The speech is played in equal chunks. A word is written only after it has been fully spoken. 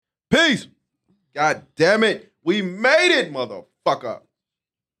Peace. God damn it. We made it, motherfucker.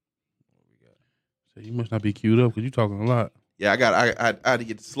 So you must not be queued up because you talking a lot. Yeah, I had to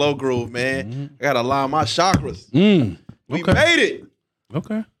get the slow groove, man. Mm-hmm. I got to align my chakras. We made it.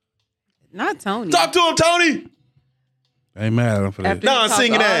 Okay. Not Tony. Talk to him, Tony. I ain't mad at him for that.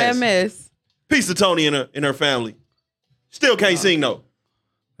 Non-singing ass. That mess. Peace to Tony and her family. Still can't sing, though.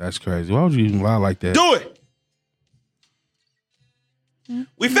 That's crazy. Why would you even lie like that? Do it.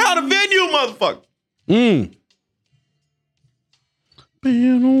 We found a venue, motherfucker.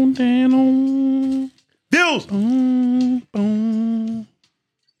 Deals. I'm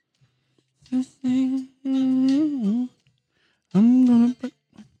gonna put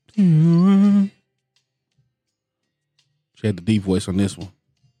you. She had the deep voice on this one.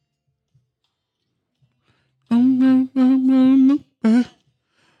 I'm gonna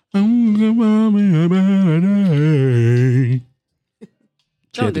be a better day.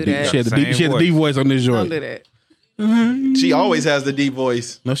 Don't do that. She had the deep voice on this joint. Don't do that. She always has the deep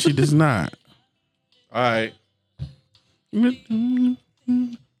voice. No, she does not. All right.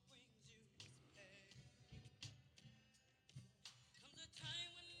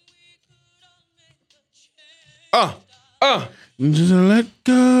 Just let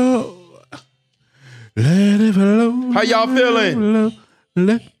go. Let it flow. How y'all feeling?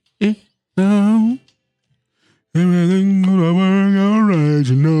 Let it go. Everything gonna work out right,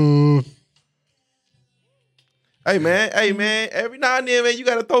 you know. Hey man, every now and then, man, you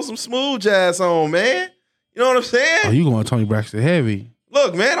gotta throw some smooth jazz on, man. You know what I'm saying? Oh, you going Tony Braxton heavy.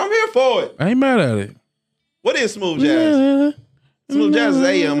 Look, man, I'm here for it. I ain't mad at it. What is smooth jazz? Smooth jazz is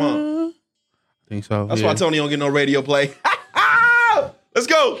AM, huh? I think so. That's why Tony don't get no radio play. Let's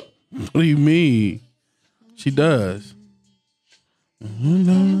go. What do you mean? She does.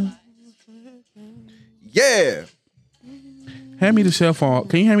 Yeah. Hand me the cell phone.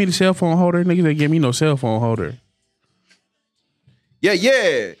 Can you hand me the cell phone holder? Niggas ain't give me no cell phone holder.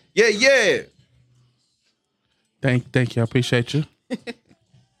 Yeah. Thank you. I appreciate you.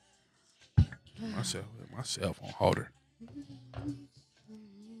 my cell phone holder.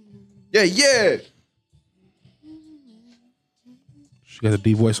 Yeah. She got a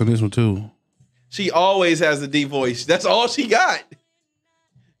deep voice on this one too. She always has the deep voice. That's all she got.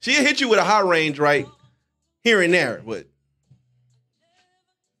 She'll hit you with a high range, right? Here and there, but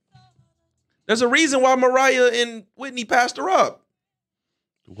there's a reason why Mariah and Whitney passed her up.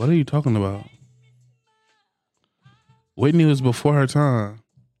 What are you talking about? Whitney was before her time.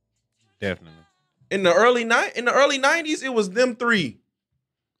 Definitely. In the early 90s, it was them three.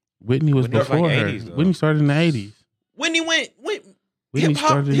 Whitney was before like her. 80s, Whitney started in the 80s. Whitney went Whitney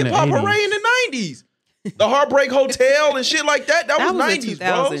started in the 80s. hooray in the 90s. The Heartbreak Hotel and shit like that. That was 90s,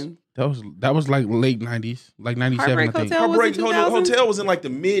 bro. That was like late 90s, like 97, I think. Heartbreak Hotel was in like the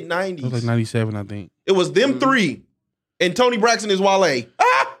mid 90s. It was like 97, I think. It was them three, and Tony Braxton is Wale.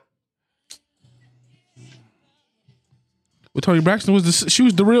 Well, Tony Braxton she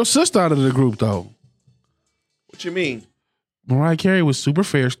was the real sister out of the group, though. What you mean? Mariah Carey was super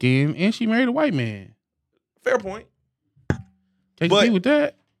fair skinned, and she married a white man. Fair point. Can't compete with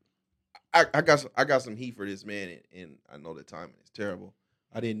that. I got some heat for this, man, and I know the timing is terrible.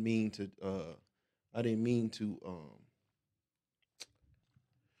 I didn't mean to go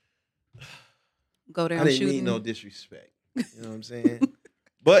down. I didn't mean no disrespect. You know what I'm saying?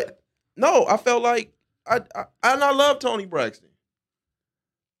 But no, I felt like I love Toni Braxton.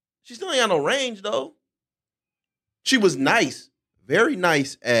 She still ain't got no range though. She was nice, very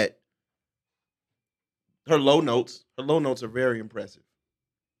nice at her low notes. Her low notes are very impressive.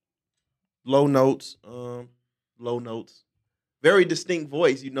 Low notes. Very distinct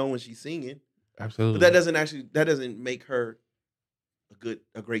voice, you know, when she's singing. Absolutely. But that doesn't make her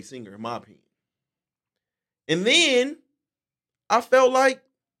a great singer, in my opinion. And then I felt like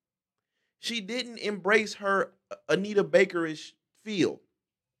she didn't embrace her Anita Baker-ish feel.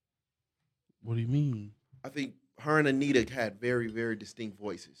 What do you mean? I think her and Anita had very, very distinct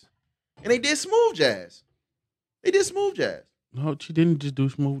voices. And they did smooth jazz. No, she didn't just do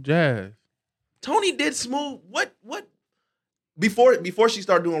smooth jazz. Tony did smooth. What? Before she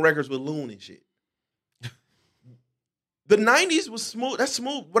started doing records with Loon and shit. The 90s was smooth. That's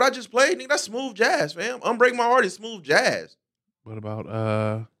smooth. What I just played, nigga, that's smooth jazz, fam. Unbreak My Heart is smooth jazz. What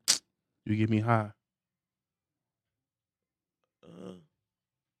about You Get Me High?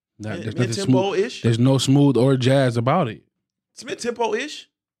 Mid-tempo-ish. There's no smooth or jazz about it. It's mid-tempo-ish.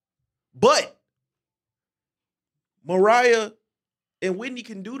 But Mariah and Whitney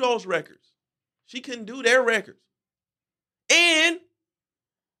can do those records. She can do their records. And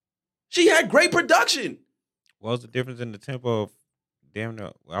she had great production. What was the difference in the tempo of damn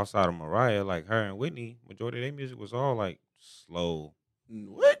near outside of Mariah, like her and Whitney, majority of their music was all like slow.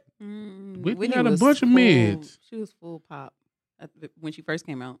 What? Whitney had a was bunch of full- mids. She was full pop when she first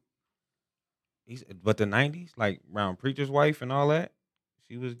came out. But the 90s, like around Preacher's Wife and all that,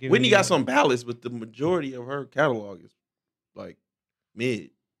 she was giving. Whitney you- got some ballads, but the majority of her catalog is like mid.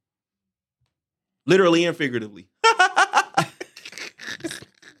 Literally and figuratively.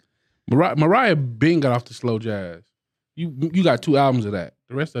 Mariah been got off the slow jazz. You got 2 albums of that.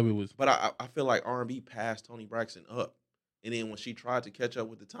 The rest of it was But I feel like R&B passed Toni Braxton up. And then when she tried to catch up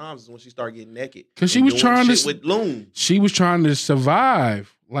with the times is when she started getting naked. 'Cause she and was doing trying to shit with Loon. she was trying to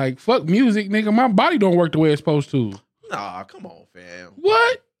survive. Like fuck music, nigga. My body don't work the way it's supposed to. Nah, come on, fam.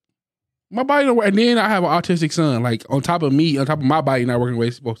 What? My body don't work. And then I have an autistic son. Like on top of me, on top of my body not working the way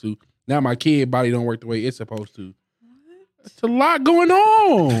it's supposed to. Now my kid body don't work the way it's supposed to. It's a lot going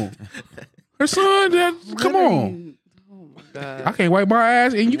on. Her son, come on. Oh my god. I can't wipe my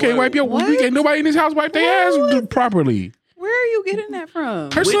ass, and you can't wipe your. What? You can't. Nobody in this house wipe their ass properly. Where are you getting that from?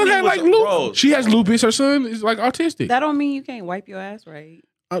 Her son Whitney had was like a- lupus. bro. She has lupus. Her son is like autistic. That don't mean you can't wipe your ass right.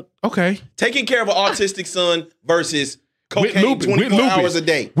 Okay. Taking care of an autistic son versus With cocaine lupus, 24 with lupus. hours a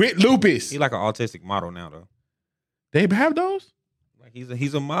day. With lupus. He like an autistic model now though. They have those? Like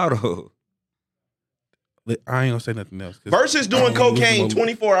he's a model. I ain't gonna say nothing else. 'cause Versus I doing don't wanna lose cocaine my-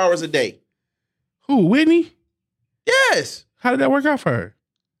 24 hours a day. Who? Whitney? Yes. How did that work out for her?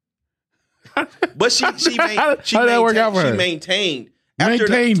 But she How did that work out for her? maintained.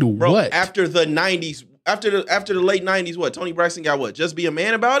 Maintained Bro, what? After the 90s, after the late 90s, what? Toni Braxton got what? Just Be a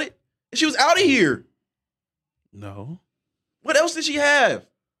Man About It? And she was out of here. No. What else did she have?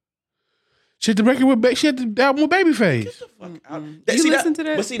 She had the record with she had the album with Babyface. Get the fuck out. You listen to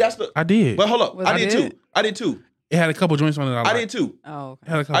that? But see, that's the. I did. But hold up. Was I it did it? too. I did too. It had a couple joints on it. I did too. Oh, It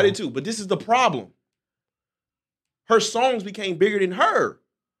had a okay. couple. I did too. But this is the problem. Her songs became bigger than her.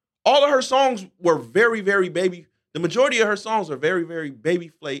 All of her songs were very, very baby. The majority of her songs are very, very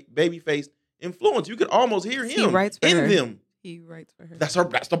baby-faced influence. You could almost hear He him writes for in her. them. He writes for her. That's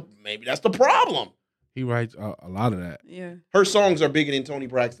the problem. He writes a lot of that. Yeah. Her songs are bigger than Toni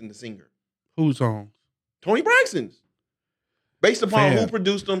Braxton, the singer. Whose songs? Toni Braxton's. Based upon Fair. who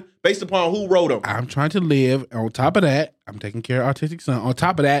produced them, based upon who wrote them. I'm trying to live. On top of that, I'm taking care of autistic son. On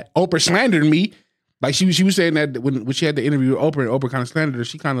top of that, Oprah slandered me. Like she was saying that when she had the interview with Oprah, and Oprah kind of slandered her.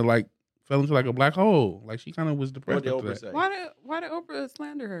 She kind of like fell into like a black hole. Like she kind of was What depressed did after Oprah that. say? Why did Oprah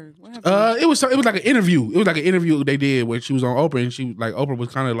slander her? What happened? It was like an interview. It was like an interview they did where she was on Oprah, and she like Oprah was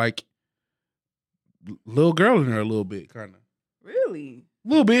kind of like little girl in her a little bit, kind of Really?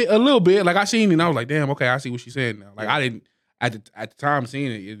 a little bit. Like I seen it, and I was like, damn, okay, I see what she's saying now. Like I didn't at the time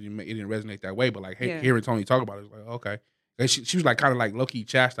seeing it, it didn't resonate that way. But like Yeah. hearing Tony talk about it, it was like okay. And she was like kind of like low key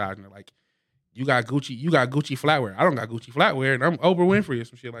chastising her, like you got Gucci flatware. I don't got Gucci flatware, and I'm Oprah Winfrey or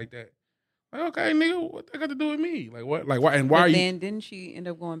some shit like that. Like okay, nigga, what that got to do with me? Like what? Like why? And why But are you then didn't she end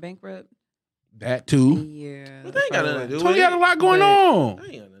up going bankrupt? that too? Yeah. But they ain't got nothing to do with Tony had a lot going But- on. That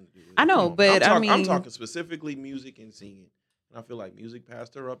ain't got nothing to do with it. I know, Come on. but I I'm mean- talking specifically music and singing. And I feel like music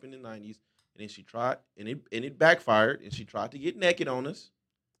passed her up in the 90s. And then she tried, and it backfired. And she tried to get naked on us,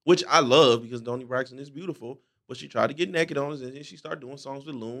 which I love because Toni Braxton is beautiful. But she tried to get naked on us, and then she started doing songs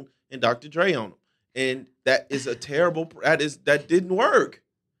with Loon and Dr. Dre on them. And that is a terrible. That didn't work.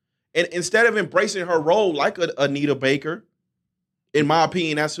 And instead of embracing her role like Anita Baker, in my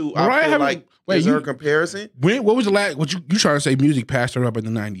opinion, that's who I Mariah feel haven't- like wait, is you- her comparison. What was the last? What you trying to say? Music passed her up in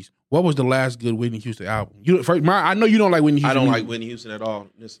the '90s. What was the last good Whitney Houston album? I know you don't like Whitney Houston. I don't music. like Whitney Houston at all.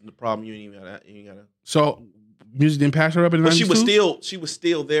 This is the problem. You ain't gotta. So music didn't pass her up in the But '90s. she was too?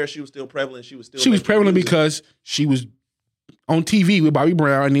 still there. She was still prevalent. She was She was making prevalent music. because she was on TV with Bobby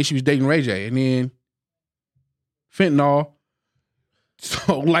Brown, and then she was dating Ray J, and then fentanyl.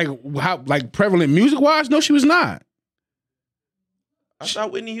 So like how prevalent music wise? No, she was not. I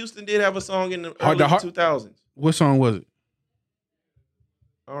thought Whitney Houston did have a song in the Hard early to Heart- 2000s. What song was it?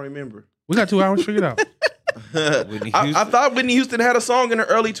 I don't remember. We got 2 hours figured out. Whitney I Houston. thought Whitney Houston had a song in the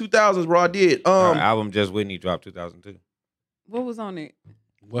early 2000s, bro. I did. Her album Just Whitney dropped 2002. What was on it?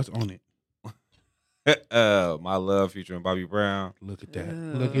 What's on it? My Love featuring Bobby Brown. Look at that.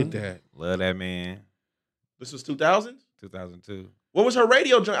 Look at that. Love that man. This was 2000s. 2002. What was her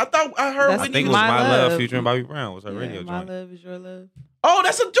radio joint? I thought I heard That's I Whitney think it was Houston. My My Love Love. featuring Bobby Brown was her Yeah, radio My joint. Love Is Your Love. Oh,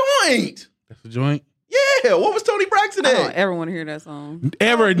 that's a joint. That's the joint. Yeah. What was Toni Braxton I don't at? ever want to hear that song.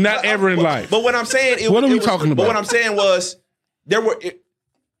 Ever, not ever in life. But what I'm saying, What are we talking But about? what I'm saying was,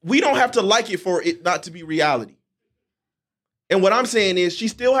 we don't have to like it for it not to be reality. And what I'm saying is, she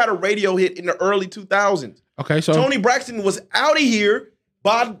still had a radio hit in the early 2000s. Okay, so Toni Braxton was out of here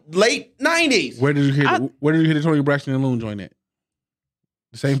by late 90s. where did you hear the Tony Braxton and Loon joint at?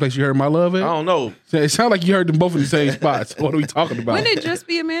 The same place you heard My Love I at? don't know. It sounds like you heard them both in the same spots. What are we talking about? When did Just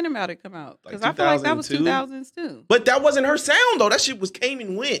Be a Man About It come out? Like Because I feel like that was 2002? 2000s too. But that wasn't her sound though. That shit came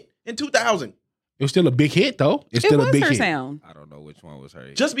and went in 2000. It was still a big hit, though. It's It still a was big her hit. sound. I don't know which one was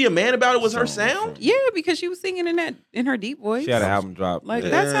her. Just Be a Man About It was her Song sound. from- Yeah, because she was singing in her deep voice. She had an album drop. Like,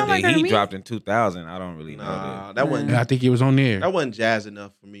 that sound like her to he me. dropped in 2000. I don't really know Nah, that. that wasn't And I think it was on there. that wasn't jazz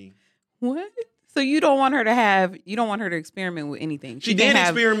enough for me. What? So you don't want her to experiment with anything. She can't did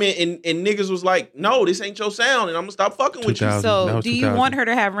have- experiment, and niggas was like, "No, this ain't your sound, and I'm gonna stop fucking with you." 2000. That So was do you 2000. want her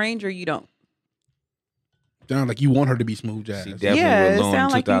to have range or you don't? Sound like you want her to be smooth jazz. She definitely Yeah, was it Lauren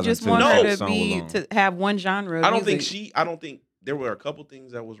sounds like you just 2002. want No. her to Song be was on. to have one genre. Of I don't think music. I don't think there were a couple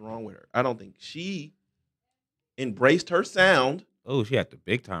things that was wrong with her. I don't think she embraced her sound. Oh, she had the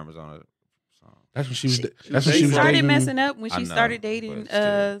big timers on it. Song. That's when she was. She That's when she was started dating messing up when I she know, started dating but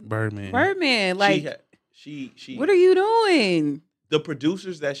still. Birdman. Birdman. Like, she what are you doing? the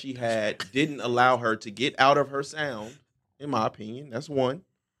producers that she had didn't allow her to get out of her sound. In my opinion, that's one.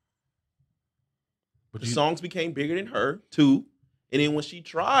 But The you- songs became bigger than her. Two, and then when she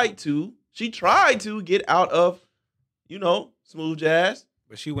tried to get out of, smooth jazz.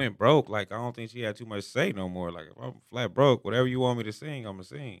 But she went broke. Like, I don't think she had too much to say no more. Like, if I'm flat broke, whatever you want me to sing, I'm going to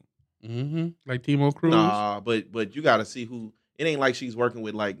sing. Like Timo Cruz. Nah, but you got to see who. It ain't like she's working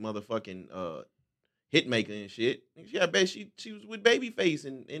with like motherfucking Hitmaker and shit. She was with Babyface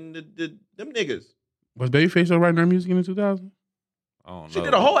and them niggas. Was Babyface still writing her music in the 2000s? I don't know. She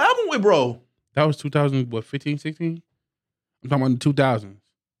did a whole album with bro. That was 2000, what, 15, 16? I'm talking about the 2000s.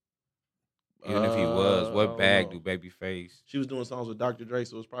 Even if he was, I what don't bag know. do Babyface? She was doing songs with Dr. Dre,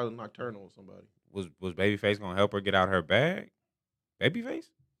 so it was probably Nocturnal or somebody. Was Babyface going to help her get out her bag? Babyface?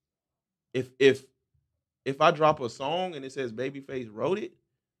 If I drop a song and it says Babyface wrote it,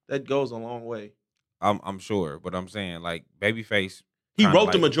 that goes a long way. I'm sure. But I'm saying, like, Babyface. He kinda wrote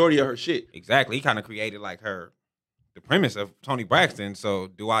the like- majority of her shit. Exactly. He kind of created, like, the premise of Tony Braxton. So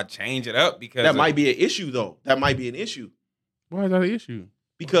do I change it up? Because That might be an issue, though. That might be an issue. Why is that an issue?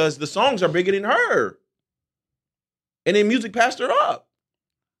 Because the songs are bigger than her. And then music passed her up.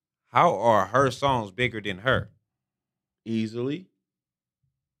 How are her songs bigger than her? Easily.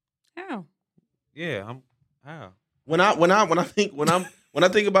 How? Yeah, how? When I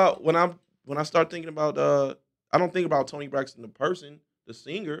start thinking about I don't think about Tony Braxton the person, the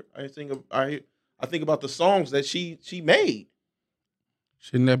singer. I think about the songs that she made.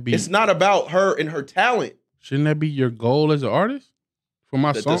 Shouldn't that be? It's not about her and her talent. Shouldn't that be your goal as an artist? For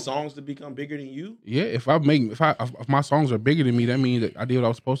my The song? songs to become bigger than you. Yeah, if my songs are bigger than me, that means that I did what I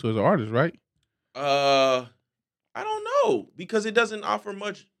was supposed to as an artist, right? I don't know, because it doesn't offer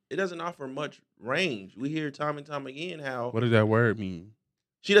much. It doesn't offer much range. We hear time and time again how What does that word mean?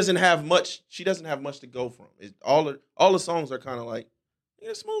 she doesn't have much. She doesn't have much to go from. All the songs are kind of like,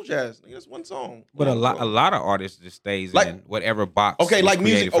 smooth jazz. That's one song. But a One song. lot of artists just stays Like- in whatever box. Okay, was like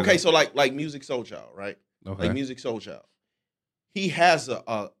music. created for Okay, them. so like Music Soul Child, right? Okay. Like Music Soul Child. He has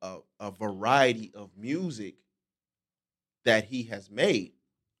a variety of music that he has made,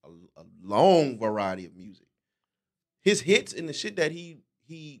 a long variety of music. His hits and the shit that he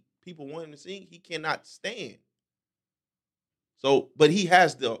people want him to sing, he cannot stand. So, but he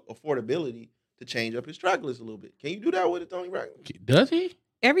has the affordability to change up his track list a little bit. Can you do that with a Tony Braxton? Does he?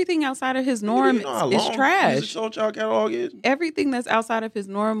 Everything outside of his Nigga, norm you know how is long Music trash. Soul Child catalog is. Everything that's outside of his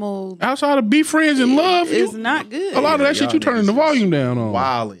normal Outside of Be Friends and Love, is you- not good. a lot of that shit Y'all you turning the niggas volume is down on.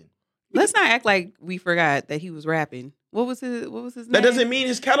 Wildin'. Let's not act like we forgot that he was rapping. What was his name? That doesn't mean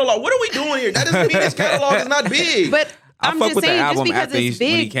his catalog. What are we doing here? That doesn't mean his catalog is not big. But I I'm fuck just with the saying, just album because after it's when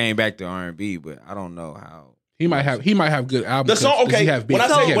he big, came back to R&B, but I don't know how. He might have good albums. the song, 'cause he okay. have big- When I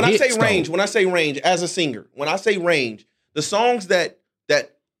he say have when I hits, say though. range, as a singer, when I say range, the songs that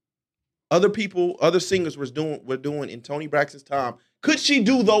other singers were doing in Tony Braxton's time, could she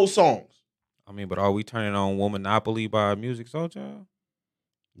do those songs? I mean, but are we turning on Womanopoly by Music Soul Child?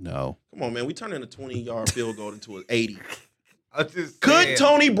 No. Come on, man. We turning a 20-yard field goal into an 80. I just Could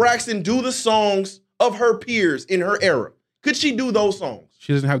Tony Braxton do the songs of her peers in her era? Could she do those songs?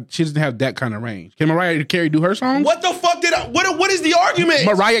 She doesn't have that kind of range. Can Mariah Carey do her songs? What the fuck what is the argument?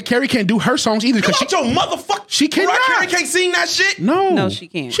 Mariah Carey can't do her songs either You because out your motherfucker. she cannot. Mariah Carey can't sing that shit. No, she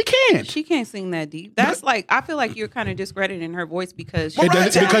can't. She can't. She can't sing that deep. That's like, I feel like you're kind of discrediting her voice because It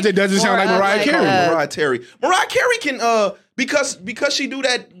doesn't, because it doesn't sound like Or, Mariah like, Carey. Mariah Carey can because she do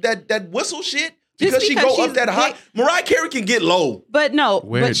that whistle shit, Just because she because go up she's that high. big- Mariah Carey can get low. But no,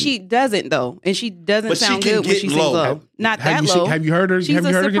 Where- but she doesn't though, and she doesn't But she sound can good when get she sings low. low. Not that Have low. you heard her? She's Have you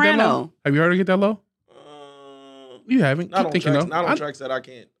a heard her get that soprano. low? Have you heard her get that low? You haven't. Not Keep on thinking tracks. though. Not on tracks that I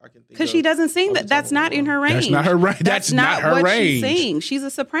can think Because of. she doesn't sing off that. the That's top of my not in her mind. range. That's not her range. That's not her what range. she sings. She's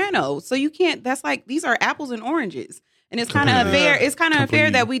a soprano, so you can't. That's like these are apples and oranges, and it's kind of Completely. unfair. It's kind of unfair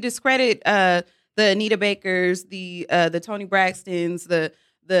Completely. that we discredit the Anita Bakers, the Tony Braxtons,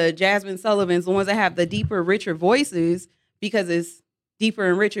 the Jasmine Sullivans, the ones that have the deeper, richer voices because it's deeper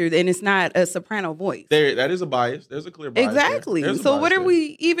and richer, and it's not a soprano voice. That is a bias. There's a clear bias. there. Exactly. There's a So bias what are there.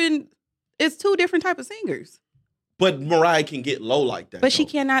 we even? It's two different type of singers, But Mariah can get low like that. but she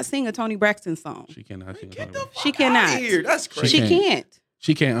though. cannot sing a Tony Braxton song. She cannot sing. Get a the song. fuck She outta cannot. here. That's crazy. She can't. can't.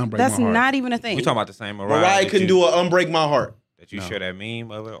 She can't unbreak That's my heart. not even a thing. We talking about the same Mariah. Mariah that couldn't you- do a Unbreak My Heart. that you No. share that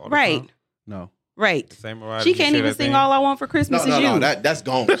meme of it all the Right. time? No. Right. The same Mariah. She that you can't share even that sing thing? All I Want for Christmas No, Is You. that's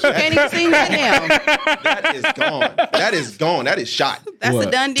gone. She can't even sing that now. That is gone. That is gone. That is shot. That's What?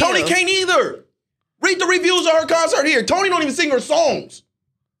 a done deal. Tony can't either. Read the reviews of her concert here. Tony don't even sing her songs.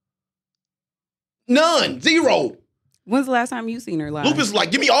 None. Zero. When's the last time you seen her live? Lupus is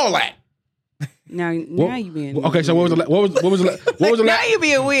like, give me all that. Now you being Okay, so what was the now you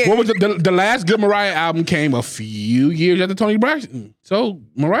being weird. what was the last good Mariah album came a few years after Tony Braxton. So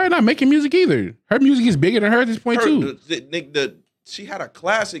Mariah not making music either. Her music is bigger than her at this point too. She had a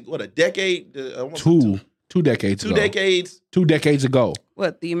classic, what, a decade? Almost Two decades two ago. decades. 2 decades ago.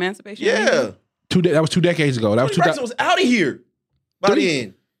 What, the Emancipation? Yeah. Movement? That was 2 decades ago. That was Toni Braxton was out of here by Tony- the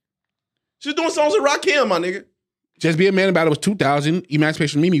end. She was doing songs with Rakim, my nigga. Just Be a Man About It was 2000.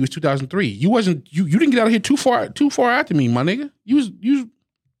 Emancipation Mimi was 2003. You didn't get out of here too far after me, my nigga.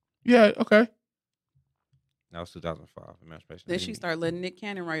 Yeah, okay. That was 2005. Emancipation. Then she started letting Nick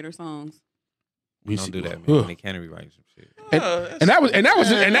Cannon write her songs. Don't do that, man. Ugh. Nick Cannon be writing some shit. And that was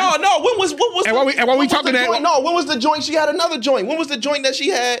no. When was And while we talking that- joint? No, when was the joint? She had another joint. When was the joint that she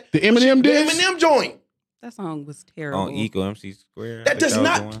had? the Eminem The diss. Eminem joint. That song was terrible. On Eco MC Square. I That think does was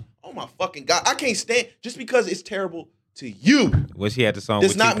not. the one. Oh my fucking god! I can't stand just because it's terrible to you. Well, she had the song Does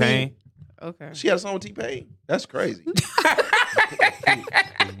with not T-Pain. Okay. She had a song with T-Pain. That's crazy.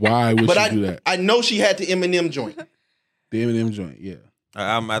 Why would But she do that? I know she had the Eminem joint. The Eminem joint, yeah.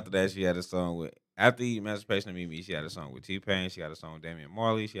 Album after that, she had a song with. After Emancipation of Mimi, she had a song with T-Pain. She had a song with Damian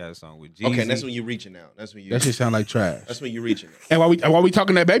Marley. She had a song with Jeezy. Okay, and that's when you're reaching out. That's when you. That shit sound like trash. That's when you're reaching out. And while we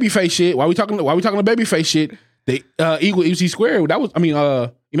talking that babyface shit, while we talking the babyface shit, the Eagle MC Square, that was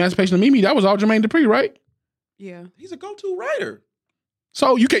Emancipation of Mimi, that was all Jermaine Dupri, right? Yeah. He's a go-to writer.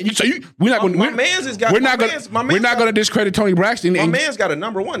 So we're not going My man's has got. we're not going to discredit Tony Braxton. My And man's got a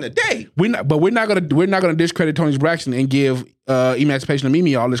number one today. we're not going to discredit Tony Braxton and give Emancipation of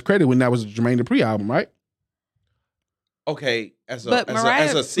Mimi all this credit when that was a Jermaine Dupri album, right? Okay, as But a Mariah Carey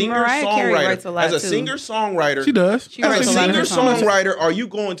writes a singer-songwriter, lot, as a too. singer-songwriter, She does. She as writes a a lot of her songs. singer-songwriter, are you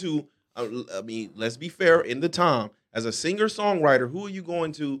going to? I mean, let's be fair. In the time, as a singer-songwriter, who are you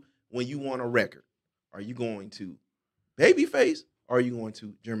going to when you want a record? Are you going to Babyface or are you going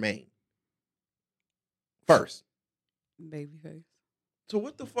to Jermaine? First. Babyface. So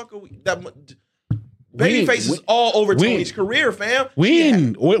what the fuck are we? Babyface is all over when? Tony's career, fam.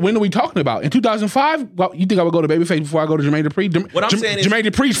 When are we talking about? In 2005? Well, you think I would go to Babyface before I go to Jermaine Dupri? What I'm saying is- Jermaine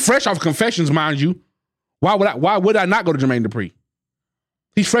Dupri's fresh off Confessions, mind you. Why would I not go to Jermaine Dupri?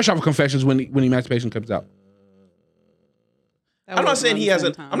 He's fresh off of Confessions when Emancipation comes out. That I'm not was saying around he the has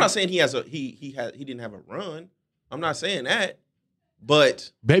same a. time. I'm not saying he has a. He didn't have a run. I'm not saying that,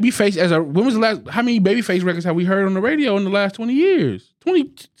 but Babyface when was the last? How many Babyface records have we heard on the radio in the last 20 years? 20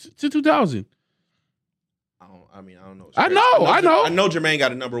 to 2000. I don't know. I know. I know Jermaine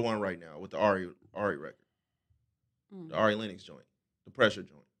got a number one right now with the Ari record, the Ari Lennox joint, the Pressure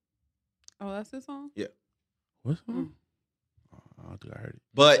joint. Oh, that's his song? What's that? Mm. I don't think I heard it.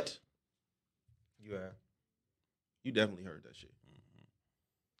 But You have. you definitely heard that shit.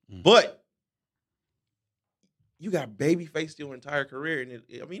 Mhm. But you got Babyface still her entire career, and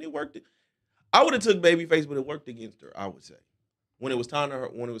it worked. I would have took Babyface, but it worked against her. I would say when it was time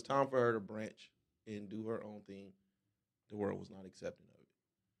for her to branch and do her own thing, the world was not accepting of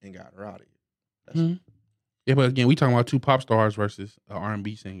it and got her out of here. That's Mhm. Yeah, but again, we talking about two pop stars versus an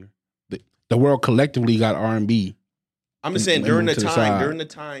R&B singer. The world collectively got R&B. I'm just saying And during move the to the time,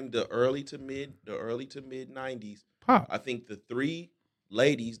 side. the early to mid 90s, Pop. I think the three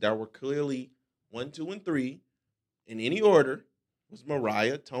ladies that were clearly 1, 2, and 3 in any order was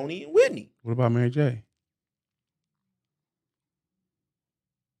Mariah, Tony, and Whitney. What about Mary J?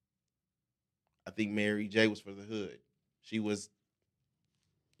 I think Mary J was for the hood. She was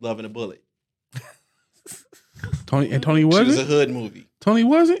loving a bullet. Tony She was a wasn't? hood movie. Tony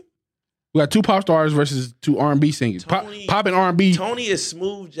wasn't? We got two pop stars versus two R&B singers. Tony- Pop and R&B. Tony is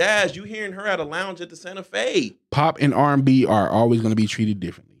smooth jazz. You hearing her at a lounge at the Santa Fe. Pop and R&B are always going to be treated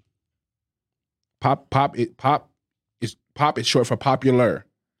differently. Pop pop is short for popular.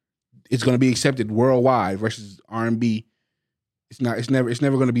 It's going to be accepted worldwide versus R&B. It's not. It's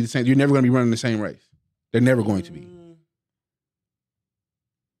never going to be the same. You're never going to be running the same race. They're never going to be.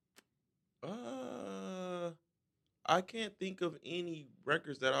 I can't think of any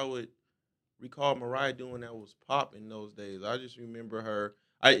records that I would recall Mariah doing that was pop in those days. I just remember her.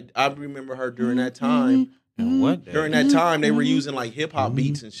 I remember her during that time. And what day? During that time, they were using like hip hop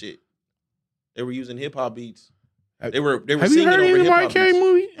beats and shit. They were using hip hop beats. They were Have singing you heard over any hip Mariah hop Carey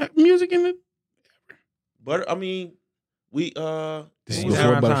beats. music in it? But I mean, we This is Didn't before you say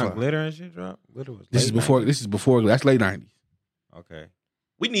around Butterfly. time Glitter and shit drop? Glitter was This is late before. 90s. This is before. That's late 90s. Okay.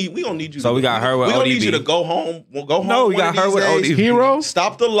 we gonna need you. So we got her with We gonna need ODB. you to go home. We'll go home. No, we one got of her these with days. ODB. Hero.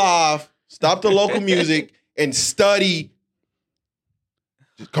 Stop the live. Stop the local music and study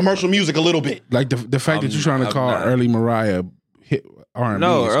commercial music a little bit. Like the fact that you're trying to I'm call not. early Mariah hit R&B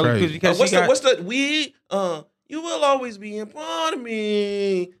No, is early crazy. because she got, What's the we you will always be in part of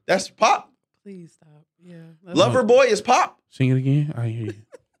me. That's pop. Please stop. Yeah. Lover Boy is pop. Sing it again. I hear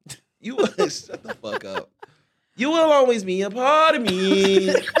you. You shut the fuck up. You will always be a part of me.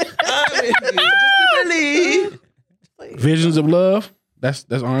 I'm with you, just to believe. Visions of Love. That's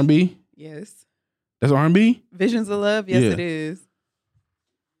R&B. Yes. That's R&B. Visions of Love. Yes, Yeah. it is.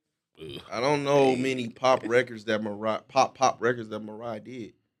 I don't know many pop records that Mariah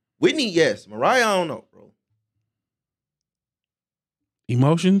did. Whitney, yes. Mariah, I don't know, bro.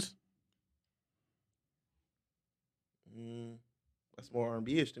 Emotions. That's more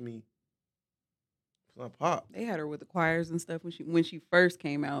R&B-ish to me. It's not pop. They had her with the choirs and stuff when she first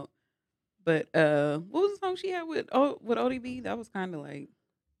came out. But what was the song she had with ODB? That was kind of like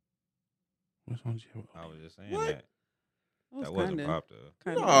What song did you have? I was just saying What? that. That wasn't kinda- pop though.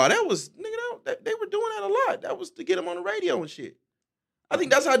 kinda- No, that was nigga. They were doing that a lot. That was to get them on the radio and shit. I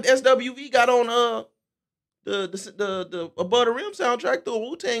think that's how SWV got on the Above the Rim soundtrack through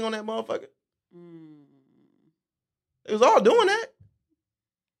Wu-Tang on that motherfucker. Mm. They was all doing that.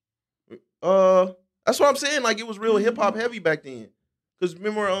 That's what I'm saying. Like it was real hip hop heavy back then. Cause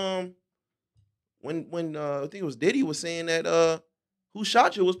remember, when I think it was Diddy was saying that "Who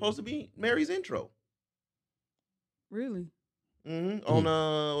Shot You" was supposed to be Mary's intro. Really? On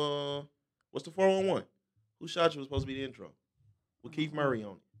what's the 411? Who Shot You was supposed to be the intro with Keith Murray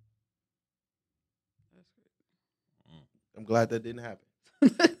on it. I'm glad that didn't happen.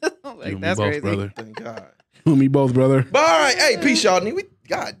 Like, You and me that's both, crazy. brother. Thank God. You and me both, brother. But all right, hey, peace, y'all.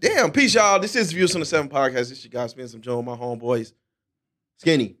 God damn, peace, y'all. This is Views from the 7 podcast. This your guy, Spend Some Joe, my homeboys.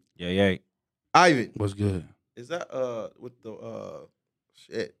 Skinny, Yeah. Ivan. What's good? Is that with the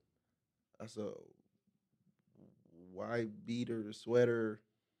shit? That's a white beater sweater.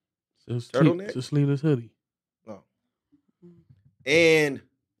 Just Turtleneck? Just leave this hoodie. Oh. And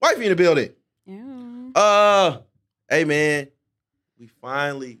wifey in the building. Yeah. Hey man. We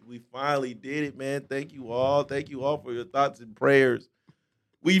finally did it, man. Thank you all. Thank you all for your thoughts and prayers.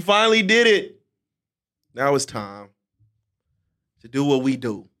 We finally did it. Now it's time to do what we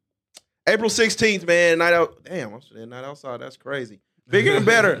do. April 16th, man. Night out. Damn, I'm saying night outside. That's crazy. Bigger and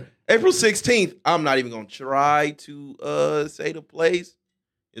better. April 16th. I'm not even gonna try to say the place.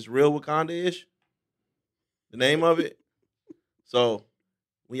 It's Real Wakanda-ish. The name of it. So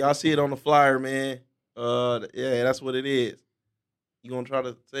when y'all see it on the flyer, man, yeah, that's what it is. You gonna try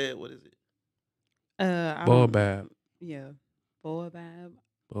to say it? What is it? I Ball don't- bad. Yeah. Boabab.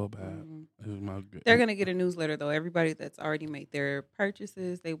 Ball bad. Mhm. This is my good. They're gonna get a newsletter though. Everybody that's already made their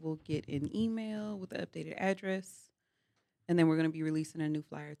purchases, they will get an email with the updated address, and then we're gonna be releasing a new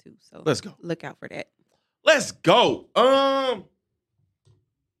flyer too. So Let's go. Look out for that. Let's go. Where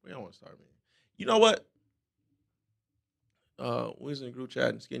y'all want to start, man? You know what? We was in the group chat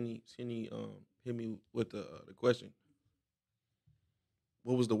and Skinny hit me with the question.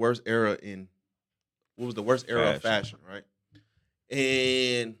 What was the worst era of fashion, right?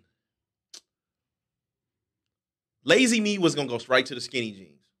 And Lazy Me was gonna go right to the skinny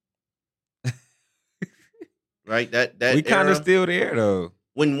jeans. Right? That We kind era. of still there though.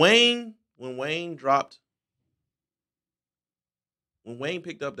 When Wayne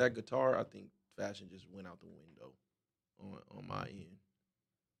picked up that guitar, I think fashion just went out the window on my end.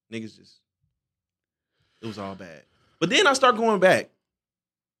 Niggas it was all bad. But then I start going back.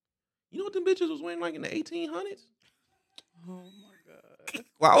 You know what them bitches was wearing like in the 1800s? Oh my god!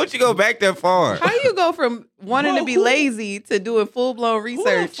 Why would you go back that far? How you go from wanting Bro, to be who- lazy to doing full blown Who the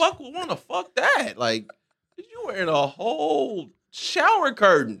research? fuck would want to fuck that? Like, you wearing a whole shower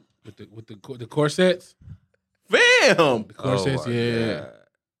curtain. with the corsets. Fam! The corsets, my yeah. God.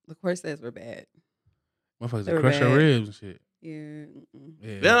 The corsets were bad. Motherfuckers They that were crush your bad. ribs and shit. Yeah. Mm-mm.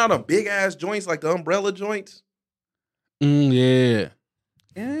 Yeah. Then all the big ass joints like the umbrella joints. Yeah.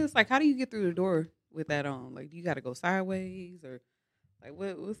 And it's like, how do you get through the door with that on? Like, do you got to go sideways or like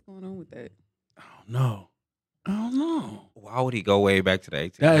what's going on with that? I don't know. Why would he go way back to the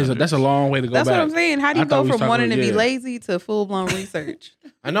 1800s? That's a long way to go That's back. what I'm saying. How do I you thought go we was from talking wanting to be about- yeah. lazy to full blown research?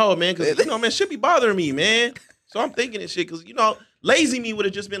 I know, man, because man, shit be bothering me, man. So I'm thinking this shit because lazy me would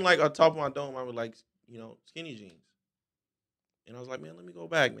have just been like on top of my dome. I would like skinny jeans, and I was like, man, let me go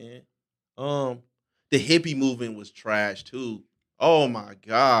back, man. The hippie movement was trash too. Oh my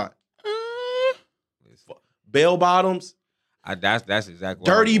god, bell bottoms, That's exactly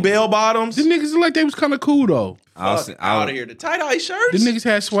dirty bell bottoms. Them niggas look like they was kind of cool though. Fuck out of here. The tie dye shirts. Them niggas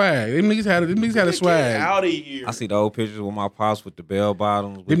had swag. Them niggas had a swag. Out of here. I see the old pictures with my pops with the bell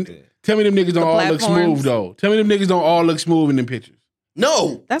bottoms. With Them- the, Tell me them niggas don't all look platforms. smooth though. Tell me them niggas don't all look smooth in them pictures.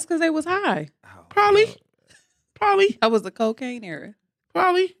 No. That's because they was high. oh, Probably. no. Probably. That was the cocaine era.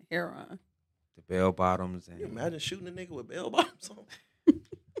 Probably. Heroin. The bell bottoms. Can you And imagine shooting a nigga with bell bottoms on?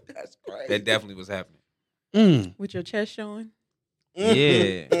 That's crazy. that definitely was happening. With your chest showing. Yeah.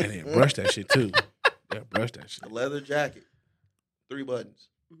 And then brush that shit too. Yeah, brush that shit. A leather jacket, 3 buttons.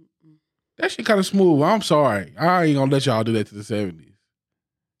 That shit kind of smooth. I'm sorry. I ain't gonna let y'all do that to the 70s.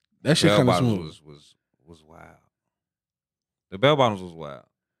 That shit Bell kind of bottoms smooth. was wild. The bell bottoms was wild.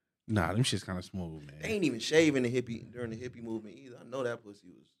 Nah, them shit's kind of smooth, They man. ain't even shaving during the hippie movement either. I know that pussy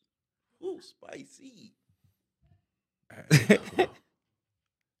was spicy.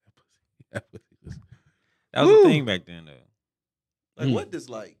 That pussy was- That was Woo. the thing back then, though. Like what does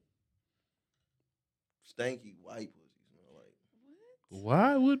like stanky white pussy smell like?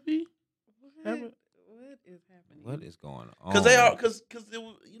 Why would be? What is happening? What is going on? Because they are because it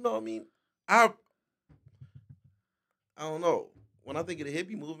was what I mean. I don't know. When I think of the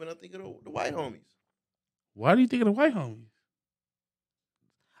hippie movement, I think of the white homies. Why do you think of the white homies?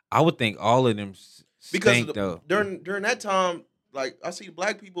 I would think all of them Because stink, though. during that time, like I see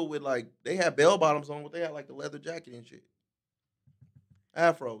black people with like they had bell bottoms on, but they had like the leather jacket and shit,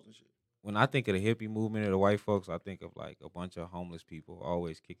 afros and shit. When I think of the hippie movement of the white folks, I think of like a bunch of homeless people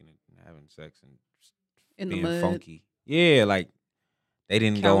always kicking it and having sex and In the being mud. funky. Yeah, like they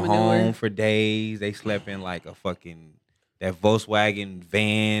didn't Cow go manure. home for days. They slept in like a fucking that Volkswagen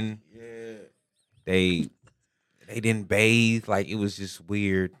van. Yeah, They didn't bathe. Like it was just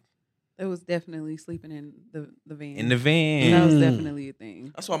weird It was definitely sleeping in the van. in the van. That was Mm. definitely a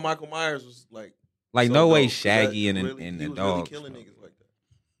thing. that's why Michael Myers was like. Like so no way dope, 'cause Shaggy that and really, and he the was dog. really killing niggas like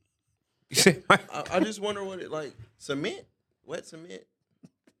that. I just wonder what it like cement, wet cement,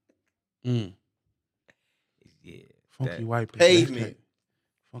 Mm. Yeah, Funky that- white pussy. Pavement. That's tight.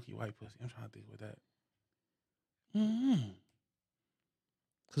 Funky white pussy. I'm trying to think with that.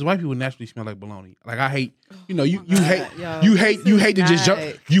 Because white people naturally smell like bologna. Like I hate, you hate, you hate to just jump.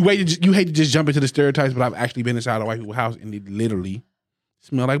 You hate to just jump into the stereotypes. But I've actually been inside a white people's house and they literally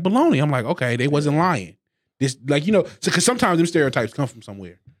smell like bologna. I'm like, okay, they wasn't lying. This, like, because sometimes them stereotypes come from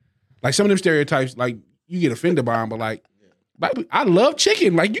somewhere. Like some of them stereotypes, like you get offended by them, but like, I love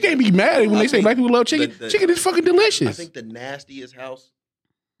chicken. Like you can't be mad when they say black people love chicken. Chicken is fucking delicious. I think the nastiest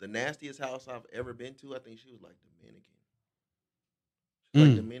house I've ever been to, I think she was like Dominican. She was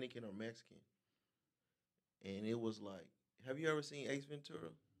like Dominican or Mexican. And it was like, have you ever seen Ace Ventura?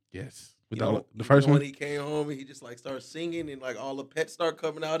 Yes. You With know, the first when one. he came home and he just like started singing and like all the pets start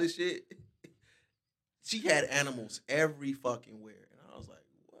coming out and shit. She had animals every fucking where. And I was like,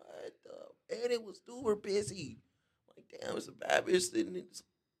 what the? And it was super busy. Like, damn, it's a bad bitch sitting in.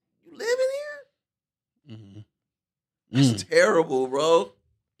 You living here? Mm-hmm. That's terrible, bro.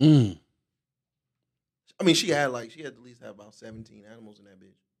 Mm. I mean, she had at least have about 17 animals in that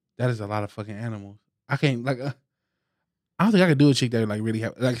bitch. That is a lot of fucking animals. I can't I don't think I could do a chick that like really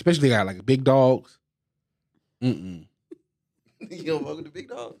have like especially got like big dogs. Mm-mm. You don't fuck with the big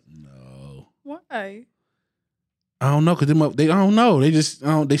dogs? No. Why? I don't know because they I don't know. They just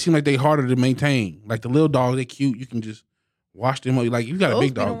they seem like they harder to maintain. Like the little dogs, they cute. You can just wash them up. Like you got Those a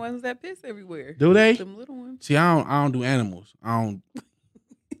big be the dog. ones that piss everywhere. Do they? Them little ones. See, I don't do animals.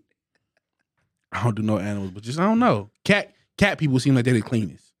 I don't do no animals, but just I don't know. Cat people seem like they're the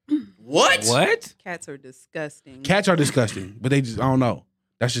cleanest. What? What? Cats are disgusting. Cats are disgusting, but they just I don't know.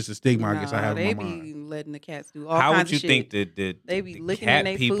 That's just a stigma I guess I have They in my be mind. letting the cats do all How kinds would you of shit. think the They be the licking cat in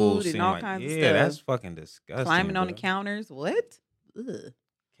they people food and seem all like, kinds of yeah, stuff. that's fucking disgusting. Climbing on the bro. counters. What? Ugh.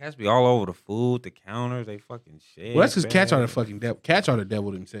 Cats be all over the food, the counters. They fucking shit. Well, that's because cats are the fucking devil. Cats are the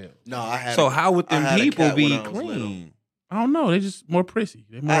devil themselves. No, I had. So how would I them had a people cat when be I was little. clean? I don't know. They just more prissy.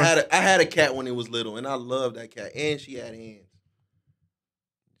 They more, I had a cat when it was little, and I loved that cat, and she had hands.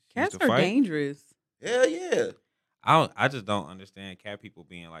 Cats to are fight? dangerous. Hell yeah. I just don't understand cat people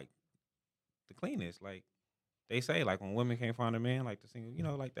being like the cleanest. Like they say like when women can't find a man, like the single, you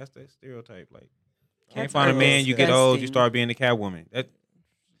know, like that's the stereotype. Like can't That's find a man, you get old, you disgusting. start being the cat woman. That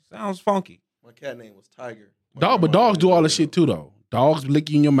sounds funky. My cat name was Tiger. But dogs do all the shit too, though. Dogs lick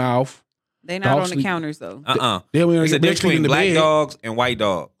you in your mouth. They not Dog on the sleep. counters though. They don't even It's a get difference sleep in between the black bed. dogs and white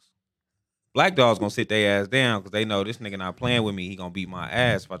dogs. Black dogs gonna sit their ass down because they know this nigga not playing with me. He gonna beat my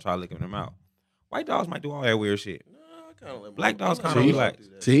ass if I try to lick him in the mouth. White dogs might do all that weird shit. No, I kinda let Black dogs I kinda used to relax. do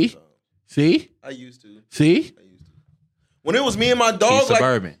that See? sometimes. See? I used to. See? When it was me and my dog, He's like,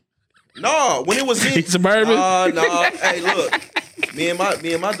 suburban. no, when it was me, Suburban? no. Hey, look, me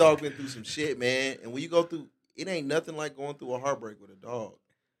and my dog been through some shit, man. And when you go through, it ain't nothing like going through a heartbreak with a dog.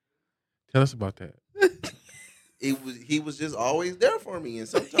 Tell us about that. He was just always there for me, and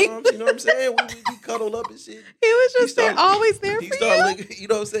sometimes you know what I'm saying, we cuddled up and shit. He was just started- always there He for started you. licking, you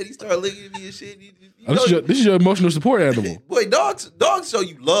know what I'm saying? He started licking at me and shit. You Oh, know, this is your emotional support animal. boy, dogs show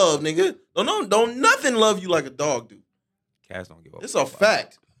you love, nigga. Don't nothing love you like a dog do. Cats don't give up. It's a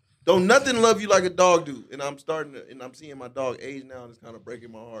fact. Don't nothing love you like a dog do. And I'm seeing my dog age now, and it's kind of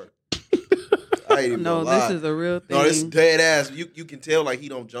breaking my heart. I ain't even No, gonna lie. this is a real thing. No, this is dead ass. You can tell like he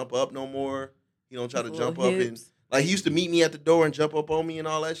don't jump up no more. He don't try to His jump little up and hips. like he used to meet me at the door and jump up on me and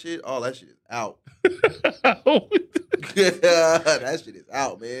all that shit. All that shit is out. That shit is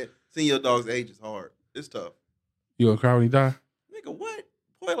out, man. Seeing your dog's age is hard. It's tough. You gonna cry when he die? Nigga, what?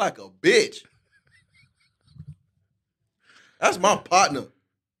 Boy, like a bitch. That's my partner.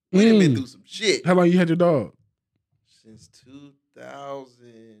 We done been through some shit How long you had your dog? since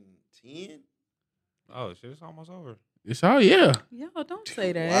 2010. Oh shit, it's almost over. It's all yeah. Yo, don't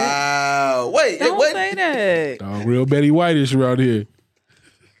say that. Wow. Wait, Don't wait. say that. Dog, real Betty Whitish around here.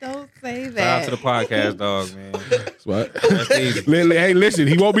 Don't say Shout out that. to the podcast, dog, man. That's what. That's easy. Hey, listen,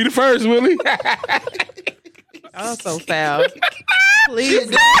 he won't be the first, will he? Oh, so foul. Please.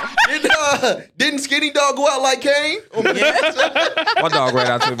 Didn't Skinny Dog go out like Kane? Oh, My dog ran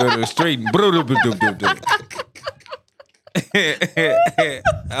out to the middle of the street and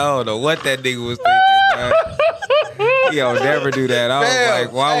I don't know what that nigga was thinking, man. He'll never do that. I was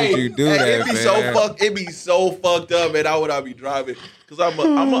like, why would you do that, It'd be man? It'd be so fucked up, man. How would I be driving? Because I'm an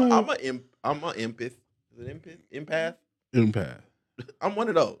empath. Is it empath? Empath. I'm one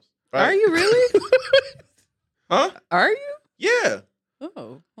of those. Are you really? Huh? Are you? Yeah.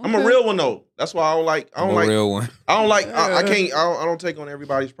 Oh, I'm a okay. real one though. That's why I don't like. I'm a real one. I don't like. I can't. I don't take on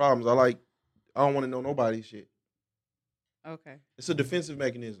everybody's problems. I don't want to know nobody's shit. Okay. It's a defensive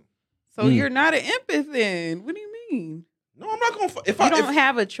mechanism. So you're not an empath then? What do you mean? No, I'm not gonna. If You I don't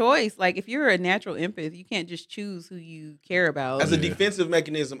have a choice. Like if you're a natural empath, you can't just choose who you care about. as a Yeah. defensive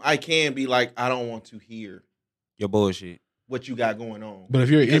mechanism, I can be like, I don't want to hear Your bullshit. what you got going on. But if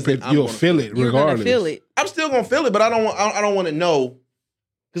you're an Because empath, I'm you'll gonna feel it You're regardless. gonna feel it. I'm still gonna feel it, but I don't want. I don't want to know,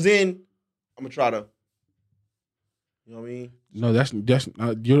 because then I'm gonna try to. You know what I mean? No, that's you.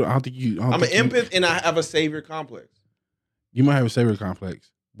 I don't think you. I'm an empath, and I have a savior complex. You might have a savior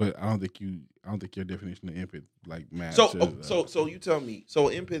complex, but I don't think your definition of empath like matches. So you tell me. So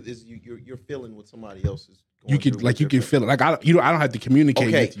empath is you're feeling what somebody else is. you going can through, like what you they're can feeling. feel it. Like I don't have to communicate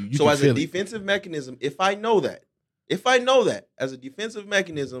Okay, with you. You so can as a feel it. defensive mechanism, if I know that as a defensive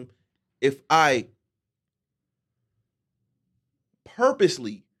mechanism, if I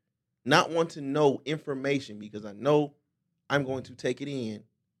purposely not want to know information because I know I'm going to take it in,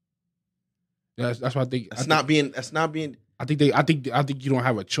 That's what I think. that's not being. I think you don't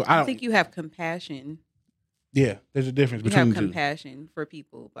have a choice. I think you have compassion. Yeah, there's a difference You between have the two. compassion for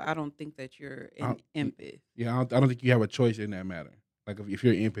people, but I don't think that you're an empath. Yeah, I don't think you have a choice in that matter. Like if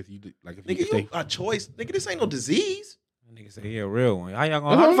you're an empath, like if you Nigga, can stay. you a choice. Nigga, this ain't no disease. Nigga say he a real one. How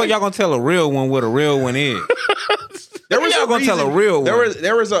the fuck y'all gonna tell a real one what a real one is? There is y'all a gonna tell a reason- real one? There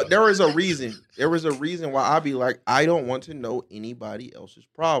is a reason. There is a reason why I be like, I don't want to know anybody else's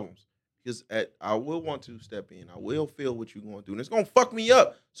problems. Because I will want to step in. I will feel what you're going through. And it's going to fuck me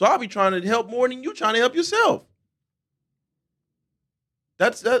up. So I'll be trying to help more than you trying to help yourself.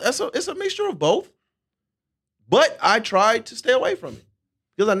 It's a mixture of both. But I try to stay away from it.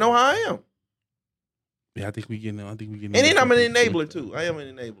 Because I know how I am. Yeah, I think we getting. And then I'm an enabler too. I am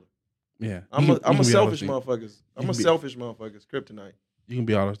an enabler. Yeah, I'm You can- you a can be all selfish those things. motherfucker. I'm can a be- selfish motherfucker. It's kryptonite. You can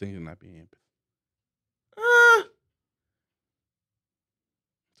be all those things and not be an empath.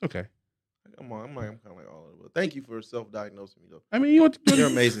 It's okay. I'm kind of like all of it. But thank you for self-diagnosing me though. I mean, you want to, You're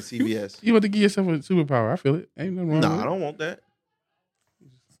amazing, CBS. You want to give yourself a superpower. I feel it. Ain't nothing wrong. Nah, with I it. don't want that.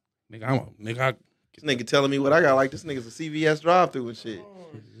 Nigga. This nigga telling me what I got. Like this nigga's a CVS drive-through and shit.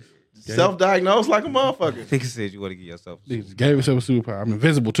 Yeah. Self-diagnosed like a motherfucker. Nigga said you want to give yourself. Nigga just gave yourself a superpower. I'm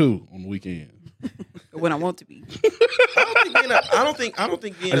invisible too on the weekend. when I want to be. I don't think I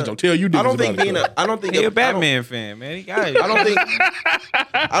being just don't tell you. I don't niggas think about being it, I don't think He I a don't- Batman fan, man. He got it.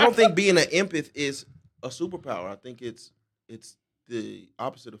 I don't think being an empath is a superpower. I think it's the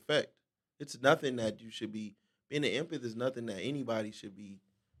opposite effect. It's nothing that you should be being an empath is nothing that anybody should be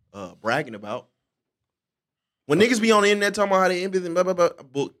bragging about. When niggas be on the internet talking about how they empath and blah blah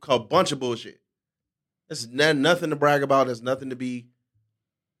blah, a bunch of bullshit. It's nothing to brag about. There's nothing to be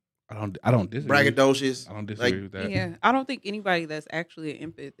I don't disagree. braggadocious. I don't disagree Like, with that. Yeah, I don't think anybody that's actually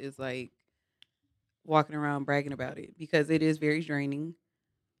an empath is like walking around bragging about it because it is very draining.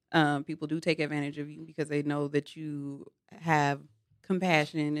 People do take advantage of you because they know that you have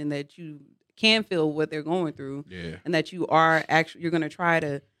compassion and that you can feel what they're going through, Yeah. and that you are actually you're going to try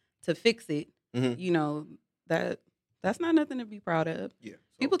to fix it. Mhm. You know that's not nothing to be proud of. Yeah. So,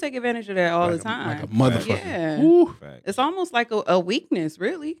 People take advantage of that all Like the time. like a motherfucker. Yeah. Ooh. Fact. It's almost like a weakness,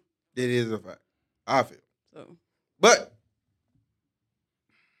 really. it is a fact. I feel. So But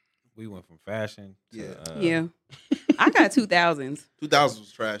We went from fashion to Yeah. yeah, I got 2000s. 2000s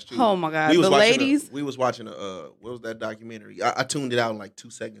was trash too. Oh my god, We was the watching ladies. we was watching what was that documentary? I tuned it out in like 2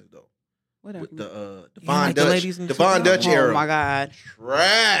 seconds though. Whatever. With the You Devon like the Dutch, ladies in the Devon 2000s? Dutch Oh era. my god,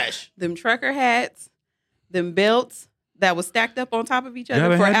 Trash. them trucker hats, them belts that was stacked up on top of each Y'all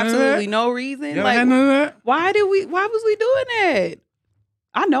other for had none of absolutely that? no reason. Y'all Like, had none of that? why was we doing that?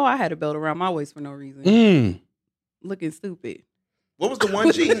 I know I had a belt around my waist for no reason, looking stupid. What was the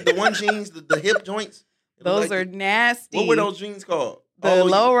one jeans? The hip joints. It was Those like- are nasty. What were those jeans called? The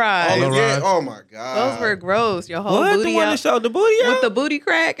low Oh, rise. Low yeah. rise. Oh my god. Those were gross. Your whole What? The booty one out that showed the booty out? with the booty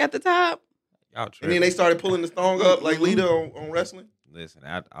crack at the top. Y'all And tripping. then they started pulling the thong up like Lita on wrestling. Listen,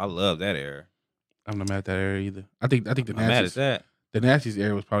 I love that era. I'm not mad at that era either. I think the I'm mad at nastiest that. the nastiest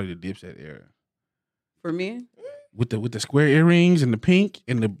era was probably the Dipset era For men, with the square earrings and the pink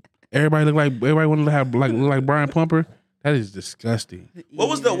and the everybody wanted to have look like Brian Pumper. That is disgusting. What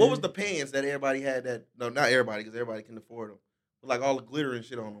was the pants that everybody had that? No, not everybody because everybody can afford them. With like all the glitter and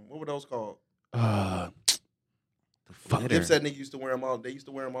shit on them. What were those called? The fuck. Glitter. Dipset nigga used to wear them all. They used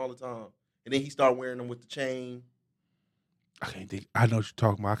to wear them all the time. And then he started wearing them with the chain. I can't think. I know what you're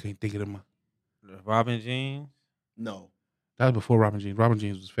talking about. I can't think of them. The Robin jeans. No. That was before Robin Jeans. Robin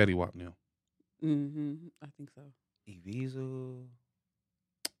Jeans was Fetty Wap now. I think so. Evisu.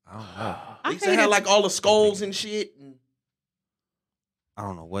 I don't know. They I used to have hated- like all the skulls and shit. And I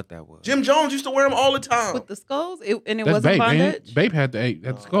don't know what that was. Jim Jones used to wear them all the time. With the skulls, it That's wasn't Bape, ain't bondage. it? Bape had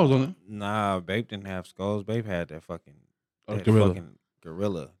the skulls on it. Nah, Bape didn't have skulls. Bape had that fucking Oh, that gorilla. fucking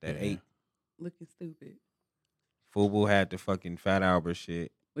gorilla that Yeah. ate. Looking stupid, Fubu had the fucking Fat Albert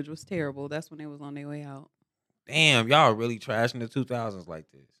shit. which was terrible. That's when they was on their way out. Damn, y'all really trashing the 2000s like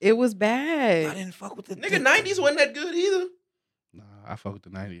this. It was I bad. didn't fuck with the Nigga, 90s wasn't that good either. Nah, I fuck with the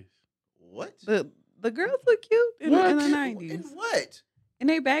 90s. What? The girls look cute in What? the In 90s. what? And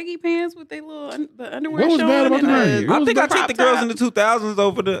they baggy pants with their little the underwear What was showing. bad about and the 90s? What I was think I crop take the girls top. in the 2000s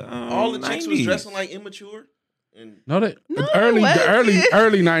over the All the chicks was 90s. dressing like immature. And No, that No, the early what?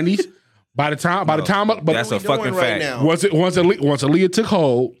 early 90s. By the time, but That's we a doing fucking right fact. now? once Aaliyah took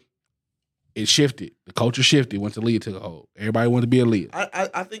hold, it shifted. The culture shifted once Aaliyah took a hold. Everybody wanted to be Aaliyah.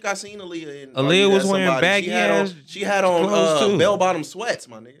 I think I seen Aaliyah in Aaliyah was That's wearing Somebody. baggy ass She had on clothes, too. bell bottom sweats,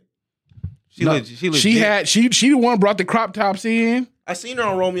 my nigga. She No, legit. She the one brought the crop tops in. I seen her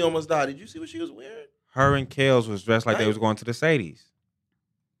on Romeo Must Die. Did you see what she was wearing? Her and Kales was dressed like they was going to the Sadies.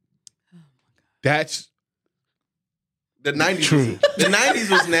 That's The 90s. True. The 90s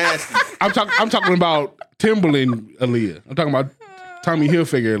was nasty. I'm talking about Timberland Aaliyah. I'm talking about Tommy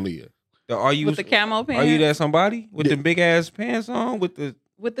Hilfiger Aaliyah. Are you with the camo pants. Are you that somebody with the big ass pants on with the?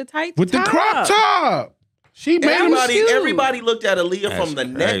 with the tight With the crop top. She made him cute. Everybody looked at Aaliyah That's from the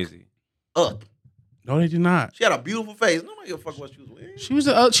neck crazy. up. No, they did not. She had a beautiful face. Nobody give a fuck what she was wearing. She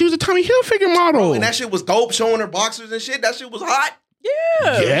was a Tommy Hilfiger model. And that shit was dope, showing her boxers and shit. That shit was hot.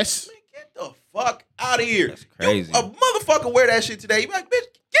 Yeah. Yes. Man, get the fuck out of here. That's crazy. A motherfucker wear that shit today. You be like,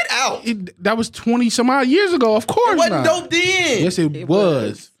 bitch, get out. That was 20 some odd years ago. Of course It wasn't not. dope then. Yes, it It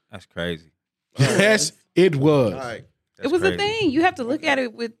was. That's crazy. Yes, it was. All right. That's It was crazy. a thing. You have to look at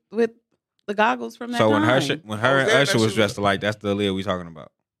it with the goggles from that So when time. her when I her was and there, that Usher shit was was- dressed alike, that's the Aaliyah we talking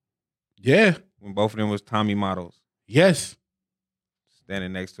about. Yeah. When both of them was Tommy models Yes.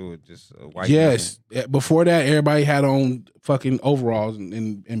 standing next to it, just a white. Yes. Before that, everybody had on fucking overalls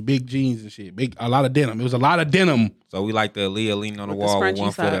and big jeans and shit. A lot of denim. It was a lot of denim. man. So we like the Aaliyah leaning on the with wall the with scrunchy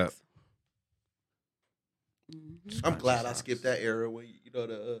one foot up. socks. Mhm. I'm glad I skipped that era when you know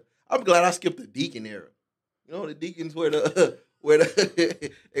the. I'm glad I skipped the Deacon era. You know the Deacons wear the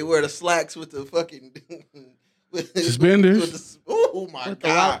they wear the slacks with the fucking Suspenders? Oh my With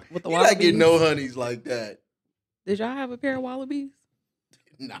God. with the You're not getting no wallabies? honeys like that. Did y'all have a pair of wallabies?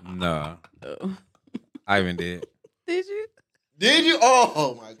 Nah. Nah, Oh. Ivan did. Did you? Did you?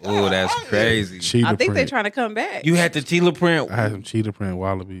 Oh my God. Oh, that's crazy. Cheetah I think they're print. trying to come back. You had the cheetah print. I had some cheetah print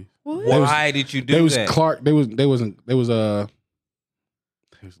wallabies. What? Why did you do They was that? Clark. They was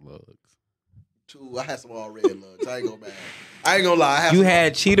lugs. Ooh, I had some all red lugs. I ain't gonna bad. I ain't gonna lie. I had You some,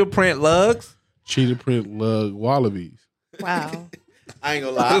 had cheetah print lugs. Cheetah print lug wallabies. Wow. I ain't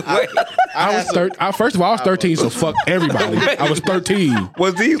gonna lie. Wait. I was 13. First of all, I was 13, so fuck everybody. I was 13.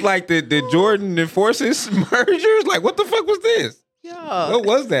 Was these like the Jordan and Forces mergers? Like, what the fuck was this? Yeah. What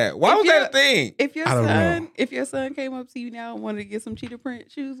was that? Why If was that a you're- thing? If your I don't son, know. if your son came up to you now and wanted to get some cheetah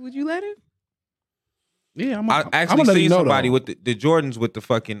print shoes, would you let him? Yeah, I'm I gonna actually let seen him know somebody though. with the Jordans with the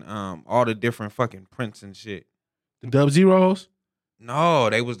fucking all the different fucking prints and shit. The Dub Zeros. No,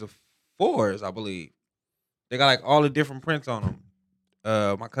 they was the 4s, I believe. They got like all the different prints on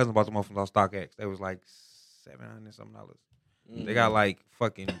them. My cousin bought them off from StockX. They was like $700 something. They got like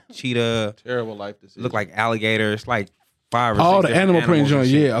fucking cheetah, terrible life decision. look like alligator. It's like 5 or 6 Oh, the different animal print animals and joint.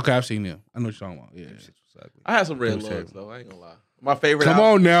 shit. Yeah, okay, I've seen them. I know what you're talking about. Yeah. Them shits was ugly. I had some red Who's lugs that? though. I ain't gonna lie. My favorite. Come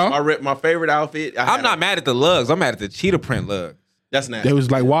on now. My favorite outfit. I'm not mad at the lugs. I'm mad at the cheetah print lug. That's nasty. They was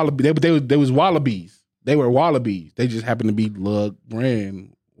like wallaby. They was wallabies. They were wallabies. They just happened to be lug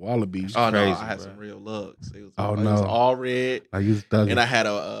brand wallabies. Oh no, crazy, I had bro. some real lugs. It was, Oh, it was no. all red, Like you thug. and I had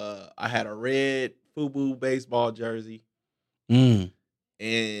a red FUBU baseball jersey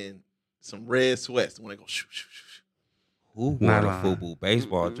and some red sweats when they go shoo shoo shoo. shoo. Who wore Nah, the nah. FUBU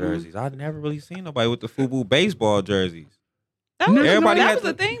baseball Mm-mm. jerseys? I've never really seen nobody with the FUBU baseball jerseys. That was, Everybody that had was the-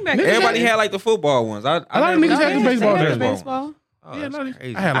 a thing back Everybody then. had like the football ones. I A lot of never niggas really had the seen baseball They had jerseys. baseball. Oh, yeah, that's no,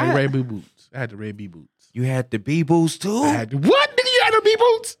 crazy. I had like I- red B boots. I had the red B boots. You had the B boots too. I had the, what? Nigga, you had the B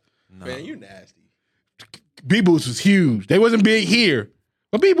boots? No. Man, you nasty. B boots was huge. They wasn't big here,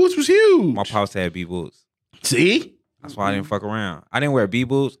 but B boots was huge. My pops had B boots. See? That's why I didn't fuck around. I didn't wear B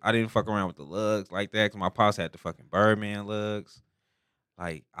boots. I didn't fuck around with the lugs like that because my pops had the fucking Birdman lugs.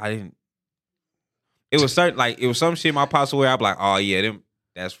 Like I didn't. It was certain like it was some shit my pops would wear. I'd be like, oh yeah, them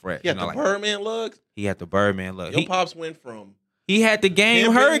that's fresh. He had You know, the like, Birdman lugs. he had the Birdman lug. Your pops went from He had the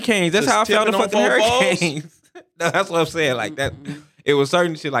game Pimpin' Hurricanes. That's to how I found the tipping on fucking fofos? Hurricanes. No, that's what I'm saying. Like that. It was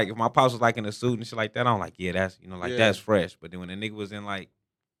certain shit. Like if my pops was like in a suit and shit like that, I'm like, yeah, that's Yeah. that's fresh. But then when the nigga was in like,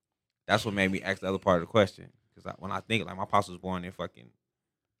 that's what made me ask the other part of the question. Because when I think like my pops was born in fucking,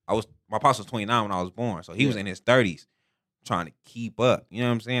 my pops was 29 when I was born, so he was in his 30s trying to keep up. You know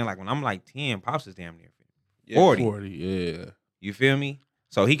what I'm saying? Like when I'm like 10, pops is damn near 40. 40, yeah. You feel me?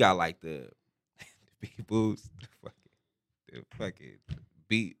 So he got like the big boots, the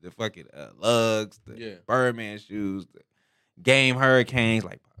fucking lugs, the Yeah. Birdman shoes, the game Hurricanes.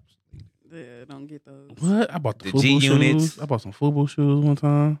 Like pops, Yeah, don't get those. What? I bought the, The G FUBU units. shoes. I bought some FUBU shoes one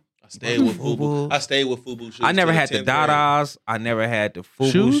time. I stayed with Fubu. FUBU. I stayed with FUBU shoes. I never till had the 10th grade. Dadas. I never had the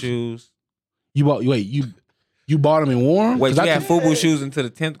FUBU Shoes? shoes. You bought you bought them and wore them? Wait, you had Yeah. FUBU shoes until the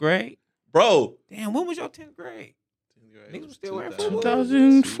 10th grade? Bro. Damn, when was your 10th grade? Niggas was still wearing FUBU?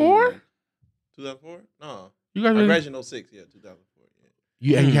 2004? 2004? No. You I guys graduated in 06. Yeah, 2004.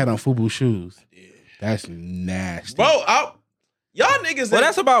 Yeah. you had on FUBU shoes. Yeah. That's nasty. Bro, y'all niggas. Well,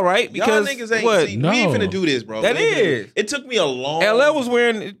 that's about right because y'all niggas ain't. what? See, No. We ain't finna do this, bro. That We ain't finna do- is. It took me a long. LL was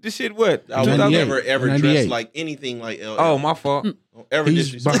wearing the shit. What? I would 98, never ever 98. dress like anything like LL. Oh, my fault. Don't ever He's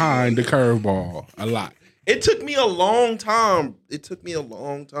disrespect. behind the curveball a lot. It took me a long time. It took me a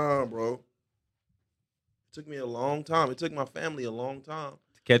long time, bro. It took me a long time. It took my family a long time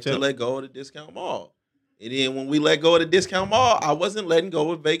Catch to up. let go of the discount mall. And then when we let go of the discount mall, I wasn't letting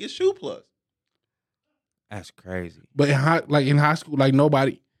go of Vegas Shoe Plus. That's crazy. But in high school, like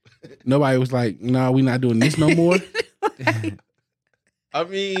nobody was like, "Nah, we not doing this no more." I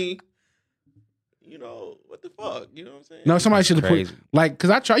mean, what the fuck? You know what I'm saying? No, somebody should have put Crazy. like, cause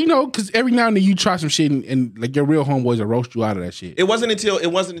I try, cause every now and then you try some shit and like your real homeboys will roast you out of that shit. It wasn't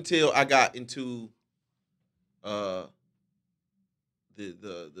until I got into the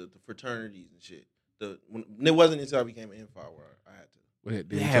fraternities and shit. It wasn't until I became an N5 where I had to. But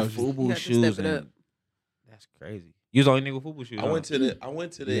They had You FUBU had to shoes. step it up. And that's crazy. You was the only nigga with FUBU shoes. I huh? went to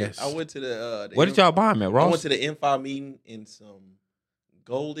the Yes. the Where did y'all buy them at, I Ross? went to the N5 meeting in some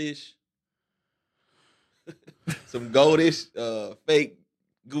goldish fake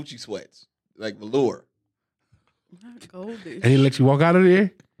Gucci sweats, like velour. Not goldish. And they let you walk out of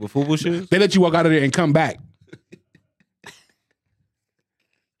there. With FUBU shoes? They let you walk out of there and come back.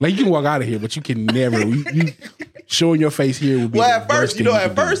 Like you can walk out of here, but you can never. You showing your face here would be. Well, the at first, worst thing at can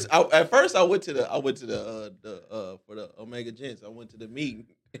do. first, I went to the for the Omega Gents. I went to the meeting,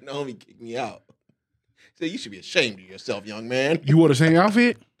 and the homie kicked me out. So you should be ashamed of yourself, young man. You wore the same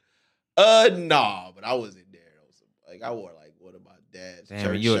outfit? Nah, but I wasn't there. Like I wore like one of my dad's Damn,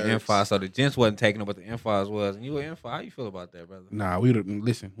 church you were shirts. M5, so the gents wasn't taking up what the M5s was, and you were M5. How you feel about that, brother? Nah, we'd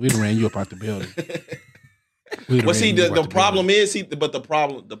ran you up out the building. Well, see, the problem is,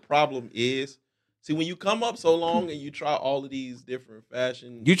 the problem is, see, when you come up so long and you try all of these different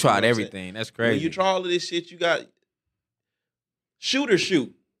fashions, You tried know what I'm everything. That's saying? crazy. When you try all of this shit, you got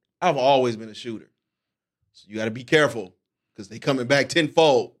shoot. I've always been a shooter, so you got to be careful because they coming back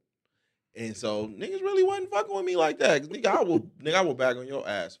tenfold. And so niggas really wasn't fucking with me like that. Cause nigga, I will back on your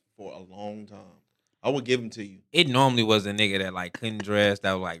ass for a long time. I would give them to you. It normally was a nigga that like couldn't dress,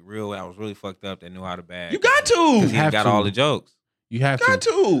 that was like real, that was really fucked up, that knew how to bag. You got to. 'Cause he have got to. all the jokes. You have Got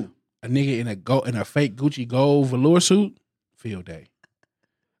to. A nigga in a fake Gucci gold velour suit, field day.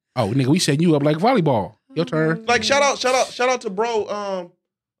 Oh, nigga, we setting you up like volleyball. Your turn. Like shout out to bro.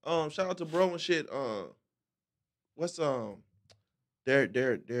 Shout out to bro and shit. What's their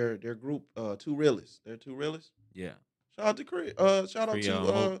group? Two Realists. They're Two Realists. Yeah. Shout out to shout out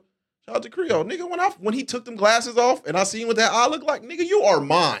Creole. to Creole. Nigga, when he took them glasses off and I seen what that eye looked like, nigga, you are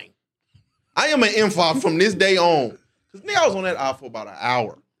mine. I am an M5 from this day on. Cause nigga, I was on that eye for about an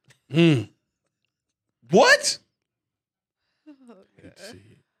hour. What?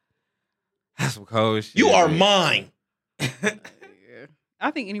 That's some cold shit. You are man. mine. I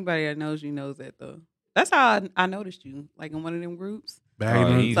think anybody that knows you knows that though. That's how I noticed you, like in one of them groups.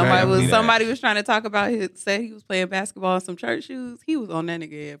 he's Somebody was trying to talk about said he was playing basketball in some church shoes. He was on that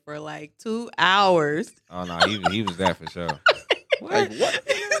nigga head for like 2 hours. Oh no, he was that for sure. Like what?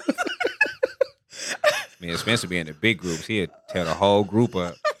 Man, Spencer be in the big groups. He'd tear the whole group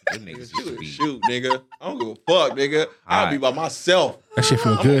up. Them niggas used to be. Shoot, nigga. I don't give a fuck, nigga. I'll be by myself. That shit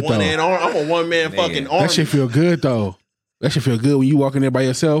feel good though. I'm a one man Nigga. fucking army. That shit feel good though. That shit feel good when you walk in there by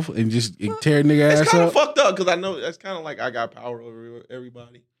yourself and just tear a nigga It's ass kind of up. fucked up because I know that's kind of like I got power over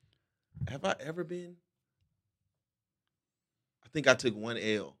everybody. Have I ever been? I think I took one big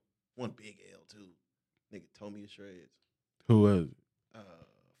L too. Nigga told me to shreds. Who was it?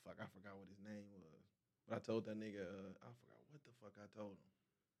 Fuck, I forgot what his name was. But I told that nigga, I forgot what the fuck I told him.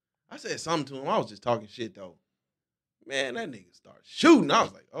 I said something to him. I was just talking shit though. Man, that nigga started shooting. I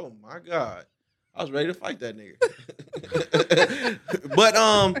was like, oh my God. I was ready to fight that nigga. But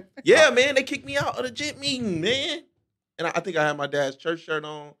yeah, man, they kicked me out of the gym meeting, man. And I think I had my dad's church shirt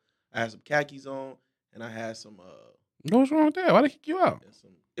on. I had some khakis on, and I had some What's wrong with that? Why they kick you out?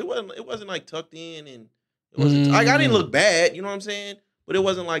 it wasn't like tucked in, and it wasn't like I didn't look bad, you know what I'm saying? But it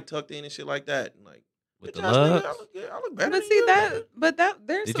wasn't like tucked in and shit like that. And like With bitch the ass nigga, lugs? I look better. But than see you, that, nigga. but that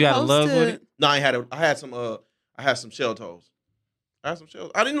they're Did you have the supposed lugs to. with it? No, I had some shell toes. I had some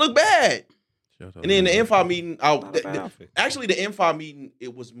shells. I didn't look bad. And then the M5 meeting, Not a bad outfit. actually the M5 meeting,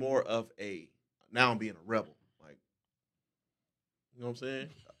 it was more of now I'm being a rebel. Like, you know what I'm saying?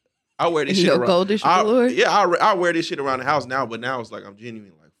 I wear this shit Your around. goldish velour? I wear this shit around the house now, but now it's like I'm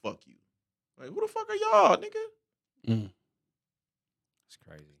genuinely like, fuck you. Like, who the fuck are y'all, nigga? It's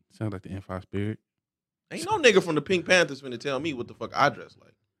crazy. Sounds like the N5 spirit. Ain't no nigga from the Pink Panthers finna tell me what the fuck I dress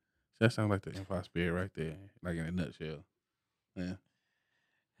like. That sounds like the N5 spirit right there, like in a nutshell. Yeah.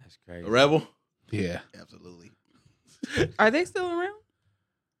 That's crazy. A rebel? Yeah. Absolutely. Are they still around?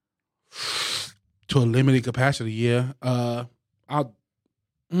 To a limited capacity, yeah. Not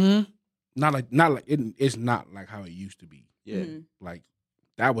like it's not like how it used to be. Yeah. Mhm. Like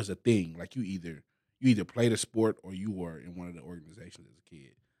that was a thing. Like you either played a sport or you were in one of the organizations as a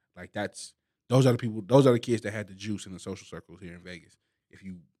kid. Like those are the kids that had the juice in the social circles here in Vegas. It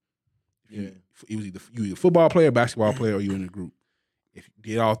was either you were a football player, basketball player, or you were in a group. If you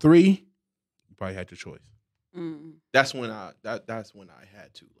did all three, you probably had your choice. Mm. That's when I had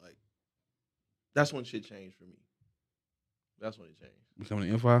to. Like, that's when shit changed for me. That's when it changed. Becoming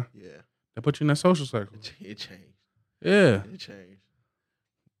an N5, Yeah. that put you in that social circle. It changed. Yeah. It changed.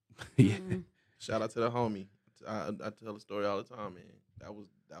 Yeah. Mm. Shout out to the homie. I tell the story all the time, man. That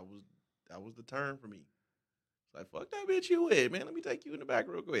was the turn for me. It's like, fuck that bitch you with, man. Let me take you in the back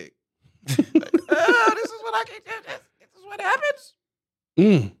real quick. Like, this is what I can do. This is what happens.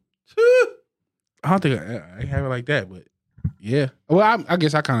 I don't think I have it like that, but yeah. Well, I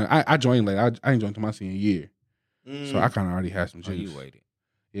guess I joined late. I didn't join to my senior year, so I kind of already had some Oh, juice. you waited.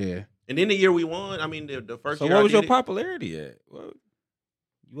 Yeah. And then the year we won, I mean, the first So year what I was did your it, popularity at? Well,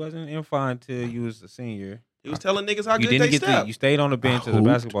 you wasn't in fine until you was a senior. He was telling niggas how You good didn't they get step. you stayed on the bench as a hooped.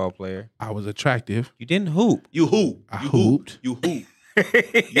 basketball player. I was attractive. You didn't hoop. You hoop. I You hooped. You hoop.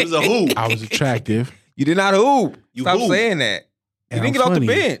 You was a hoop. I was attractive. You did not hoop. You Stop hoop. saying that. You And didn't I'm get off the funny.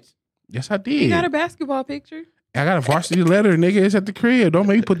 bench. Yes, I You did. got a basketball picture? I got a varsity letter, nigga. It's at the crib. Don't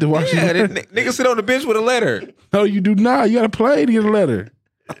make me put the varsity Yeah, letter. nigga sit on the bench with a letter. No, you do not. You got to play to get a letter.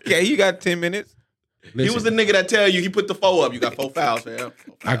 Okay, you got 10 minutes. He was the nigga that tell you he put the 4 up. You got 4 fouls, fam.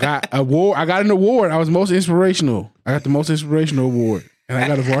 I got award. I got an award. I was most inspirational. I got the most inspirational award, and I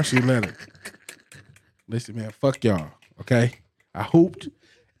got a varsity letter. Listen, man, fuck y'all. Okay, I hooped,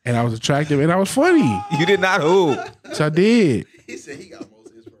 and I was attractive, and I was funny. You did not hoop. So I did. He said he got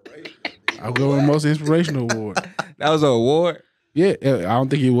most inspiration. I'll go with the most inspirational award. That was an award. Yeah, I don't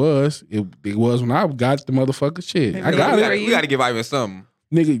think it was. It was when I got the motherfucker shit. I got it. We got to give Ivan something.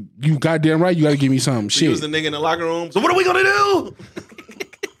 Nigga, you goddamn right. You got to give me something. He was Shit. the nigga in the locker room. So what are we gonna do?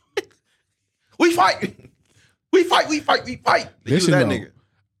 We fight. We fight. We fight. We fight. He was Listen, that though, nigga.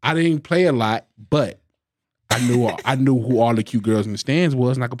 I didn't play a lot, but I knew who all the cute girls in the stands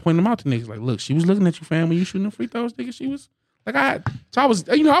was, and I could point them out to niggas. Like, look, she was looking at you, fam, when you shooting the free throws, nigga. She was like, I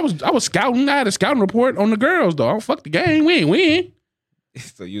was scouting. I had a scouting report on the girls, though. I don't fuck the game. We ain't win.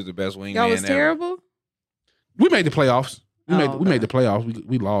 So you was the best wingman Y'all was ever. terrible. We made the playoffs. We Oh, made the playoffs.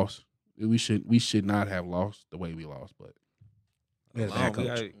 We lost. We should not have lost the way we lost, but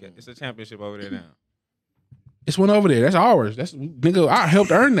It's a championship over there now. it's one over there. That's ours. That's nigga. I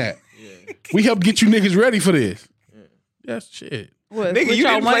helped earn that. Yeah. We helped get you niggas ready for this. That's shit. What, Nigga, what you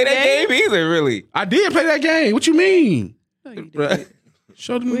y'all didn't won play the that game either, really. I did play that game. What you mean? No, you didn't. Bruh.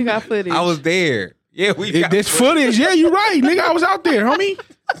 Show them. We got footage. I was there. Yeah, we got There's footage. Yeah, you right, nigga. I was out there, homie.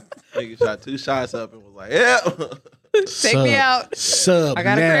 Nigga shot 2 shots up and was like, yeah. Take me out. Sub. I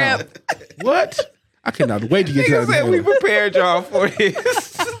got a now. cramp. What? I cannot wait to get to Nigga that said we inhaler. prepared y'all for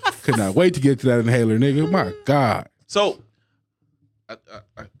this. Could not wait to get to that inhaler, nigga. My God. So,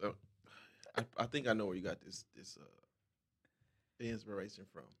 I think I know where you got this inspiration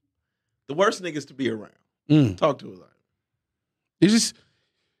from. The worst niggas to be around. Talk to us like It's just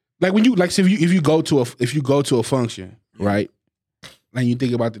like when you like so if you go to a function, right? And you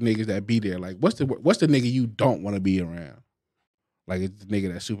think about the niggas that be there, like what's the nigga you don't want to be around? Like it's the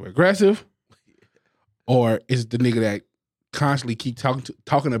nigga that's super aggressive, or is it the nigga that constantly keep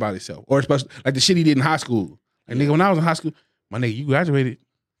talking about himself, or especially like the shit he did in high school? Like nigga, when I was in high school, my nigga, you graduated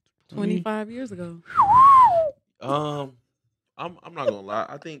 25 years ago. I'm not gonna lie.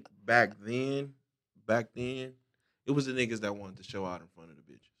 I think back then, it was the niggas that wanted to show out in front of the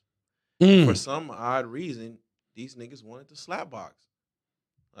bitches. For some odd reason, these niggas wanted to slap box.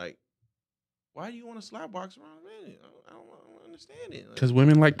 Like, why do you want to slap box around a man? I don't understand it. Like, Because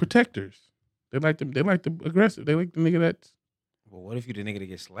women like protectors. They like the aggressive. They like the nigga that's. Well, what if you the nigga to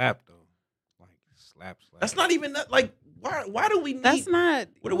get slapped though? Like slap. that's not even that. Like, why do we need? That's not.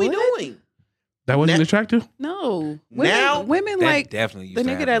 What are we doing? That wasn't Now- attractive? No. Now- Women That like definitely used the to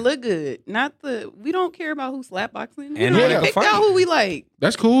nigga happen. that look good. Not the. We don't care about who slap boxing. We And don't who pick fight. out who we like.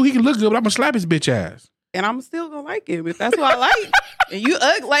 That's cool. He can look good, but I'm gonna slap his bitch ass. And I'm still gonna like him if that's what I like. And you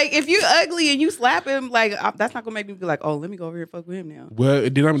like if you ugly and you slap him, like that's not gonna make me be like, oh, let me go over here and fuck with him now. Well,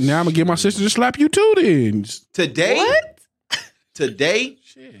 then I'm gonna get my sister to slap you too. Then Today, What? today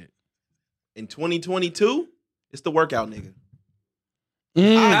shit. in 2022, it's the workout nigga.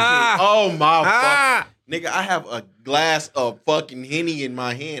 Ah. Oh my Ah. fuck. Nigga, I have a glass of fucking Henny in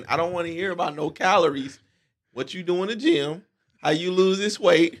my hand. I don't want to hear about no calories. What you do in the gym, how you lose this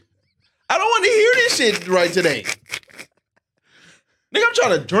weight. I don't want to hear this shit right today. Nigga, I'm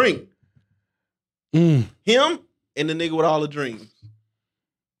trying to drink. Him and the nigga with all the dreams.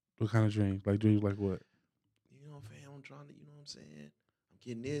 What kind of dreams? Like dreams like what? You know, fam, I'm trying to, you know what I'm saying? I'm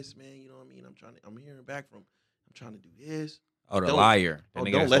getting this, man. You know what I mean? I'm hearing back from, I'm trying to do this. Oh, the Don't- liar. The Oh,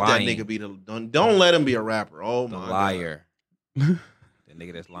 nigga don't that's let lying. that nigga be don't let him be a rapper. Oh The my liar. The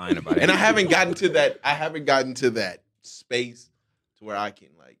nigga that's lying about it. And I haven't gotten to that space to where I can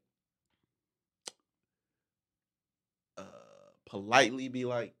like politely be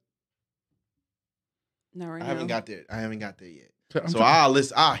like, Not right I now. haven't got there. I haven't got there yet. I'm So try-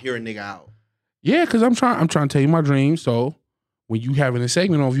 I'll hear a nigga out. Yeah, because I'm trying to tell you my dreams. So when you having a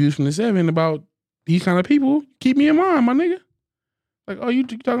segment on Views from the 7 about these kind of people, keep me in mind, my nigga. Like, oh, you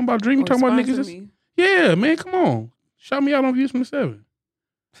talking about dream? You Or talking about sponsor niggas? me. Yeah, man, come on. Shout me out on Views from the 7.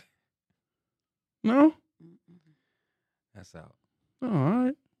 No? That's out. Oh, all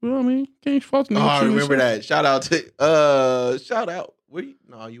right. Well, I mean, can't fault the Oh, nigga I shooting remember shot. that. Shout out. Where you?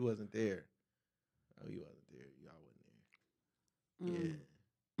 No, you wasn't there. No, you wasn't there. Y'all wasn't there.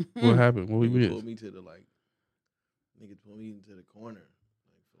 Yeah. What happened? What we Nigga missed? pulled me to the nigga pulled me into the corner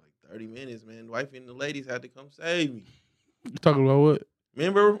for 30 minutes, man. The wife and the ladies had to come save me. You talking about what?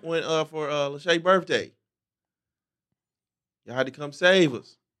 Remember when for Lachey's birthday? Y'all had to come save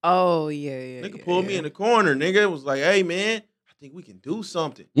us. Oh yeah. Nigga pulled me in the corner. Nigga was like, hey man, I think we can do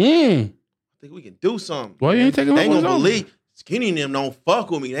something. Mm. I think we can do something. Why you ain't taking They him ain't up gonna on his offer? believe. Skinny and them don't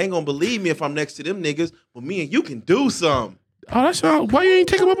fuck with me. They ain't gonna believe me if I'm next to them niggas. But me and you can do something. Oh, that's not. Why you ain't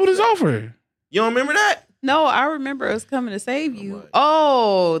take him up on his offer? You don't remember that? No, I remember us coming to save you. Right.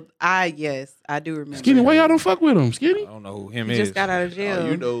 Oh, yes, I do remember. Skinny, why y'all don't fuck with him? I Skinny? don't know who him He is. just got out of jail. Oh,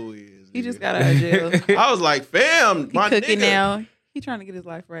 you know who he is. He nigga. just got out of jail. I was like, fam, He my cooking nigga. now. He trying to get his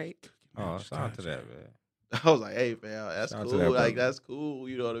life right. Oh, shout out to that, man. I was like, hey, fam, that's Shout out to cool. that Like, brother. that's cool.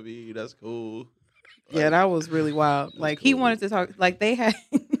 You know what I mean? That's cool. Yeah, that was really wild. Like he cool. wanted to talk. Like they had,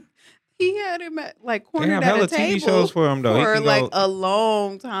 he had him at like They cornered have at hella a table TV shows for him though. He for can like go, a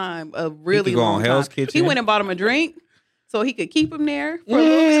long time, a really go on long Hell's time. Kitchen. He went and bought him a drink so he could keep him there for a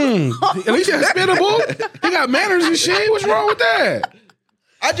little bit. At least he's hospitable. He got manners and shit. What's wrong with that?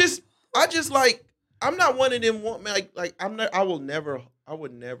 I just like, I'm not one of them. Like I'm not. I would never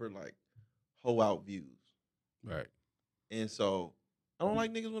like hoe out views. Right. And so I don't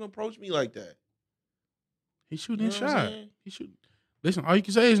like niggas when approach me like that. He's shooting his You know what I'm shot. saying? He shoot. Listen, all you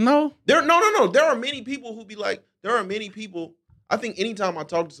can say is no. No. There are many people who be like, there are many people. I think anytime I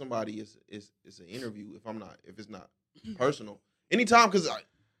talk to somebody, it's an interview. If it's not personal, anytime, because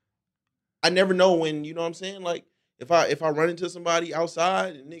I never know when, you know what I'm saying. Like if I run into somebody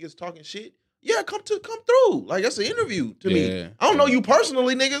outside and niggas talking shit, yeah, come through. Like that's an interview to me. Yeah. I don't know you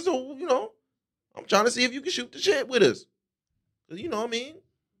personally, niggas. So you know, I'm trying to see if you can shoot the shit with us. 'Cause you know what I mean.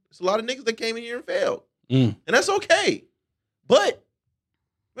 There's a lot of niggas that came in here and failed, and that's okay. But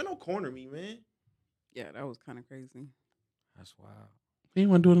man, don't corner me, man. Yeah, that was kind of crazy. That's wild. He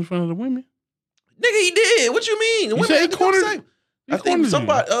wasn't doing it in front of the women. Nigga, he did. What you mean? The You women said he had to come cornered- save. he I think cornered you.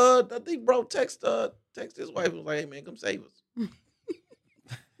 somebody. I think bro text his wife and was like, "Hey man, come save us."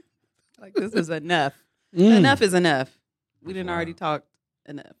 Like this is enough. Mm. Enough is enough. We didn't Wow. already talk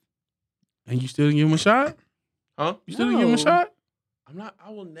enough. And you still didn't give him a shot? Huh? You still didn't give him a No. shot? I'm not.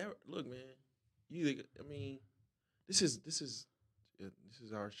 I will never look, man. I mean, this is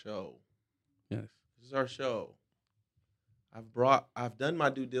our show. Yes. This is our show. I've done my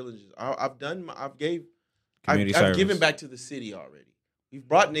due diligence. I've Community I've service. given back to the city already. We've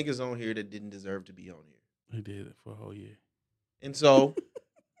brought niggas on here that didn't deserve to be on here, He did it for a whole year. and so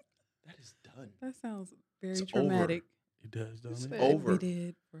that is done. That sounds very It's over. traumatic. He does, don't It's he? But over. We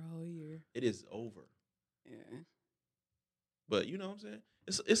did for a whole year. It is over. Yeah. But you know what I'm saying?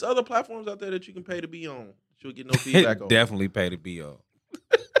 It's other platforms out there that you can pay to be on. That you'll get no feedback on. Definitely pay to be on.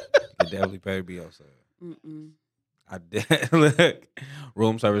 Definitely pay to be on. So Mm-mm. look,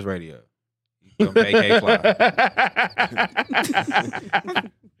 room service radio. You come pay K-Fly.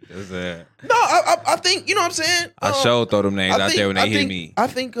 No, I think you know what I'm saying. I sure throw them names I out think- there when they I hear think- me. I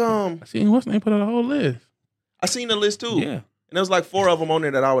think I seen what's name put out a whole list. I seen the list too. Yeah. And there was like 4 of them on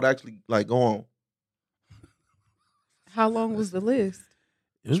there that I would actually like go on. How long was the list?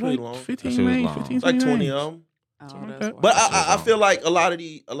 It was Pretty like long. 15 That shit was names, long. 15, It's like 20 20 names. of them. Oh, Something like that's that. why. But That shit I was feel like a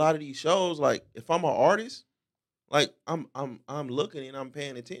lot of these shows, like if I'm an artist, like I'm looking and I'm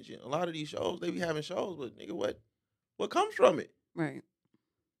paying attention. A lot of these shows, they be having shows, but nigga, what comes from it? Right.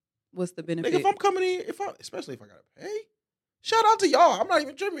 What's the Nigga, benefit? if I'm coming in, especially if I gotta pay, shout out to y'all. I'm not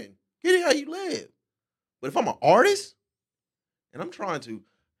even tripping. Get it how you live. But if I'm an artist and I'm trying to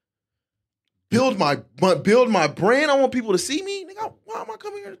build my brand, I want people to see me. Nigga, why am I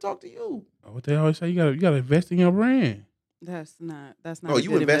coming here to talk to you? What they always say, you gotta invest in your brand. That's not. Oh, a you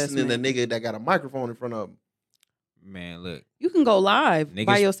good investing in a investment. nigga that got a microphone in front of him. Man, look. You can go live by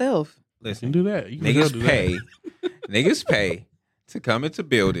Niggas- yourself. You can Listen. do that. You can do Niggas that. pay. Niggas pay to come into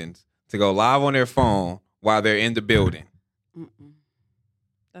buildings to go live on their phone while they're in the building Mm-mm.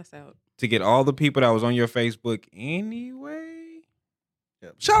 That's out. to get all the people that was on your Facebook anyway.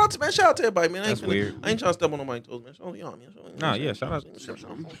 Yeah. Shout out to everybody, man. That's weird. I ain't trying to step on nobody's toes, man. Shout out, man. Nah, yeah, shout out. Shout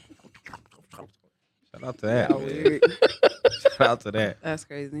out to that. How man. weird. Shout out to that. That's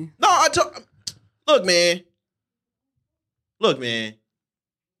crazy. No, look, man. Look, man.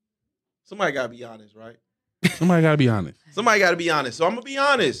 Somebody gotta be honest, right? Somebody gotta be honest. Somebody gotta be honest. So I'm gonna be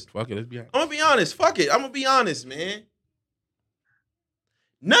honest. Fuck it, let's be honest. I'm gonna be honest. Fuck it. I'm gonna be honest, man.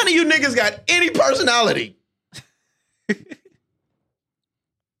 None of you niggas got any personality.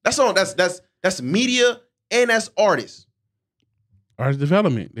 That's media and that's artists. Artist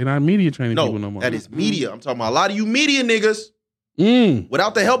development. They're not media training people no No, more. that is media. I'm talking about a lot of you media niggas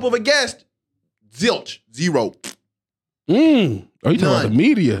without the help of a guest. Zilch. Zero. Oh, you talking about the None.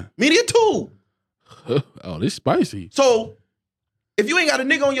 media? Media too. Oh, this spicy. So if you ain't got a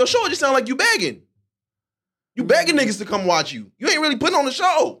nigga on your show, it just sound like you begging. You begging niggas to come watch you. You ain't really putting on the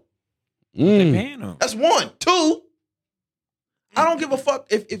show. They Mm. paying them. That's one. Two, I don't give a fuck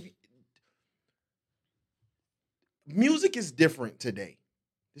if music is different today.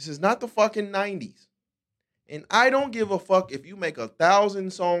 This is not the fucking 90s. And I don't give a fuck if you make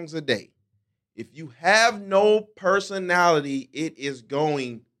 1,000 songs a day. If you have no personality, it is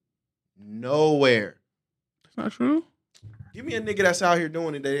going nowhere. That's not true. Give me a nigga that's out here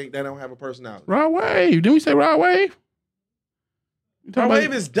doing it that don't have a personality. Rod Wave. Didn't we say Rod Wave? Rod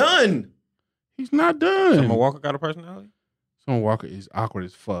Wave is done. He's not done. Summer Walker got a personality? Summer Walker is awkward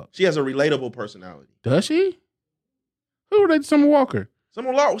as fuck. She has a relatable personality. Does she? Who related to Summer Walker?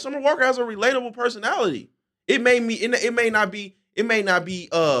 Summer Walker has a relatable personality. It may not be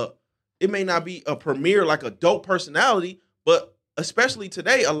a premier like a dope personality, but especially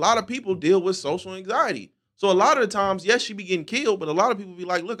today, a lot of people deal with social anxiety. So a lot of the times, yes, she be getting killed, but a lot of people be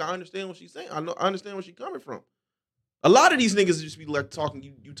like, look, I understand what she's saying. I understand where she's coming from. A lot of these niggas just be like talking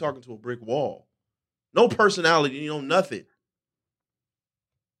to a brick wall. No personality, nothing.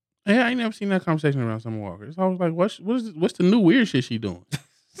 Yeah, I ain't never seen that conversation around Summer Walker. It's always like, what's the new weird shit she doing?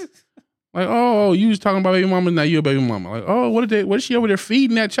 Like, oh, you was talking about baby mama, now you a baby mama. Like, oh, what is she over there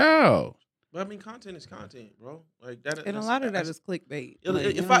feeding that child? But I mean, content is content, bro. Like that, And a lot of that is clickbait.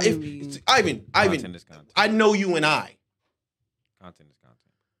 Ivan, Content is content. I know you and I. Content is content.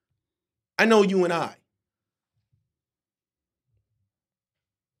 I know you and I.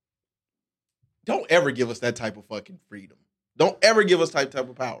 Don't ever give us that type of fucking freedom. Don't ever give us type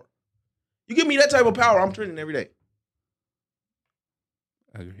of power. You give me that type of power, I'm trending every day.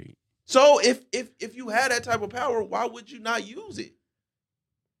 I agree. So if you had that type of power, why would you not use it?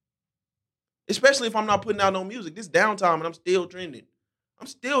 Especially if I'm not putting out no music. This downtime and I'm still trending.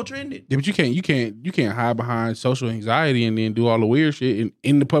 Yeah, but you can't hide behind social anxiety and then do all the weird shit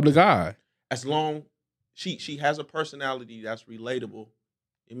in the public eye. As long she has a personality that's relatable.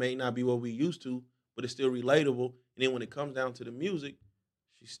 It may not be what we used to, but it's still relatable. And then when it comes down to the music,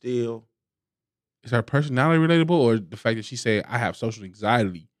 she's still. Is her personality relatable, or the fact that she said I have social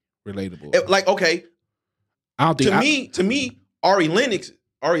anxiety relatable? Like, okay, I don't think to me, Ari Lennox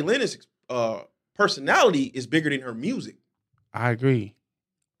personality is bigger than her music. I agree.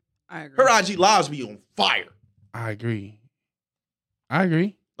 Her IG lives be on fire. I agree. A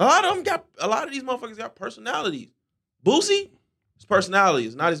lot of these motherfuckers got personalities. Boosie, his personality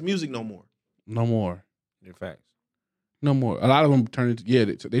is not his music no more. No more. In facts. No more. A lot of them turn into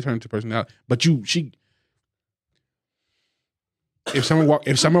they turn into personality. But if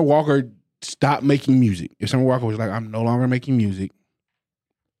Summer Walker stopped making music, if Summer Walker was like, I'm no longer making music,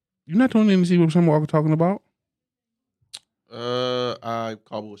 you're not tuning in to see what Summer Walker talking about? I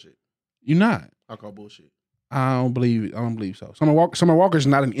call bullshit. You're not. I call bullshit. I don't believe so. Summer Walker's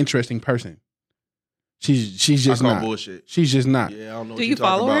not an interesting person. She's just not. Bullshit. She's just not. Yeah, I don't know. Do you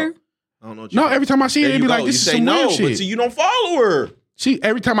follow her? I don't know. No, every time I see her, it be like, this is some weird shit. But see, you don't follow her.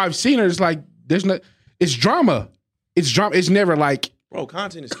 Every time I've seen her, it's like it's drama. It's drama. It's never like, bro,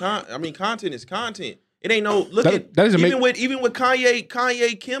 content is content is content. It ain't no even with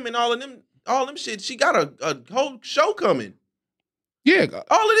Kanye, Kim, and all them shit. She got a whole show coming. Yeah,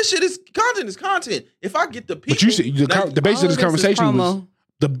 all of this shit is content. If I get the people, but you see, the basis of this conversation was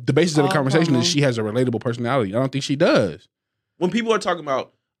the basis of the conversation promo. is she has a relatable personality. I don't think she does. When people are talking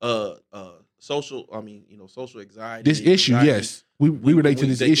about social anxiety, this issue, yes, we relate to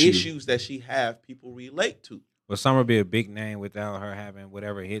this issue. The issues that she have, people relate to. Will Summer be a big name without her having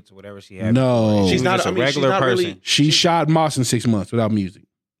whatever hits, whatever she had? No, she's not a regular person. Really, she shot Moss in 6 months without music.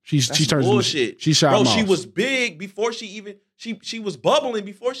 She turns bullshit. She shot Moss. She was big before she even she was bubbling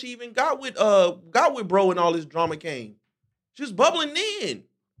before she even got with bro and all this drama came. She was bubbling then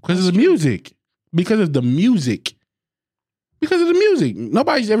because of the music. Because of the music.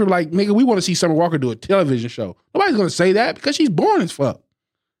 Nobody's ever like, nigga, we want to see Summer Walker do a television show. Nobody's gonna say that because she's boring as fuck.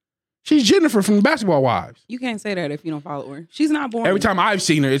 She's Jennifer from Basketball Wives. You can't say that if you don't follow her. She's not boring. Every time I've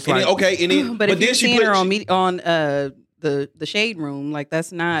seen her, it's like but if you've seen her on the Shade Room, like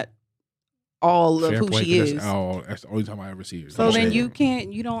that's not all of who she is. That's the only time I ever see her. So then you're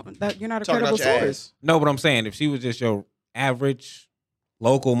not a credible source. No, but I'm saying if she was just your average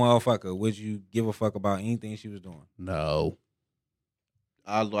local motherfucker, would you give a fuck about anything she was doing? No.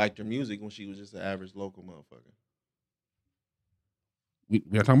 I liked her music when she was just an average local motherfucker. We're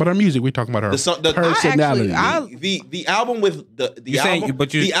not talking about her music. We're talking about her personality. The album with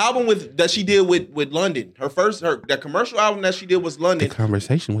the album with that she did with London. That commercial album that she did was London. The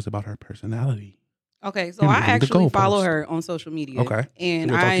conversation was about her personality. Okay, so I actually follow her on social media. Okay,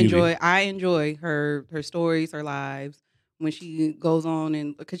 and I enjoy her stories, her lives when she goes on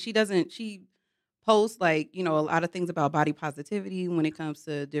and because she posts like a lot of things about body positivity when it comes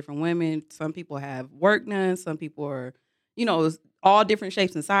to different women. Some people have work done. Some people are all different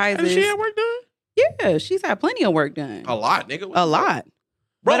shapes and sizes. Has she had work done? Yeah, she's had plenty of work done. A lot, nigga. A lot.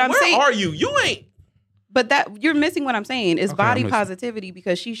 Bro, But I'm where saying- are you? You ain't. But that you're missing what I'm saying. It's Okay, body I'm listening. positivity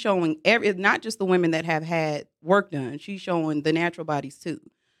because she's showing not just the women that have had work done. She's showing the natural bodies too.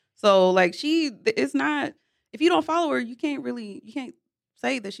 So like it's not. If you don't follow her, you can't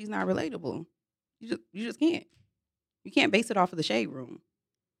say that she's not relatable. You just can't. You can't base it off of the shade room.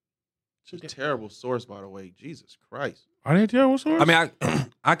 It's a terrible source, by the way. Jesus Christ. Are they a terrible source? I mean,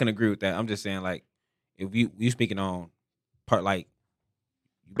 I can agree with that. I'm just saying, like, if you speaking on part, like,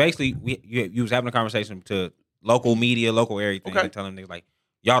 basically, you was having a conversation to local media, local everything, Okay. and telling niggas like,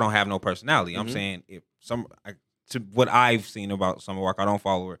 y'all don't have no personality. I'm Mhm. saying if to what I've seen about Summer Walker, I don't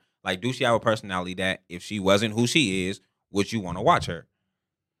follow her. Like, do she have a personality that if she wasn't who she is, would you want to watch her?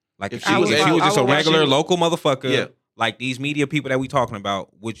 Like, if she was just a regular local motherfucker, Yeah. like these media people that we talking about,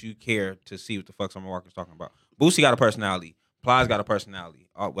 would you care to see what the fuck Summer Walker's talking about? Boosie got a personality. Plies got a personality.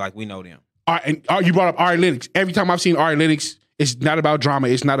 Like, we know them. And you brought up Ari Lennox. Every time I've seen Ari Lennox, it's not about drama.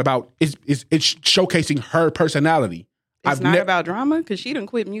 It's not about it's showcasing her personality. It's not about drama because she done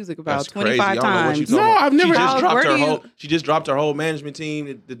quit music about That's crazy. 25 I don't know what times. you talking No, about. I've never- She just How- dropped where her do you- whole. She just dropped her whole management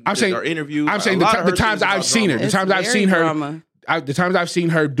team. I'm saying her interviews. I'm saying A lot of the her times shit is I've about seen her, drama. the times I've very seen her, drama. the times I've seen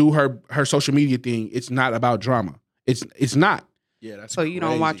her do her social media thing, it's not about drama. It's not. Yeah, that's So you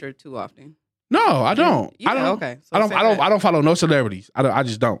don't watch crazy. her too often. No, I don't. Yeah, I don't. okay. So I don't. say I don't. that. I don't follow no celebrities. I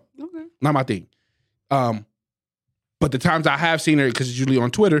just don't. Okay. Not my thing. But the times I have seen her, because it's usually on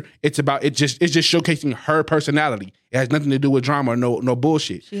Twitter, it's just showcasing her personality. It has nothing to do with drama or no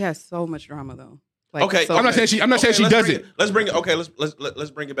bullshit. She has so much drama though. Like, Okay, so I'm not saying she let's doesn't. Let's bring it. Okay, let's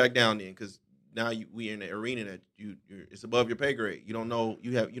bring it back down then, because now we in the arena that it's above your pay grade. You don't know.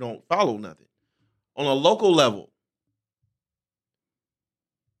 You don't follow nothing on a local level.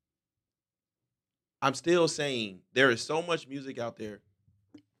 I'm still saying there is so much music out there.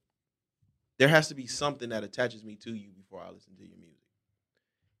 There has to be something that attaches me to you before I listen to your music.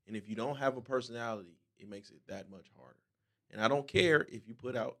 And if you don't have a personality, it makes it that much harder. And I don't care if you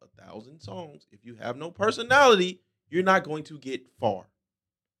put out 1,000 songs. If you have no personality, you're not going to get far.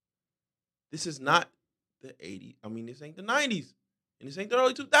 This is not the 80s. I mean, this ain't the 90s. And this ain't the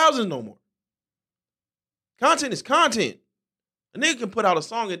early 2000s no more. Content is content. A nigga can put out a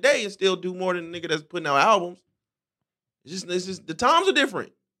song a day and still do more than a nigga that's putting out albums. It's just the times are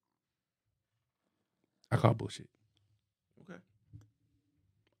different. I call bullshit. Okay.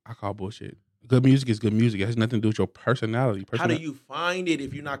 I call bullshit. Good music is good music. It has nothing to do with your personality. How do you find it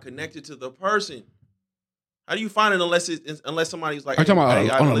if you're not connected to the person? How do you find it unless somebody's like, Are you talking about hey,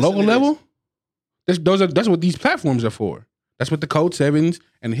 I on a listen local to this. level? That's what these platforms are for. That's what the Code 7s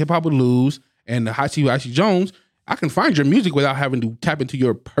and the Hip Hop with Lose and the High C with Icy Jones. I can find your music without having to tap into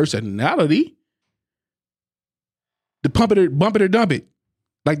your personality. The bump it or dump it.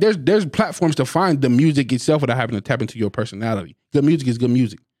 Like there's platforms to find the music itself without having to tap into your personality. Good music is good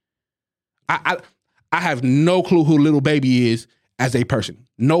music. I have no clue who Lil Baby is as a person.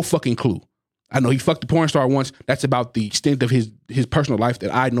 No fucking clue. I know he fucked a porn star once. That's about the extent of his personal life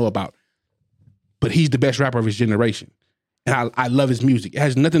that I know about. But he's the best rapper of his generation. And I love his music. It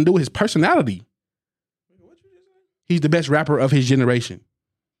has nothing to do with his personality. He's the best rapper of his generation.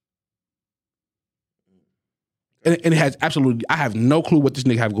 And it has absolutely, I have no clue what this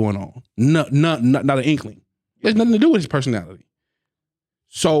nigga have going on. Not an inkling. It has nothing to do with his personality.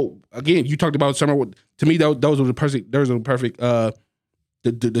 So again, you talked about Summer. To me, those were the perfect.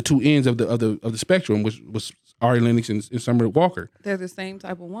 The two ends of the spectrum, which was Ari Lennox and Summer Walker. They're the same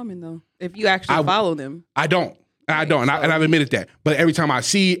type of woman though. If you actually follow them. I don't, and I've admitted that. But every time I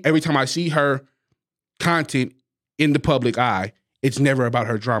see her content in the public eye, it's never about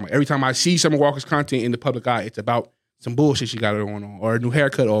her drama. Every time I see Summer Walker's content in the public eye, it's about some bullshit she got going on, or a new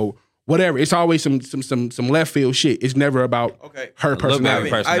haircut, or whatever. It's always some left field shit. It's never about her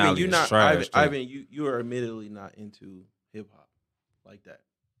personality. Ivan, you're not. Trash, Ivan, you are admittedly not into hip hop like that.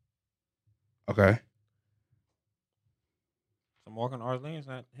 Okay, I'm walking Ars Lane's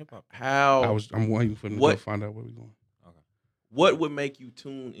not hip hop. How? I'm waiting for them to go find out where we're going. Okay. What would make you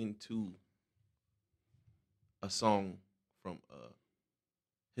tune into a song from a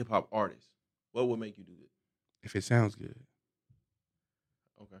hip hop artist? What would make you do it? If it sounds good.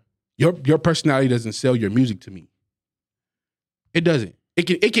 Okay. Your personality doesn't sell your music to me. It doesn't.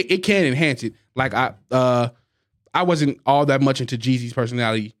 It can enhance it. Like I wasn't all that much into Jeezy's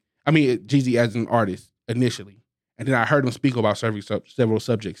personality. I mean, Jeezy as an artist initially, and then I heard him speak about several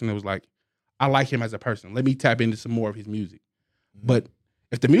subjects, and it was like, I like him as a person. Let me tap into some more of his music. Mm-hmm. But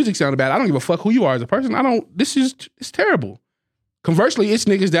if the music sounded bad, I don't give a fuck who you are as a person. It's terrible. Conversely, it's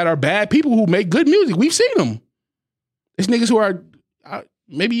niggas that are bad people who make good music. We've seen them. It's niggas who are,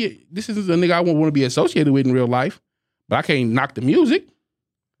 maybe this is a nigga I won't want to be associated with in real life, but I can't knock the music.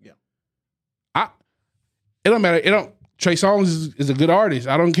 It don't matter. It don't. Trey Songz is a good artist.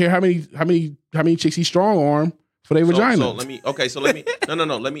 I don't care how many chicks he strong arm for their vagina. So let me no.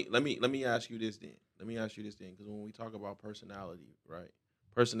 Let me ask you this then. Because when we talk about personality, right?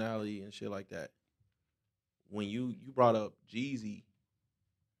 Personality and shit like that. When you brought up Jeezy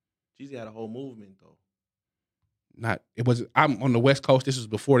had a whole movement though. It was. I'm on the West Coast. This was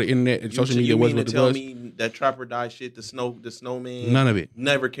before the internet and social media was what it was. You mean to tell me that Trapper Die shit, the snowman, none of it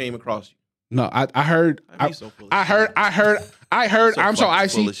never came across you? No, I heard. I heard. I'm so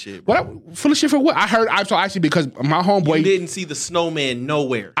icy. Full of shit, what? Full of shit for what? I heard. I'm so icy because my homeboy. You didn't see the snowman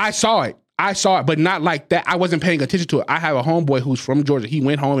nowhere. I saw it, but not like that. I wasn't paying attention to it. I have a homeboy who's from Georgia. He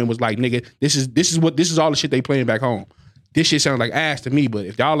went home and was like, "Nigga, this is all the shit they playing back home. This shit sounds like ass to me, but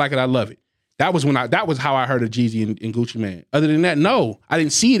if y'all like it, I love it." That was how I heard of Jeezy and Gucci Mane. Other than that, no, I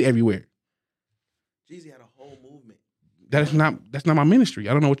didn't see it everywhere. Jeezy had a whole movement. That's not my ministry.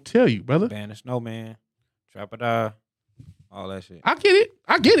 I don't know what to tell you, brother. Ban the Snowman, Trapper Die, all that shit. I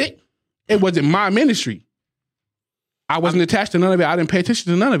get it. It wasn't my ministry. I wasn't attached to none of it. I didn't pay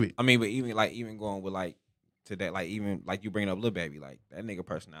attention to none of it. I mean, but even going with like to that, like even like you bringing up Lil Baby, like that nigga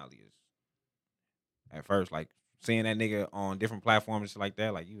personality is at first like seeing that nigga on different platforms and shit like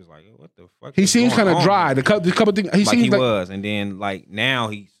that, like you was like, what the fuck? He seems kind of dry. The couple things he seems he was, and then like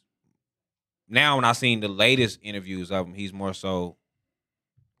now when I seen the latest interviews of him, he's more so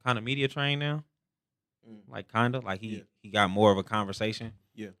kind of media trained now. Like kind of like he got more of a conversation.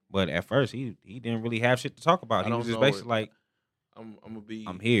 Yeah. But at first he didn't really have shit to talk about. He was just basically like,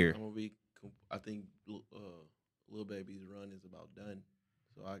 I'm here. I think Lil Baby's run is about done.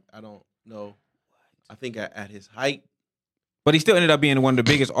 So I don't know. I think at his height. But he still ended up being one of the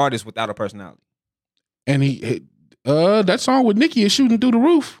biggest artists without a personality. And that song with Nicki is shooting through the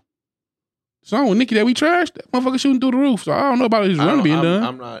roof. The song with Nicki that we trashed, that motherfucker shooting through the roof. So I don't know about his run being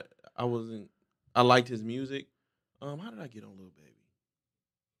done. I liked his music. How did I get on Lil Baby?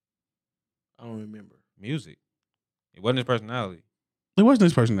 I don't remember. Music. It wasn't his personality. It wasn't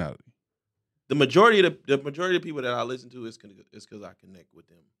his personality. The majority of the people that I listen to is because I connect with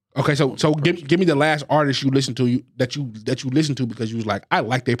them. Okay, so give me the last artist you listened to that you listened to because you was like, I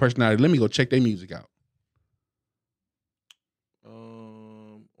like their personality. Let me go check their music out.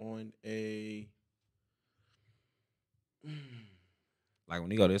 On a like when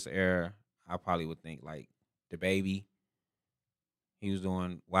you go this era, I probably would think like the Baby. He was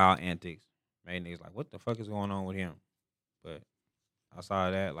doing wild antics. Made niggas like, what the fuck is going on with him? But outside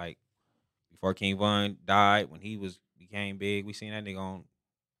of that, like before King Von died, when he became big, we seen that nigga on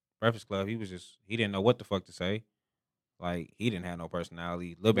Breakfast Club. He didn't know what the fuck to say. Like he didn't have no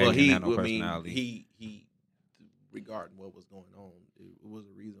personality. Lil Baby didn't have no personality. He regarding what was going on, it was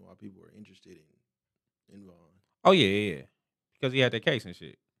a reason why people were interested in Von. Oh yeah, because he had that case and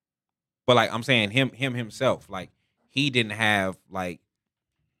shit. But like I'm saying, him himself, like he didn't have like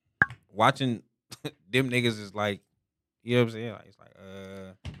watching them niggas is like, you know what I'm saying? Like, it's like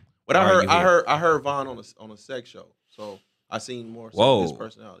But I heard Von on a sex show, so I seen more so his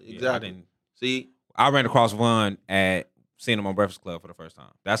personality. Exactly. Yeah, I ran across Von at seeing him on Breakfast Club for the first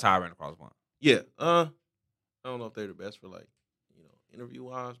time. That's how I ran across Von. Yeah. I don't know if they're the best for like, interview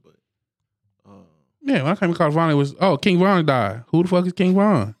wise, but yeah, when I came across Von, it was King Von died. Who the fuck is King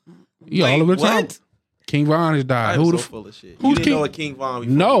Von? Yeah, all over the time. King Von has died. Who the full of shit? You didn't know a King Von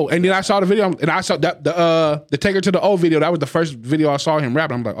before? No, and then I saw the video, and I saw that the Take Her to the O video. That was the first video I saw him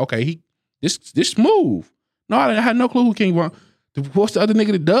rapping. I'm like, okay, this smooth. No, I had no clue who King Von. What's the other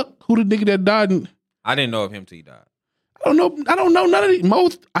nigga that ducked? Who the nigga that died? I didn't know of him till he died. I don't know none of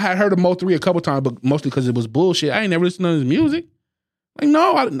these. I had heard of Mo 3 a couple times, but mostly because it was bullshit. I ain't never listened to his music. Like,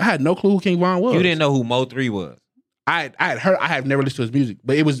 no, I had no clue who King Von was. You didn't know who Mo 3 was? I had never listened to his music,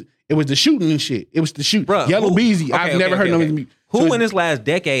 but it was the shooting and shit. It was the shoot. Bruh, Yellow Beezy. I've never heard of his music. Who in this last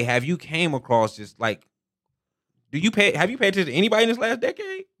decade have you came across just like? Have you paid attention to anybody in this last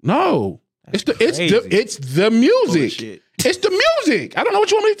decade? No. It's the music. It's the music. I don't know what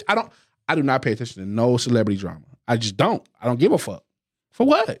you want me to. I do not pay attention to no celebrity drama. I just don't. I don't give a fuck. For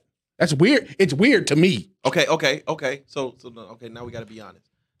what? That's weird. It's weird to me. Okay. So now we got to be honest.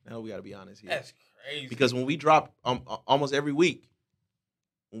 Here. That's crazy. Because when we drop almost every week,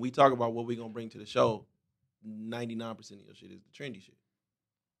 when we talk about what we're gonna bring to the show, 99% of your shit is the trendy shit.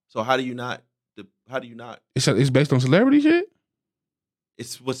 So how do you not? It's based on celebrity shit.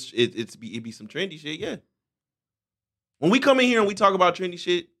 It be some trendy shit, yeah. When we come in here and we talk about trendy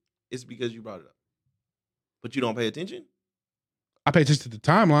shit, it's because you brought it up. But you don't pay attention? I pay attention to the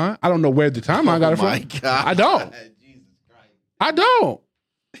timeline. I don't know where the timeline got it from. Oh my God. I don't. Jesus Christ. I don't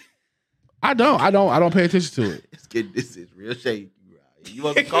pay attention to it. This is real shady. You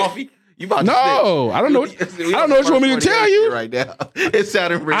want some coffee? You about to No, I don't know. snitch. I don't know what you want me to tell you. right now. It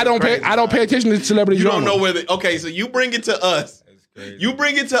sounded really I don't crazy. pay attention to celebrity You drama. don't know where the okay. So you bring it to us. That's crazy. You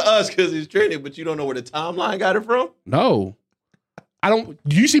bring it to us because it's trending, but you don't know where the timeline got it from. No, I don't.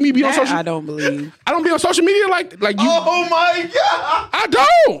 Do you see me be on That social? I don't believe. I don't be on social media like you. Oh my god! I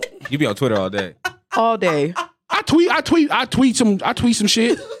don't. You be on Twitter all day. All day. I tweet some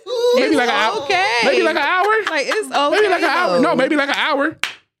shit. Maybe like an hour. Okay. Maybe like an hour. Like it's okay. Maybe like an hour. though. No, maybe like an hour.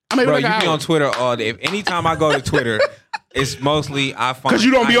 Maybe Bro, like you an be hour. on Twitter all day. If anytime I go to Twitter, it's mostly I find Because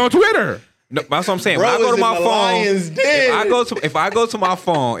you don't be on Twitter. No, that's what I'm saying. Bro When I go is to my in the phone, lion's den. if I go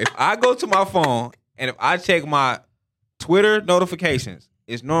to my phone, and if I check my Twitter notifications,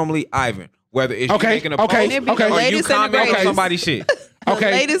 it's normally Ivan. Whether it's Okay, you making a okay, post It be okay. the or you latest and the comment on greatest. somebody's shit. The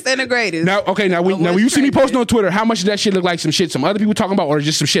Okay. latest and the greatest. Now when you see me posting on Twitter, how much of that shit look like some shit some other people talking about, or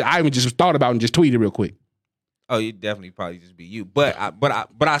just some shit I even just thought about and just tweeted real quick? Oh, you definitely probably just be you. But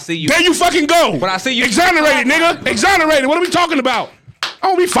I see you. There you fucking go. But I see you Exonerated, nigga. Exonerated. What are we talking about? I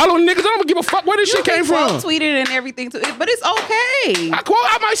don't be following niggas. I don't give a fuck where this shit came from. Tweeted and everything too, but it's okay.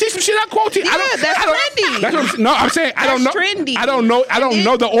 I might see some shit I quote. Yeah, that's trendy. That's what I'm saying. I don't know. That's trendy. I don't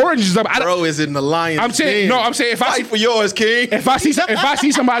know the origins of it. Bro is in the lion's I'm saying den. no. I'm saying if I Fight for yours, King. if I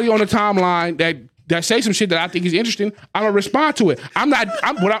see somebody on the timeline that say some shit that I think is interesting, I'm gonna respond to it. I'm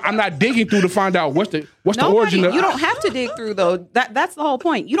not digging through to find out what's the origin of. You don't have to dig through though. That's the whole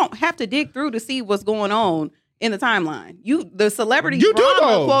point. You don't have to dig through to see what's going on in the timeline. The celebrity You do, drama,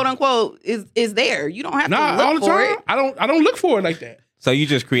 though. quote unquote, is there. You don't have to Nah, look all the for time. it. I don't look for it like that. So you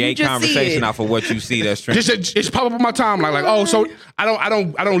just create You just see conversation it. off of what you see that's trending. Just pop up on my timeline like, oh, so I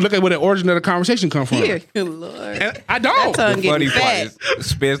don't look at where the origin of the conversation come from. Here, Lord. And I don't. That tongue The funny getting part fat. is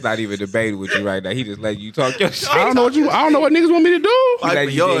Spence not even debating with you right now. He just letting you talk your shit. I don't know what niggas want me to do. Fight Let for you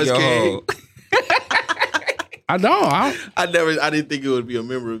dig yours, your King. hole. I don't. I didn't think it would be a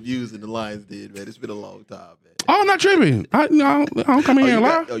member of views in the Lions Den, man. It's been a long time, man. I'm not tripping. I don't come in here and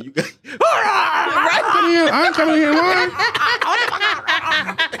lie. You got. I ain't coming in here and lie.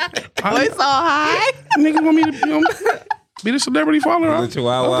 Voice all high. Niggas want me to be the celebrity follower. The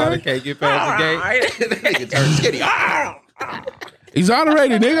Chihuahua Okay. can't get past the gate. Nigga turned skinny.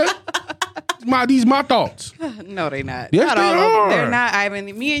 Exonerated, nigga. These my thoughts. No, they not. Yes, not they all of are. them. They're not, Ivan.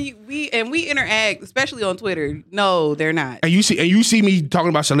 Me and you, we interact, especially on Twitter. No, they're not. And you see me talking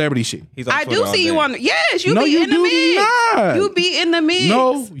about celebrity shit. He's on I Twitter do all see you day. on. Yes, you No, be you in the do mix. not. You be in the mix.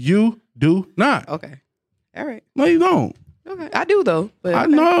 No, you do not. Okay. All right. No, you don't. Okay. I do though. But I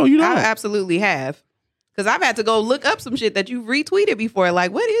know you don't. I absolutely have. Because I've had to go look up some shit that you've retweeted before.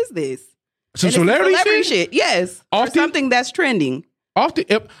 Like, what is this? Some And it's celebrity shit. Yes. Or Often- something that's trending.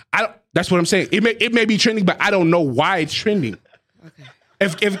 That's what I'm saying. It may be trending, but I don't know why it's trending. Okay.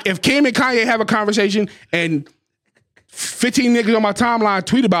 If Kim and Kanye have a conversation and 15 niggas on my timeline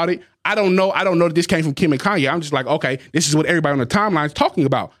tweet about it, I don't know that this came from Kim and Kanye. I'm just like, okay, this is what everybody on the timeline is talking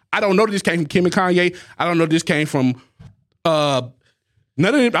about. I don't know that this came from Kim and Kanye. I don't know this came from none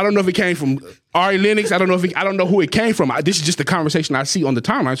of it. I don't know if it came from Ari Lennox. I don't know who it came from. This is just the conversation I see on the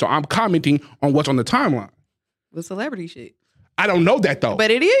timeline. So I'm commenting on what's on the timeline. With celebrity shit. I don't know that though. But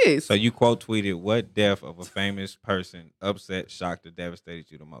it is. So you quote tweeted, "What death of a famous person upset, shocked, or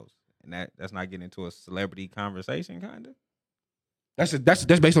devastated you the most?" And that's not getting into a celebrity conversation, kind of. That's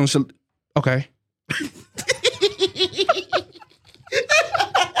based on okay.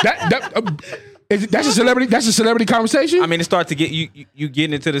 That's a celebrity. That's a celebrity conversation. I mean, it starts to get you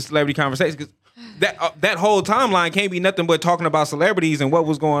getting into the celebrity conversation because that whole timeline can't be nothing but talking about celebrities and what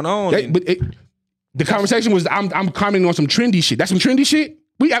was going on. The conversation was I'm commenting on some trendy shit. That's some trendy shit.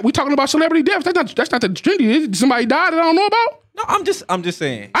 We talking about celebrity deaths. That's not the trendy. Somebody died that I don't know about. No, I'm just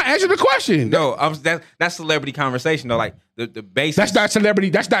saying. I answered the question. No, that's celebrity conversation though. Like the basis. That's not celebrity.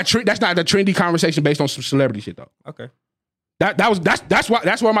 That's not the trendy conversation based on some celebrity shit though. Okay. That's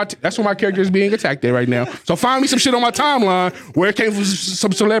why my character is being attacked there right now. So find me some shit on my timeline where it came from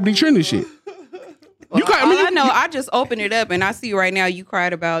some celebrity trendy shit. Well, I know. I just opened it up and I see right now you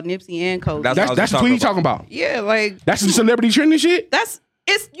cried about Nipsey and Kobe. That's the tweet you talking about. Yeah, like That's some celebrity trendy shit.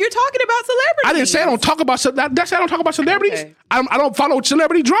 you're talking about celebrities. I didn't say I don't talk about. That's I don't talk about celebrities. Okay. I don't follow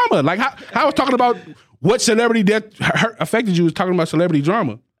celebrity drama. Like how I was talking about what celebrity death affected you was talking about celebrity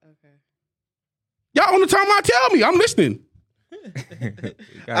drama. Okay. Y'all on the timeline, tell me. I'm listening.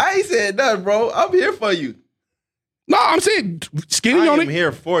 I ain't said nothing, bro. I'm here for you. No, I'm saying Skinny I on am it.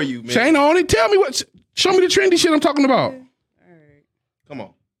 here for you, man. Shane on it. Tell me what. Show me the trendy shit I'm talking about. All right. Come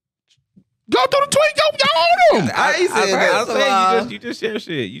on. Go through the tweet. Y'all on them. I ain't said that. First of You just share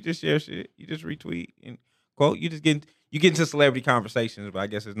shit. You just share shit. You just retweet and quote. You get into celebrity conversations, but I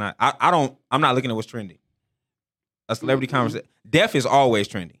guess it's not. I'm not looking at what's trending. A celebrity conversation. Death is always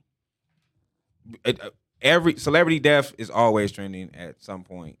trending. every celebrity death is always trending at some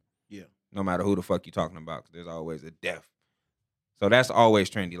point. Yeah. No matter who the fuck you talking about, 'cause there's always a death. So that's always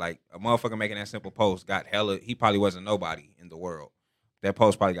trendy. Like a motherfucker making that simple post got hella. He probably wasn't nobody in the world. That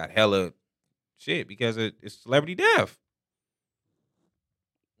post probably got hella shit because it's celebrity death.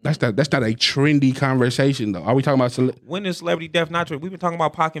 That's not a trendy conversation though. Are we talking about When is celebrity death not true? We've been talking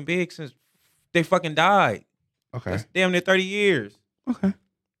about Pac and Big since they fucking died. Okay. That's damn near 30 years. Okay.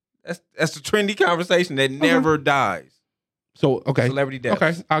 That's a trendy conversation that never dies. So okay. Celebrity death.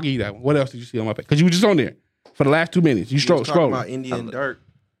 Okay, I'll give you that one. What else did you see on my page? Because you were just on there for the last 2 minutes. You talking scrolling. about Indian Dirk.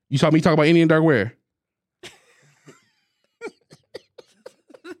 You saw me talk about Indian Dirk where?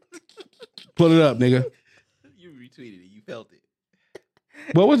 Pull it up, nigga. You retweeted it. You felt it.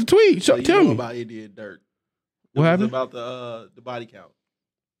 What was the tweet? So you Tell know me. about Indian Dirk. What It was happened? about the body count.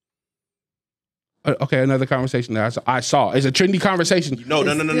 Okay, another conversation that I saw. It's a trendy conversation. No.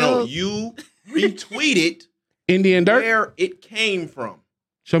 still- You retweeted Indian Dirk. where it came from.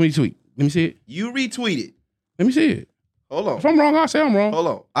 Show me the tweet. Let me see it. You retweeted. Let me see it. Hold on. If I'm wrong, I'll say I'm wrong. Hold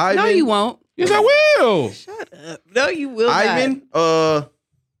on. Ivan, No, you won't. Yes, I will. Shut up. No, you will not. Ivan,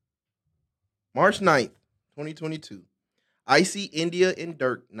 March 9th, 2022. I see India and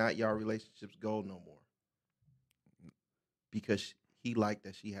Dirk, not y'all relationships goal no more. Because he liked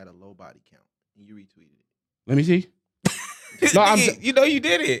that she had a low body count. And you retweeted it. Let me see. No, I'm- Nigga, you know you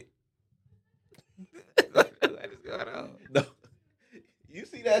did it. What is going on? No. You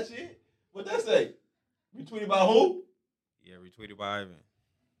see that shit? What that say? Retweeted by who? Yeah, retweeted by Ivan.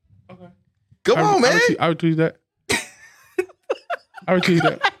 Okay. Come on, man. I retweeted that. I retweeted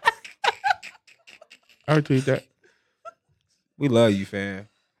that. I retweeted that. We love you, fam.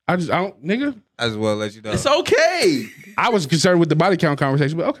 I don't, nigga. I just want to let you know. It's okay. I was concerned with the body count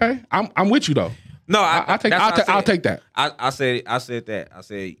conversation, but okay, I'm with you though. No, I'll take that. I said that. I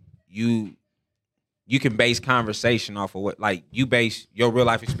said you can base conversation off of what, like, you base your real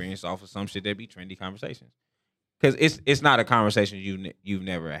life experience off of some shit that be trendy conversations. Because it's not a conversation you've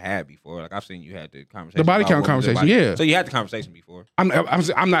never had before. Like, I've seen you had the conversation. The body about count what was the conversation, yeah. So you had the conversation before. I'm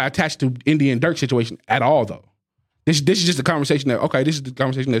not attached to Indian Dirk situation at all though. This is just a conversation that okay, this is the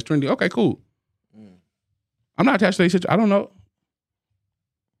conversation that's trendy. Okay, cool. I'm not attached to that situation. I don't know.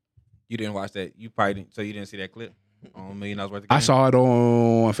 You didn't watch that. You probably didn't. So you didn't see that clip on $1 Million Worth of Game? I saw it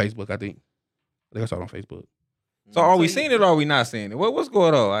on Facebook. I think I saw it on Facebook. So are we seeing it or are we not seeing it? What's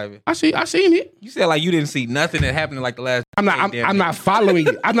going on, Ivan? I seen it. You said like you didn't see nothing that happened in like the last. I'm not following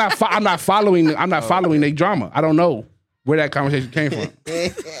it. I'm not following their drama. I don't know where that conversation came from.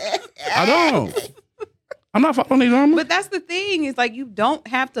 I don't. I'm not following their drama. But that's the thing. Is like you don't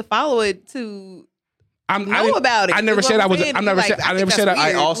have to follow it to I know didn't- about it. I never Is said what I I'm was. saying. I never Like, said. I think never said. that's I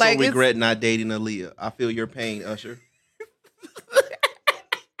weird. also Like, it's- regret not dating Aaliyah. I feel your pain, Usher.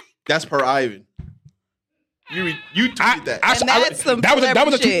 That's per Ivan. You tweeted that. And that's some that was a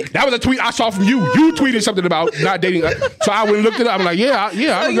celebrity tweet. shit. That was a tweet I saw from you. You tweeted something about not dating. So I went and looked it up. I'm like, yeah, I So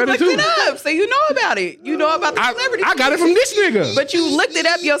you regret it looked too. it up, so you know about it. You know about the celebrity. I got it from this nigga. But you looked it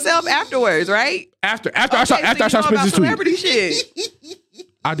up yourself afterwards, right? After I saw Okay, so you know Spencer's about tweet, celebrity shit.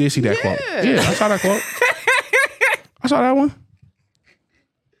 I did see that quote. Yeah. Yeah, I saw that quote. I saw that one.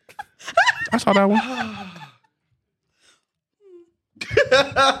 I saw that one.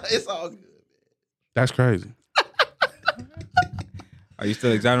 It's all good. That's crazy. Are you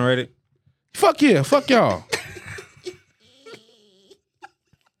still exonerated? Fuck yeah. Fuck y'all.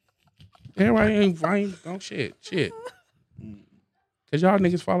 Everybody ain't don't shit. Cause y'all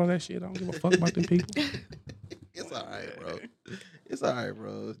niggas follow that shit. I don't give a fuck about them people. It's all right, bro. It's all right,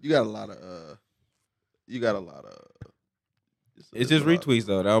 bro. You got a lot of. It's just retweets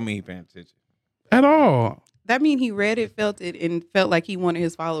though. That don't mean he paying attention. At all. That mean he read it, felt it, and felt like he wanted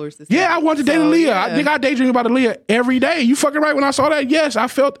his followers to see Yeah, I it. wanted to date So, Aaliyah. yeah. I think I daydream about Aaliyah every day. You fucking right when I saw that. Yes, I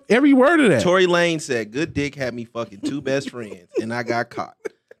felt every word of that. Tory Lane said, "Good dick had me fucking two best friends, and I got caught."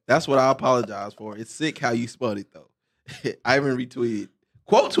 That's what I apologize for. It's sick how you spelled it though. Ivan retweeted,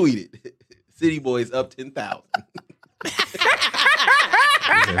 quote tweeted, "City Boys up 10,000."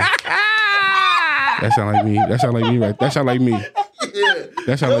 That sound like me. That sound like me, right? That sound like me. Yeah.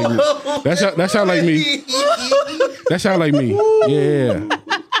 That sound like me. That sound like me. That sound like me. Yeah.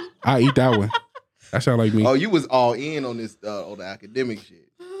 I eat that one. That sound like me. Oh, you was all in on this on the academic shit.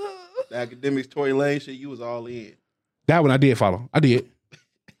 The academics Tory Lane shit, you was all in. That one I did follow. I did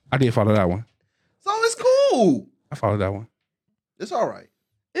follow that one. So it's cool. I followed that one. It's all right.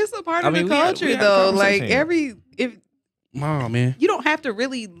 It's a part I of mean, the we had culture, a though. Like conversation. if Oh man. you don't have to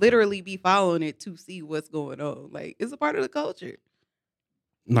really, literally be following it to see what's going on. Like it's a part of the culture.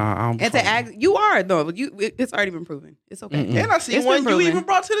 Nah, I'm And to act, you are though. It's already been proven. It's okay. Mm-mm. And I see It's one been you proven. even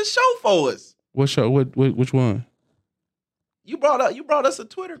brought to the show for us. What show? Which one? You brought us a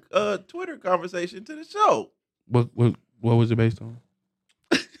Twitter conversation to the show. What was it based on?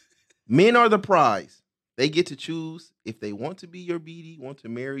 Men are the prize. They get to choose if they want to be your BD, want to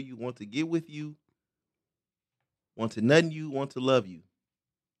marry you, want to get with you, want to nut you, want to love you.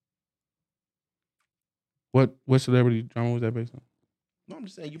 What celebrity drama was that based on? No, I'm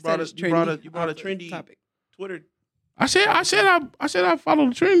just saying you Said brought it's a trendy. trendy Topic. Twitter. I said I follow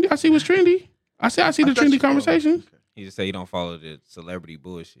the trendy. I see what's trendy. I see the thought trendy you- conversations. He just say you don't follow the celebrity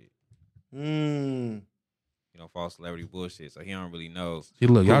bullshit. Mm. You don't follow celebrity bullshit, so he don't really know See,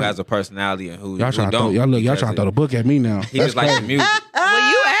 look, who y'all, has a personality and who y'all trying to don't. throw, y'all because trying to throw the book at me now. He just likes the music. Well,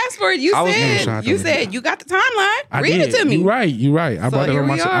 you asked for it. You I was said trying you got the timeline. I Read did. it to me. You right. I So brought that here on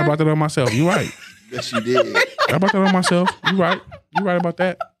we myself. are. I brought that on myself. You right. Yes, you did. I brought that on myself. You right about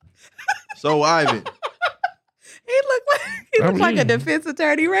that. So Ivan, He looked like a defense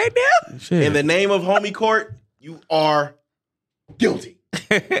attorney right now. Shit. in the name of homie court, you are guilty.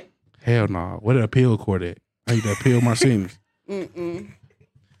 Hell no. What an appeal court at? I need to appeal my sentence. Mm-mm.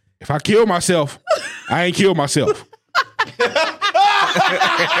 If I kill myself, I ain't killed myself.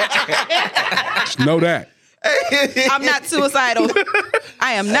 Just know that. I'm not suicidal.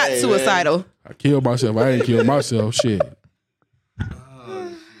 I am not Hey, man. suicidal. I killed myself. I ain't killed myself. Shit.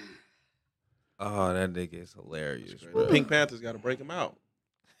 Oh, that nigga is hilarious, The bro. Pink Panthers got to break him out.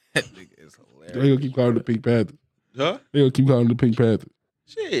 That nigga is They hilarious. gonna keep calling the Pink Panthers. Huh? They gonna keep calling the Pink Panthers.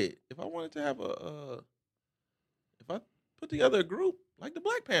 Shit. If I wanted to have if I put together a group like the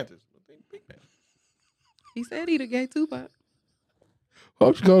Black Panthers, I think Pink Panthers. He said he the gay Tupac.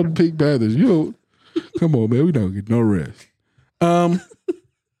 I'm just calling the Pink Panthers. You know, come on, man. We don't get no rest. Come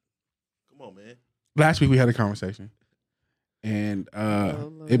on, man. Last week we had a conversation, and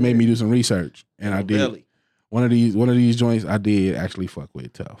Lord. it made me do some research, and I did Belly. one of these joints. I did actually fuck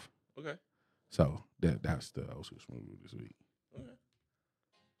with tough. Okay. So that's the old school smooth this week.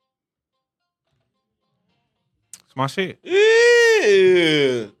 It's my shit.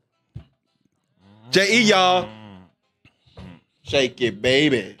 Yeah. J.E. y'all. Shake it,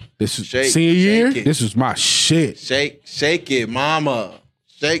 baby. This is Shake, senior year. shake it. This is my shit. Shake it, mama.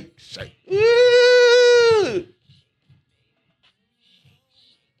 Shake. Ooh.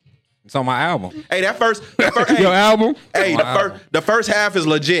 It's on my album. Hey, that first Your hey, album. hey, Wow. the first half is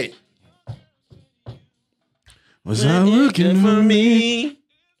legit. Was I looking for me? me?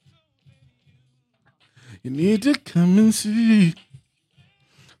 You need to come and see.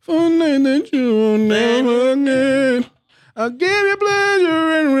 For a night that you will never get. I'll give you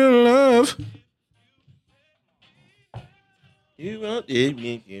pleasure and real love. You want it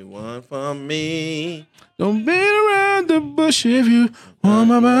if you want from me. Don't beat around the bush if you want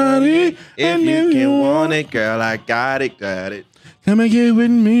my body. If you can want it, girl, I got it. Come and get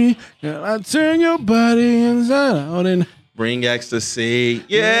with me. Girl, I'll turn your body inside out and Bring ecstasy. want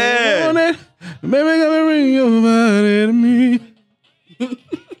Yeah. it. Baby, come and bring your body to me.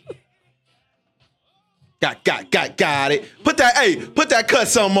 Got it. Put that cut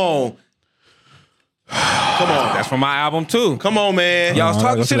some on. Come on. That's from my album too. Come on, man. Y'all was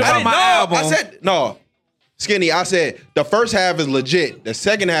talking that's shit what about my album. I said no. Skinny, I said the first half is legit. The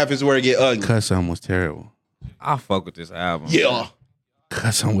second half is where it get ugly. Cut song was terrible. I fuck with this album. Yeah.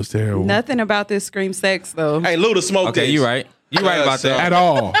 Cut song was terrible. Nothing about this scream sex though. Hey, Luda smoked Okay, this. you right. You right about that. At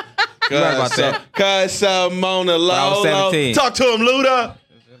all. You right about that. Cause some on the I was low, 17. Talk to him, Luda.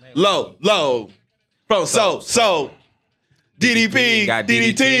 Low. From so. DDP, Got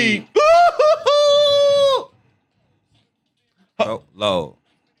DDT. DDT. Woo-hoo-hoo. Oh, low.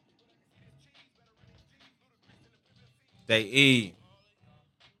 J.E.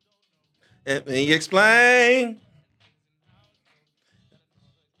 Let me explain.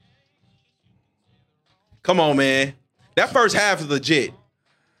 Come on, man. That first half is legit.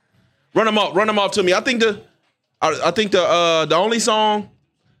 Run them off to me. I think the only song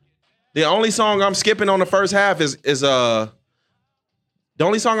I'm skipping on the first half is the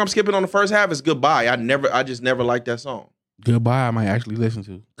only song I'm skipping on the first half is Goodbye. I just never liked that song. Goodbye, I might actually listen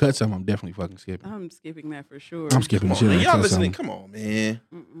to. Cut some, I'm definitely fucking skipping. I'm skipping that for sure. I'm skipping the Come shit on, out man. of Y'all Cut listening? Some. Come on, man.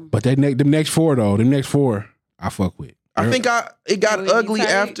 But them next four, I fuck with. I think it got Can we be ugly tight?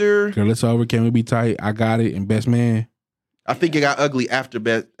 after. Girl, it's over. Can we be tight? I got it. And Best Man. I think it got ugly after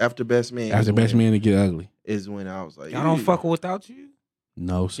Best Man. After Best Man, to get ugly. Is when I was like, Y'all don't fuck with Without You?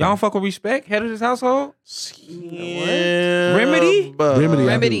 No, sir. Y'all don't fuck with Respect? Head of this household? Yeah, Remedy? but- Remedy, I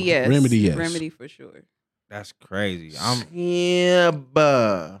Remedy, do. yes. Remedy, yes. Remedy for sure. That's crazy. Yeah,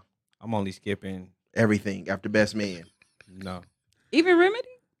 but I'm only skipping. everything after Best Man. No. Even Remedy?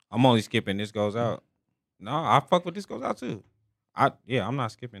 I'm only skipping This Goes Out. No, I fuck with This Goes Out too. I'm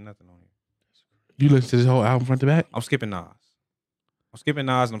not skipping nothing on here. You listen to this whole album front to back? I'm skipping Nas. And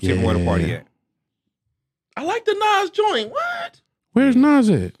I'm skipping Where the Party at. I like the Nas joint. What? Where's Nas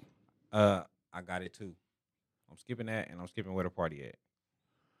at? I got it too. I'm skipping that, and I'm skipping Where the Party at.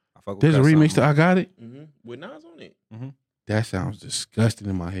 I fuck with There's a Cut remix to Something. I Got It? Mm-hmm. With Nas on it. That sounds disgusting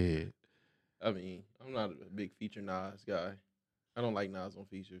in my head. I mean, I'm not a big feature Nas guy. I don't like Nas on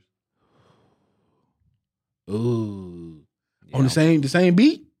features. Ooh. Yeah, On the same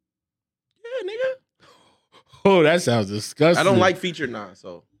beat? Yeah, nigga. Oh, that sounds disgusting. I don't like feature Nas,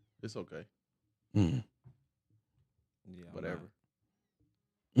 so it's okay. Mm. Yeah, I'm Whatever.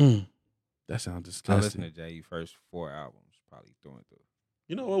 Mm. That sounds I disgusting. listened to Jay first 4 albums, probably through and through.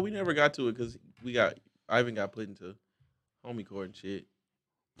 You know what? We never got to it because Ivan got put into homie court and shit.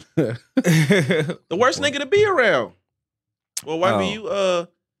 The worst nigga to be around. Well, why were you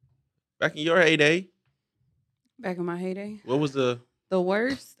back in your heyday? Back in my heyday. What was the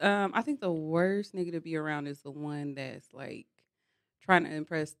worst? I think the worst nigga to be around is the one that's like trying to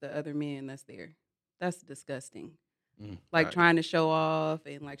impress the other men that's there. That's disgusting. Like Right. trying to show off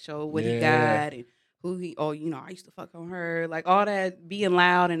and like show what he Yeah. got and who he. Oh, you know, I used to fuck on her. Like all that being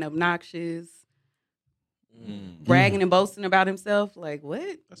loud and obnoxious, bragging and boasting about himself. Like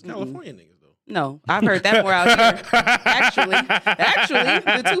what? That's California niggas though. No, I've heard that more out here. Actually,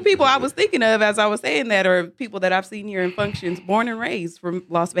 the two people I was thinking of as I was saying that are people that I've seen here in functions, born and raised from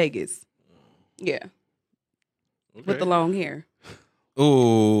Las Vegas. Yeah, with the long hair.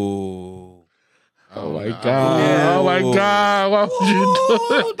 Ooh. Oh my no. God. Yeah. Oh my God. Why would you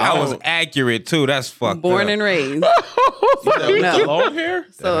do it? That was accurate too. That's fucked Born up. and raised. You said with No. the long hair?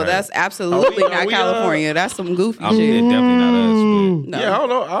 So Right. that's absolutely Are not we, California. That's some goofy It's shit. definitely not us, No. Yeah, I don't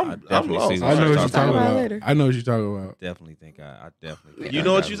know. I I'm definitely lost. see I know what you're Talk talking about about. later. I know what you're talking about. but definitely think I definitely think You I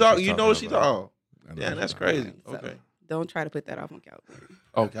know what got you talk? she's You know what she about. talking? I know Yeah, what that's you're talking crazy. So, Okay. Don't try to put that off on California.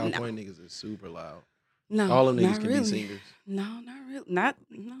 Oh, California niggas is super loud. No, All them niggas not can really. be singers. No, not really. Not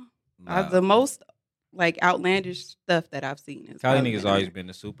no. Nah. The most like outlandish stuff that I've seen is Cali probably niggas been always there. been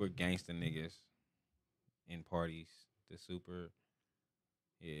the super gangster niggas in parties. The super,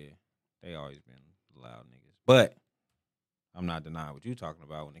 yeah, they always been loud niggas. But I'm not denying what you talking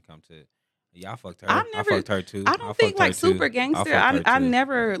about when it comes to. Yeah, I fucked her. I've I never- fucked her too. I don't fucked think her like too. super gangster. fucked her I too.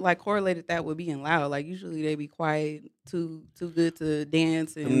 never like correlated that with being loud. Like usually they be quiet, too good to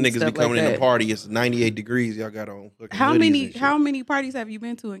dance and Them niggas stuff be coming like in that. the party. It's 98 degrees. Y'all got on. Fucking How hoodies many and shit. how many parties have you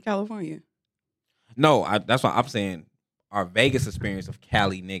been to in California? No, that's why I'm saying our Vegas experience of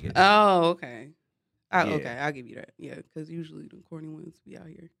Cali niggas. Oh, okay. Yeah. Okay, I'll give you that. Yeah, because usually the corny ones be out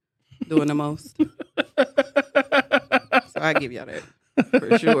here doing the most. So I give y'all that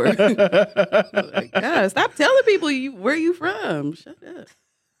for sure. Like, God, stop telling people where you from. Shut up.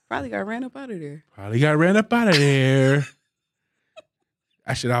 Probably got ran up out of there. Probably got ran up out of there.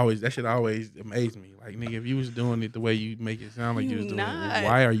 That should always amaze me. Like, nigga, if you was doing it the way you make it sound like you was doing Not. it,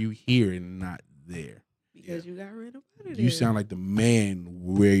 why are you here and not there? Because you got ran up out of there. You sound like the man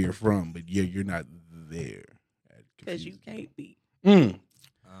where you're from, but you're not there. Because you can't be. Mm.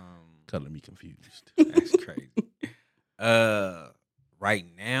 Um, Color me confused. that's crazy. Right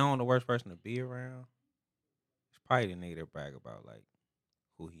now, the worst person to be around is probably the nigga that brag about like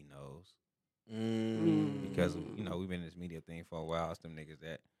who he knows. Because you know we've been in this media thing for a while. It's them niggas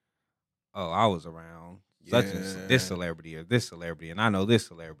that, oh, I was around such and Yeah. this celebrity or this celebrity, and I know this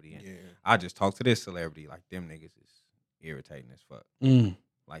celebrity, and Yeah. I just talked to this celebrity. Like them niggas is irritating as fuck. Mm.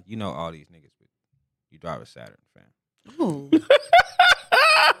 Like you know all these niggas, but you drive a Saturn, fam. Oh,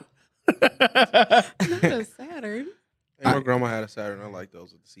 not a Saturn. And my grandma had a Saturn. I like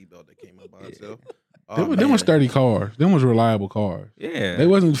those with the seatbelt that came up by itself. Oh, Them was man. sturdy cars. Them was reliable cars. Yeah, They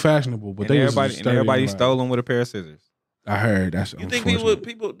wasn't fashionable, but and they everybody was and sturdy everybody reliable. stole them with a pair of scissors. I heard that's. You think unfortunate.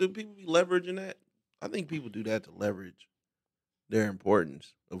 do people be leveraging that? I think people do that to leverage their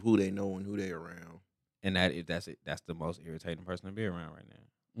importance of who they know and who they around. And that's the most irritating person to be around right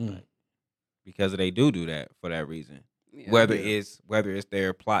now. Mm. Like, because they do that for that reason. Yeah. Whether Yeah. it's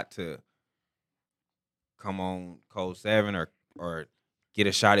their plot to come on Code 7 or get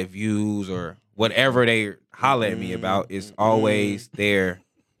a shot at views or whatever they holler at me about, it's always there.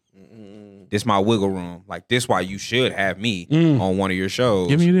 This my wiggle room. Like this why you should have me Mm. on one of your shows.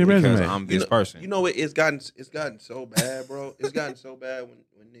 Give me your because resume. I'm this person. You know it's gotten so bad, bro. It's gotten so bad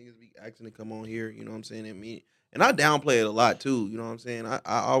when niggas be asking to come on here. You know what I'm saying? And I downplay it a lot too. You know what I'm saying? I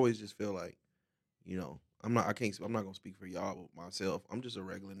always just feel like, you know, I'm not gonna speak for y'all, but myself. I'm just a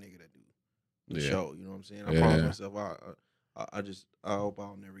regular nigga that do the Yeah. show. You know what I'm saying? I Yeah. promise myself. I hope I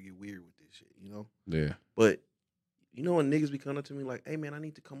don't never get weird with this shit. You know. Yeah. But you know when niggas be coming up to me like, "Hey man, I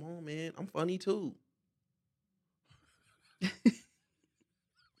need to come on, man. I'm funny too."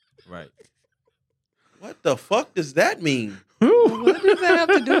 Right. What the fuck does that mean? What does that have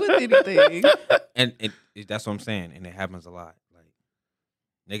to do with anything? And that's what I'm saying, and it happens a lot. Like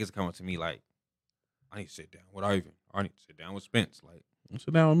niggas coming to me like, I need to sit down with Ivan. I need to sit down with Spence. Like,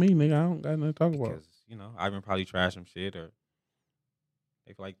 Sit down with me, nigga. I don't got nothing to talk about. because Ivan probably trashed some shit, or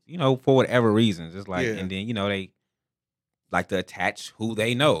they feel like for whatever reasons. It's like, Yeah. and then they like to attach who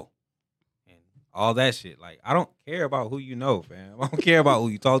they know and all that shit. Like, I don't care about who you know, fam. I don't care about who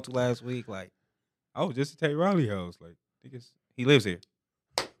you talked to last week. Like, I was just at Tay Riley house. Like, niggas, he lives here.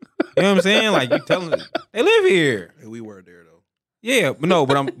 You know what I'm saying? Like, you telling them they live here. Hey, we were there though. Yeah, but no,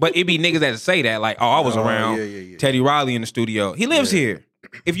 but it be niggas that say that. Like, oh, I was around Yeah. Teddy Riley in the studio. He lives here.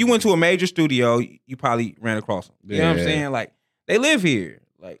 If you went to a major studio, you probably ran across him. You know what I'm Yeah. saying? Like, they live here.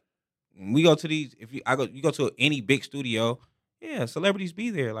 Like, when we go to these, you go to any big studio, yeah, celebrities be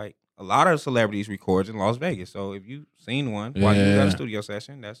there. Like, a lot of celebrities records in Las Vegas. So if you seen one while you was at Yeah. a studio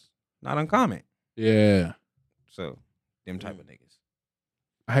session, that's not uncommon. Yeah. So, them type of niggas.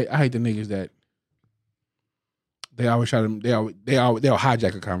 I hate the niggas that they always try to they'll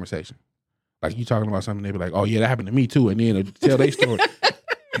hijack a conversation. Like you talking about something, they be like, "Oh yeah, that happened to me too," and then they'll tell their story.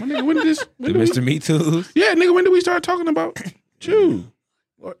 My nigga, when did this? The Mr. Me Too. Yeah, nigga, when did we start talking about you?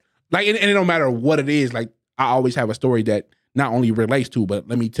 Like, and it don't matter what it is. Like, I always have a story that not only relates to, but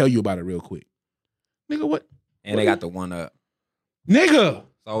let me tell you about it real quick. Nigga, what? And they got the one up. Nigga,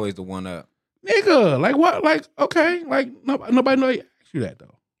 It's always the one up. nigga, like what? Like okay, like nobody know they asked you that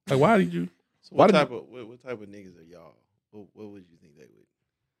though. Like, why did you? So Why what did- type of niggas are y'all? What would you think they would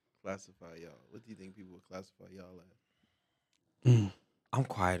classify y'all? What do you think people would classify y'all as? I'm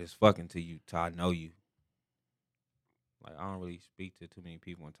quiet as fuck until I know you. Like, I don't really speak to too many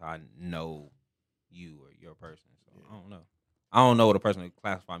people until I know you or your person. So I don't know. I don't know what a person would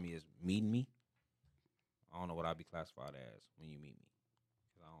classify me as meeting me. I don't know what I'd be classified as when you meet me.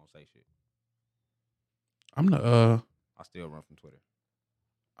 'Cause I don't say shit. I'm the I still run from Twitter.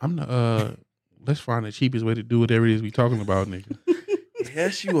 let's find the cheapest way to do whatever it is we talking about, nigga.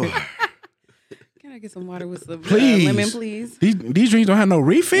 Yes, you are. Can I get some water with some Please. lemon, please? These drinks don't have no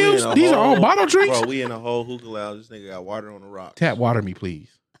refills. We in a These are all whole- bottle drinks. Bro, we in a whole hookah lounge. This nigga got water on the rocks. Tap water me, please.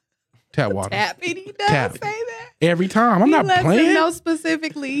 Tap water. Tap it. He does Tap. say that. Every time. I'm He not lets him playing. know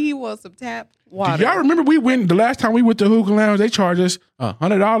specifically he wants some tap water. Do y'all remember we went the last time we went to hookah lounge? They charged us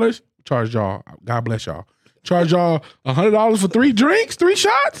 $100. Charged y'all. God bless y'all. Charge y'all $100 for 3 drinks, 3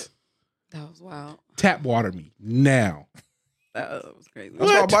 shots. That was wild. Tap water me now. That was crazy. That's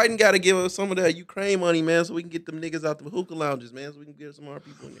why What? Biden got to give us some of that Ukraine money, man, so we can get them niggas out the hookah lounges, man, so we can get some more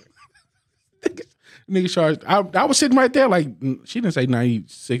people in there. Nigga charged. I was sitting right there like she didn't say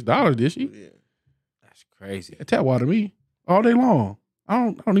 $96, did she? Yeah. That's crazy. Tap water me all day long.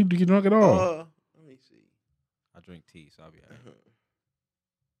 I don't need to get drunk at all. Let me see. I drink tea, so I'll be all right.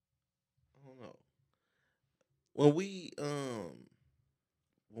 I don't know. When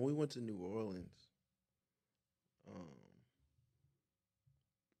we went to New Orleans,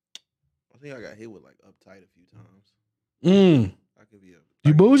 I think I got hit with like uptight a few times. I could be a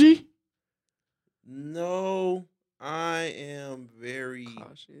You bougie? No, I am very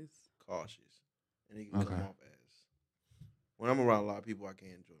Cautious. and it can come Okay. off as when I'm around a lot of people, I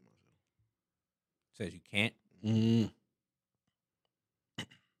can't enjoy myself. Says you can't.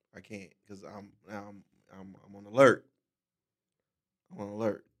 I can't because I'm on alert. I'm on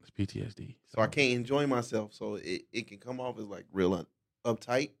alert, It's PTSD. so I can't enjoy myself. So it can come off as like real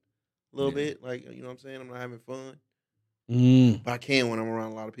uptight a little Yeah. bit, like you know what I'm saying. I'm not having fun, Mm. but I can when I'm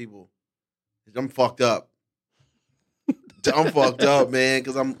around a lot of people. I'm fucked up. I'm fucked up, man,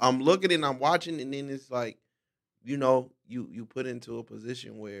 because I'm looking and I'm watching, and then it's like, you know, you put into a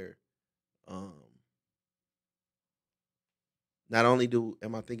position where, not only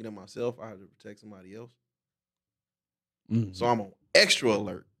am I thinking of myself, I have to protect somebody else, Mm. so I'm on extra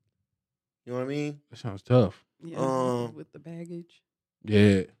alert. You know what I mean? That sounds tough. Yeah, with the baggage.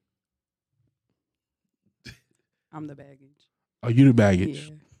 Yeah. I'm the baggage. Oh, you the baggage.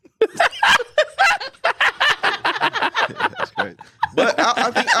 Yeah. That's crazy. But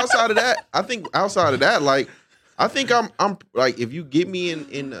I think outside of that, like, I think I'm like, if you get me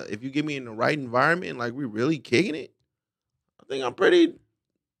in the right environment, like we really kicking it, I think I'm pretty.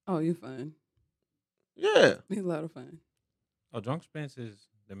 Oh, you fun. Yeah. He's a lot of fun. Oh, Drunk Spence is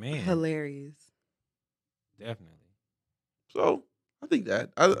the man. Hilarious. Definitely. So I think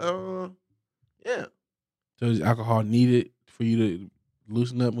that. Yeah. So is alcohol needed for you to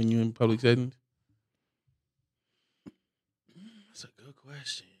loosen up when you're in public settings? That's a good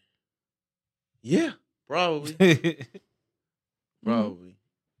question. Yeah, probably. Probably.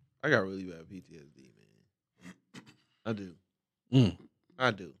 I got really bad PTSD, man. I do. Mm.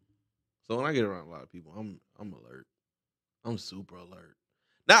 I do. So when I get around a lot of people, I'm alert. I'm super alert.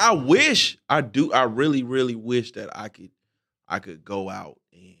 Now I really, really wish that I could go out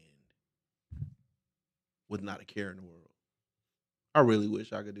and with not a care in the world. I really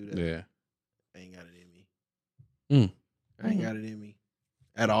wish I could do that. Yeah. I ain't got it in me. Mm. I ain't got it in me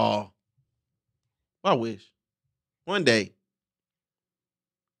at all. I wish. One day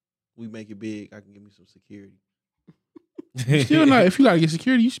we make it big, I can give me some security. Still not. If you gotta get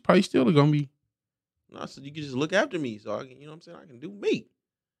security, you probably still gonna be. No, so you can just look after me, so I can, you know what I'm saying? I can do me.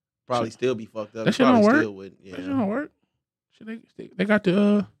 Probably still be fucked up. That shit Probably don't work. still wouldn't. Yeah. That shit don't work. Shit, they got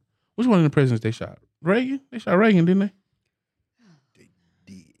the which one of the presidents they shot? Reagan? They shot Reagan, didn't they? They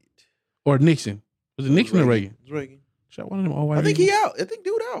did. Or Nixon? Was it Nixon or Reagan? It was Reagan. Shot one of them old white I think people. he out. I think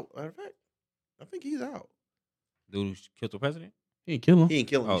dude out. Matter of fact, I think he's out. Dude who killed the president? He didn't kill him. He ain't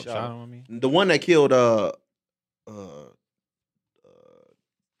killing. Oh, He shot shot him. him, I mean. The one that killed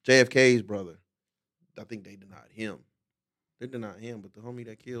JFK's brother. I think they denied him. They denied him, but the homie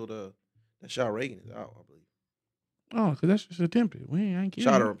that killed that shot Reagan is out, I believe. Oh, because that's just attempted. I ain't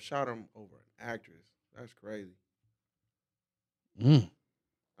killing him. Shot him over an actress. That's crazy. Mm.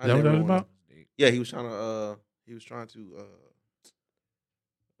 I Is that what never that was wanna- about? Yeah, he was trying to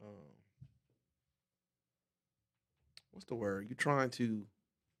what's the word? You trying to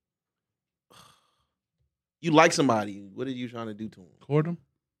you like somebody. What are you trying to do to him? Court him?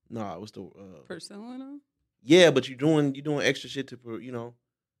 Nah, what's the Pursuing them? yeah, but you're doing extra shit to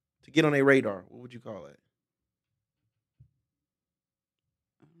to get on their radar. What would you call that?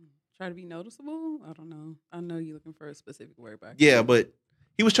 Try to be noticeable? I don't know. I know you're looking for a specific word back. Yeah, but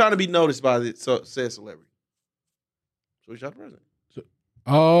he was trying to be noticed by the said celebrity. So he shot the president.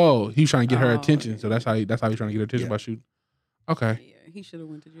 Oh, he was trying to get her Oh, attention. yeah. So that's how he trying to get her attention Yeah. by shooting. Okay. Yeah, he should have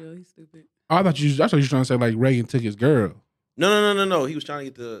went to jail. He's stupid. I thought you were trying to say like Reagan took his girl. No. He was trying to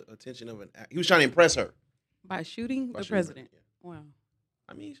get the attention of he was trying to impress her. By shooting By the shooting her, president. yeah. Wow.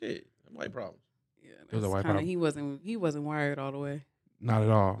 I mean, shit, that might problems. Yeah, It was a that's white kinda- problem. he wasn't wired all the way. Not at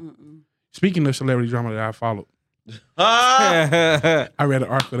all. Mm-mm. Speaking of celebrity drama that I followed, Ah, I read an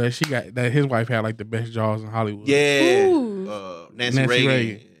article that his wife had like the best jaws in Hollywood. yeah. Ooh. Nancy Nancy Reagan.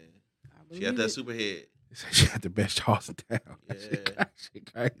 Reagan. I She had believe that it. super head. She had the best jaws in town. Yeah. That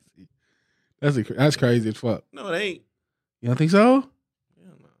shit crazy. That's crazy as fuck. No, it ain't. You don't think so? Hell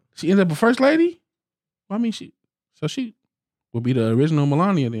no. She ended up a first lady? Well, I mean, she would be the original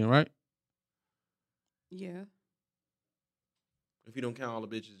Melania then, right? Yeah. If you don't count all the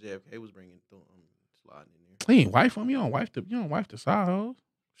bitches JFK was bringing, sliding in there. He ain't wife him. You don't wife the side hoes.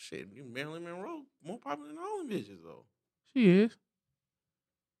 Shit, Marilyn Monroe more popular than all them bitches though. She is.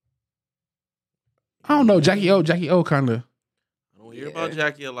 I don't know. Jackie O kind of. I don't hear about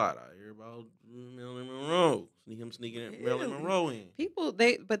Jackie a lot. I hear about Marilyn Monroe. Him sneaking Marilyn Really? Monroe in. People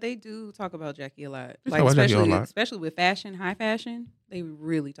they do talk about Jackie a lot. They Like talk about Jackie a especially lot. especially with fashion, high fashion, they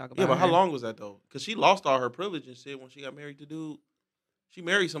really talk about Yeah, but how her. long was that though? Because she lost all her privilege and shit when she got married to dude. She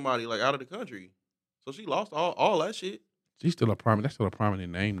married somebody like out of the country, so she lost all that shit. She's still a prominent. That's still a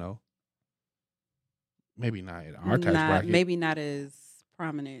prominent name though. Maybe not at our tax bracket. Maybe not as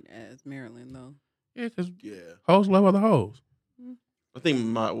prominent as Marilyn though. Yeah, because Yeah, hoes love other hoes. I think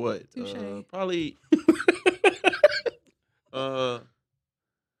my what? Touche. Probably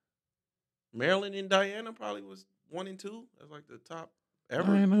Marilyn and Diana probably was 1 and 2. That's like the top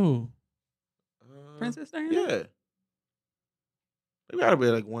ever. I know. Princess Diana? Yeah, they gotta be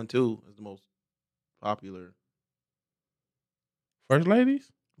like 1, 2 as the most popular First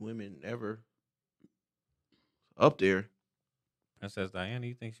ladies. women ever. Up there. Princess Diana,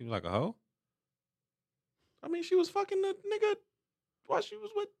 you think she was like a hoe? I mean, she was fucking the nigga while she was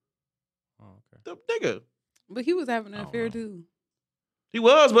with Oh, okay. the nigga. But he was having an I don't affair know. too. He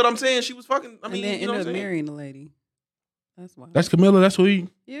was, but I'm saying she was fucking. I mean, and then you know ended what up I'm saying? marrying the lady. That's why. That's Camilla. That's who he.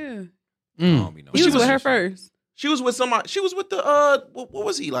 yeah. I Mm. don't be no He was with her shit. first. She was with somebody. She was with the what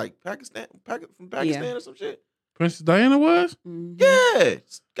was he like? From Pakistan Yeah. or some shit. Princess Diana was. Mhm. Yeah,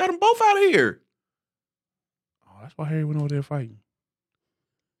 got them both out of here. Oh, that's why Harry went over there fighting.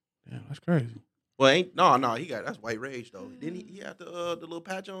 Damn, that's crazy. Well, ain't no. He got that's white rage though. Didn't he had the little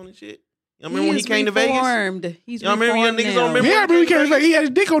patch on and shit? You know, remember when he He's came to Vegas? reformed. He's Y'all remember young reformed niggas now. don't remember? Yeah, I remember he had his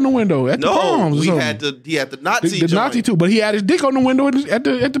dick on the window at the palms. No, or he something. had the Nazi. the Nazi joint. too, but he had his dick on the window at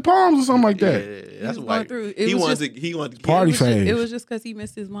the palms or something like that. Yeah, He that's was white. going through. It He was wants just, to. He wants to Party it was just- phase. It was just because he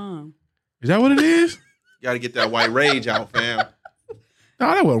missed his mom. Is that what it is? Got to get that white rage out, fam. No,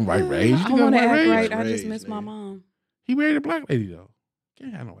 that wasn't white rage. You I think that want to was white act rage? right. I just Rage, missed my nigga. mom. He married a black lady though.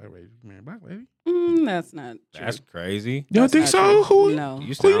 Can't have no white lady marrying black lady. That's not true. That's crazy. You don't think That's so? not true. Who? No.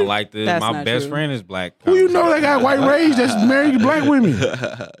 You sound like That's my not best true. friend is black. Who you know that got white rage that's married to black women?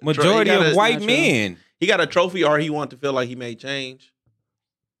 Majority He got of a- white not true. men. He got a trophy, or he want to feel like he made change.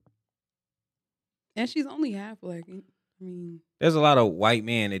 And she's only half black. I mean, There's a lot of white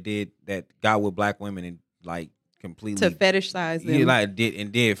men that got with black women and like completely to fetishize them. he like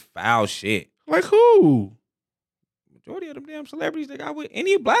did foul shit. Like who? Majority of them damn celebrities that got with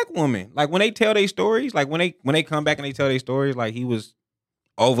any black woman. Like when they tell their stories, like when they come back and they tell their stories, like he was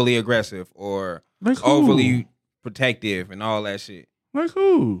overly aggressive or Like who? overly protective and all that shit. Like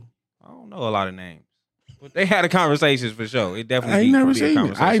who? I don't know a lot of names, but they had a conversation for sure. It definitely. I ain't never be a seen it.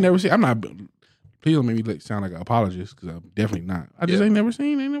 conversation. I ain't never seen. I'm not. Please don't make me sound like an apologist because I'm definitely not. I just Yeah. ain't never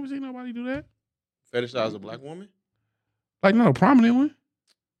seen nobody do that. Fetishize a black woman? Like not a prominent one.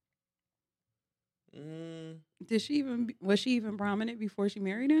 Was she even prominent before she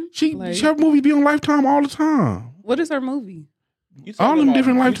married him? She Like, her movies be on Lifetime all the time. what is her movie? You All talking them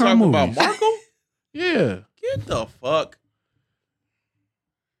different you Lifetime talking about movies. Markle? Yeah, Get the fuck.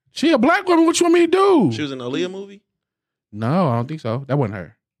 she a black woman. What you want me to do? She was in the Aaliyah movie? No, I don't think so. That wasn't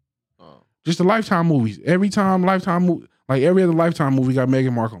her. Oh. Just the Lifetime movies. Every time Lifetime movie, like every other Lifetime movie, got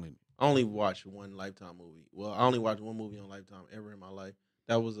Meghan Markle in it. I only watched one Lifetime movie. Well, I only watched one movie on Lifetime ever in my life.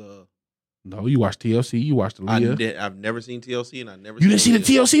 That was No, you watched TLC. You watched Aaliyah. I've never seen TLC, and I never. You didn't see the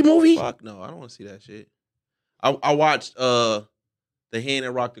Aaliyah. TLC movie? Fuck no, I don't want to see that shit. I watched The Hand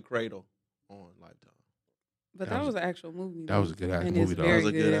That Rocked the Cradle on Lifetime. But That that was- was an actual movie. that was a good ass And movie, it's though. That very was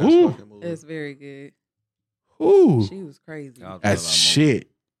a good good. ass Ooh. fucking movie. It's very good. Ooh, She was crazy. That was that's a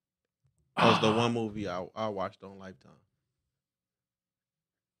shit. That was the one movie I watched on Lifetime.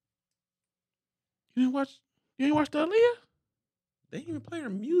 You didn't watch? You didn't watch the Aaliyah? They didn't even play her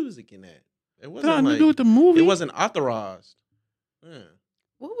music in that. It Nothing wasn't to like do with the movie. it wasn't authorized. Yeah.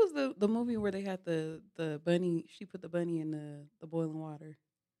 What was the movie where they had the bunny? She put the bunny in the boiling water.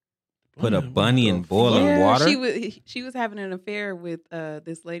 Put a bunny in the boiling Yeah, water. she was having an affair with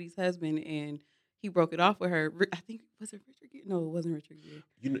this lady's husband, and he broke it off with her. I think was it Richard Gere? No, it wasn't Richard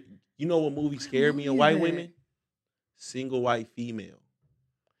Gere. You know what movie scared me in movie white is that? women? Single White Female.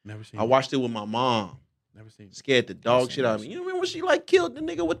 Never seen. I watched it with my mom. Never seen. it. Scared the dog shit out of me. You remember when she like killed the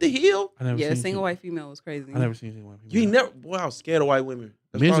nigga with the heel? I never Yeah, seen single it. white female was crazy. I never seen Single White You Female. ain't never. Boy, I was scared of white women.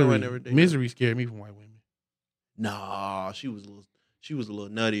 That's probably why I never Misery. did. Misery scared me from white women. Nah, she was a little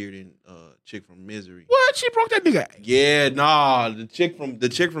nuttier than chick from Misery. What? She broke that nigga. Yeah, nah. The chick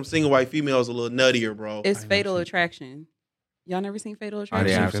from Single White Female is a little nuttier, bro. It's I never Fatal seen it. Attraction. Y'all never seen Fatal I Attraction?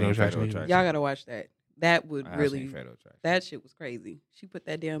 didn't Yeah, see I've Fatal seen Attraction Fatal either. Y'all gotta watch that. That would I have really. seen Fatal Attraction. That shit was crazy. She put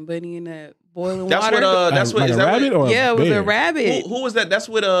that damn bunny in that boiling That's water. what. That's what. Like Is a that rabbit what? or yeah, it was bear? a rabbit. Who was that? That's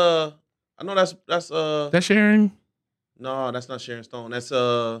with. I know that's. That Sharon? No, that's not Sharon Stone. That's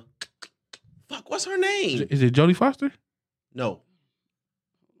Fuck. What's her name? Is it Jodie Foster? No.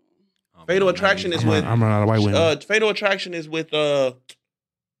 I'm Fatal not Attraction is even- with- I'm running out of white women. Fatal Attraction is with.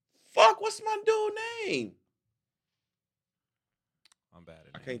 Fuck. What's my dude name? I'm bad at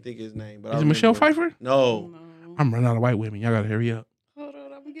I names. can't think of his name. But Is I it Michelle remember- Pfeiffer? No. No. I'm running out of white women. Y'all gotta hurry up. Hold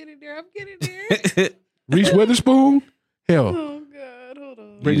on, I'm getting there. I'm getting there. Reese Witherspoon? Hell, Oh God, hold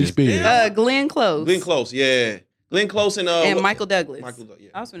on. Britney Yes. Spears. Glenn Close. Glenn Close. Yeah. Glenn Close and and Michael Douglas. Michael. Yeah.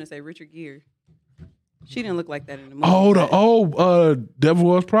 I was gonna say Richard Gere. She didn't look like that in the movie. Oh, but, Devil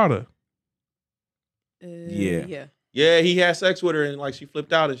Wears Prada. Yeah. yeah, Yeah. He had sex with her and like she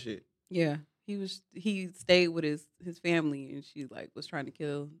flipped out and shit. yeah. He stayed with his family, and she like was trying to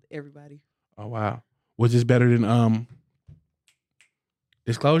kill everybody. Oh wow. Was this better than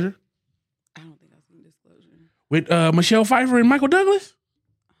Disclosure? I don't think I've seen Disclosure. With Michelle Pfeiffer and Michael Douglas?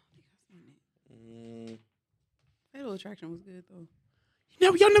 I don't think I've seen it. Mm. Fatal Attraction was good though.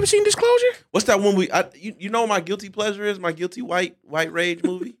 Y'all never seen Disclosure? What's that one you know what my guilty pleasure is? My guilty white rage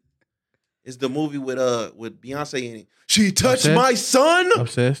movie? Is the movie with Beyonce in it. She touched Obsessed? my son.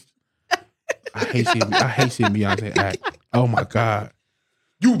 Obsessed. I hate seeing Beyonce act. Oh my God.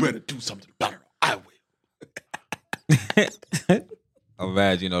 You better do something about her. I will. I'm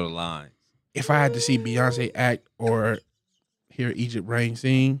bad. You know the line. If I had to see Beyonce act or hear Egypt Rain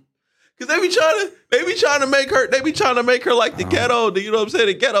sing, Cause they be trying to make her like the ghetto, you know what I'm saying?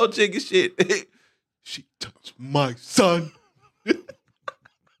 The ghetto chick and shit. She touched my son. You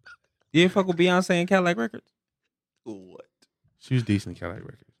ain't fuck with Beyonce and Cadillac Records? What? she was decent in Cadillac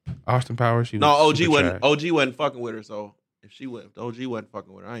Records. Austin Powers, she was No, OG super wasn't. trash. OG wasn't fucking with her. So if the OG wasn't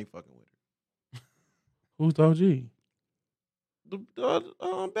fucking with her, I ain't fucking with her. Who's the OG?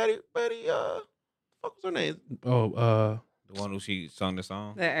 Betty. Fuck was her name? Oh, The one who she sung the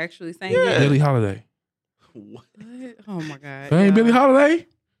song? That actually sang Yeah. it. Billie Holiday. What? What? Oh my god. That ain't y'all. Billie Holiday?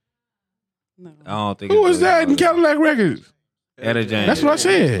 No. I don't think. Who it's was Billie that in Holiday. Cadillac Records? Etta James. That's what I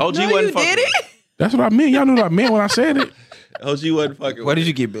said. OG No, wasn't you fucking. didn't. That's what I meant. Y'all knew what I meant when I said it. OG wasn't fucking. Where did with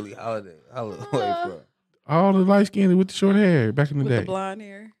you it. get Billie Holiday from? All the light skinned with the short hair back in the With day. the blonde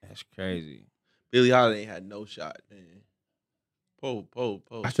hair. That's crazy. Billie Holiday had no shot, man. Po.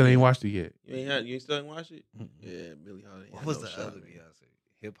 I still ain't watched it yet. You still ain't watched it? Yeah, Billie Holiday. What had was no the shot, other man. Beyonce?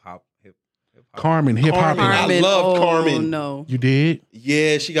 Hip hop. Carmen, hip hop. Carmen. I love Carmen. No. You did?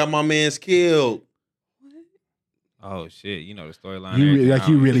 Yeah, she got my man's killed. Oh shit! You know the storyline. You everything. like I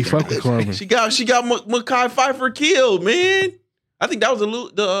you don't really think fuck I with know. Carmen. She got Mekhi Phifer killed, man. I think that was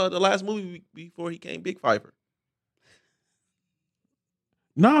the last movie before he came Big Phifer.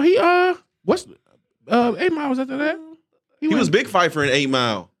 No, he what's 8 Mile was after that? He was wasn't- Big Phifer in 8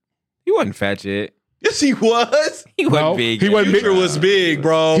 Mile. He wasn't fat yet. Yes, he was. He No, wasn't big. he yet. wasn't big. Future was big,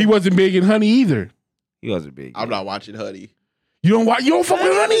 bro. He wasn't big in Honey either. He wasn't big. I'm yet. not watching Honey. You don't fuck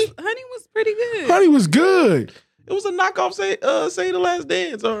with Honey? Honey was pretty good. Honey was good. It was a knockoff. Say the Last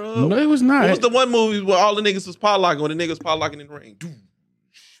Dance or No, it was not. what was the one movie where all the niggas was potlocking when the niggas potlocking in the ring?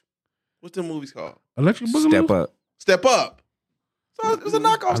 What's the movies called? Electric Boogaloo? Step up. Step Up. So it was a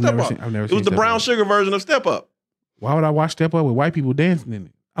knockoff Step Up. I've never It seen was the Step brown Up. sugar version of Step Up. Why would I watch Step Up with white people dancing in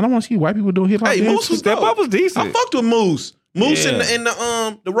it? I don't want to see white people doing hip hop Hey, dance. Moose was Step dope. up was decent. I fucked with Moose. Moose Yeah. and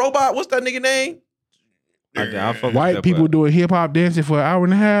the robot. What's that nigga name? I fuck with White Step people Up. doing hip hop dancing for an hour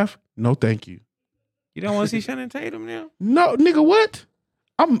and a half? No, thank you. You don't want to see Shannon Tatum now? No, nigga, what?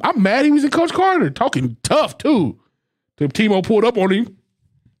 I'm mad he was in Coach Carter talking tough too. Till Timo pulled up on him.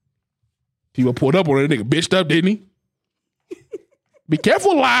 Timo pulled up on that nigga, bitched up, didn't he? Be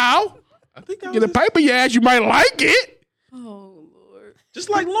careful, Lau. I think that Get was a paper, you ass. You might like it. Oh Lord. just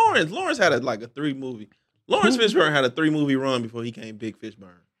like Lawrence. Lawrence had a 3 movie. Lawrence Fishburne had a 3 movie run before he came Big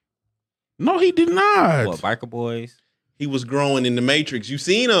Fishburne. No, he did not. What, Biker Boys? He was growing in the Matrix. You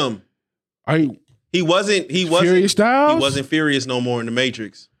seen him? Are you He wasn't. Furious Styles? He wasn't furious no more in the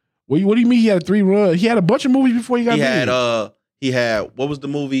Matrix. What do you mean he had a 3 run? He had a bunch of movies before he got He had big. he had what was the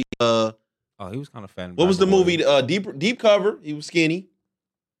movie? Oh, he was kind of fat. in What was the Biker Boys. movie? Deep Cover. He was skinny.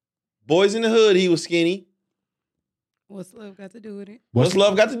 Boys in the Hood. He was skinny. What's love got to do with it? What's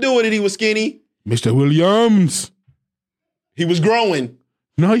Love got to do with it? He was skinny. Mr. Williams? He was growing.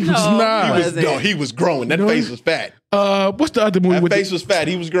 No, he was No, not. he wasn't. He was growing. That No, face he- was fat. What's the other movie That with face the, was fat.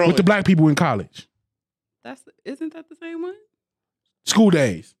 He was growing. with the black people in college? Isn't that the same one? School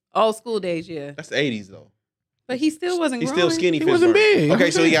Days. Oh, School Days, yeah. That's the 80s though. But he still wasn't He's growing. still skinny. He wasn't Fishburne. big. Okay,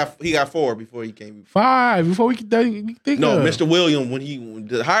 I'm so he saying. got 4 before he came. 5 before we could think No, of. Mr. William when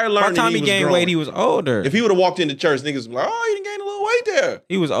the higher By learning. the time he was gained growing. weight, he was older. If he would have walked into church, niggas would be like, "Oh, he didn't gain a little weight there."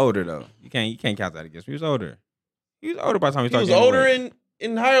 He was older though. You can't count that against him. He was older. He was older by the time he He started. was gaining older weight.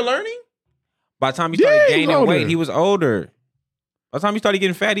 in higher learning. By the time he Yeah, started he was gaining older. weight, he was older. By the time he started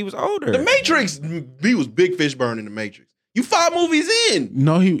getting fat, he was older. The Matrix. He was Big Fishburne in the Matrix. You 5 movies in.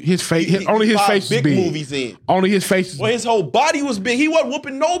 No, his face. Only his 5 face was big big. movies in. Only his face. Well, his whole body was big. He wasn't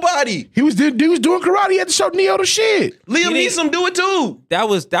whooping nobody. He was doing karate. He had to show Neo the shit. Liam He didn't- Neeson do it too. That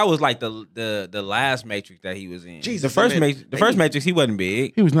was like the last Matrix that he was in. Jesus, the first man. Matrix, the first Matrix, he wasn't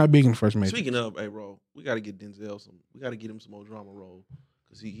big. He was not big in the first Matrix. Speaking of, hey, bro, we got to get Denzel some. We got to get him some more drama role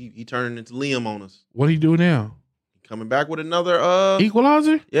because he turning into Liam on us. What do you do now? Coming back with another.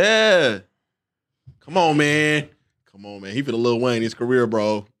 Equalizer? Yeah. Come on, man. Come on, man. He fit a Lil Wayne in his career,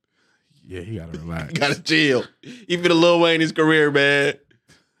 bro. Yeah, he gotta relax. He gotta chill. He fit a Lil Wayne in his career, man.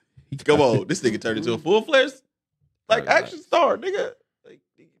 Come on. This nigga turned into a full-fledged action star, nigga. Like,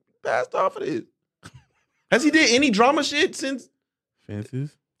 he passed off of this. Has he did any drama shit since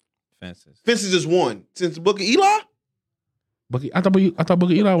Fences. Fences. Fences is one? Since Book of Eli? I thought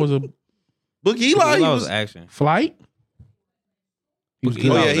Booker Eli was a Book of Eli, he was. action. flight. He was Booker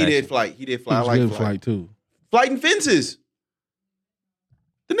good. Oh Eli yeah, was he did action. Flight. He did He Flight. I was like good Flight. flight too. Flight and Fences.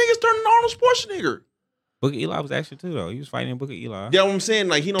 The nigga's turning Arnold Schwarzenegger. Booker Eli was action too, though. He was fighting Booker Eli. Yeah, what I'm saying,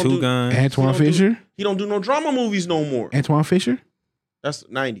 like he don't Two do guns. Antoine He don't do- Fisher. he don't do no drama movies no more. Antoine Fisher. That's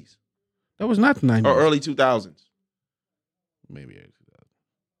 90s That was not the 90s. or early 2000s. Maybe early 2000s.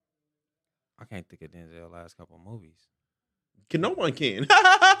 I can't think of Denzel's last couple of movies. No one can.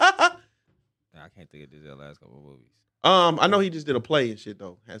 I can't think of Denzel's last couple of movies. I know he just did a play and shit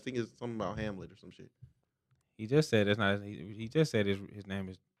though. I think it's something about Hamlet or some shit. He just said it's not. He just said his name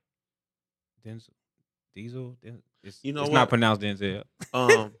is Denzel. Diesel. It's, You know it's what? not pronounced Denzel.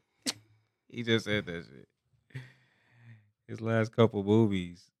 He just said that shit. His last couple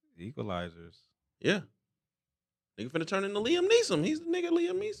movies, Equalizers. Yeah. Nigga finna turn into Liam Neeson. He's the nigga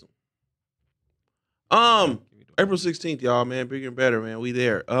Liam Neeson. April 16th, y'all, man. Bigger and better, man. We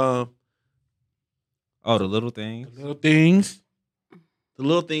there. Oh, the little things. Little things. The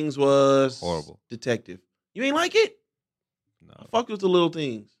Little Things was Horrible. Detective. You ain't like it? No, I fucked with The Little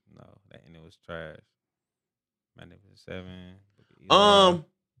Things. no, that and it was trash. Magnificent Seven.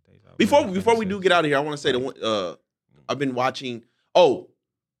 Before we do get out of here, I want to say the one I've been watching. Oh,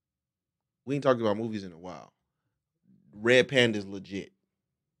 we ain't talked about movies in a while. Red Panda's legit.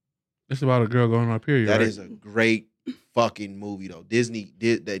 It's about a girl going on a period. That right? is a great fucking movie though. Disney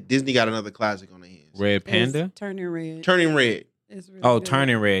got another classic on their hands. Red Panda. It's Turning Red. Turning Red. It's really Oh, good.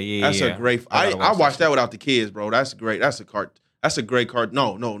 Turning Red. Yeah, That's yeah. a great. I gotta I watch watched that shit. without the kids, bro. That's great. That's a great cart.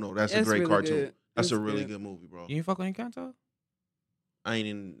 No. That's a It's great really cartoon. good. That's It's a really good. good movie, bro. You ain't fuck with Encanto?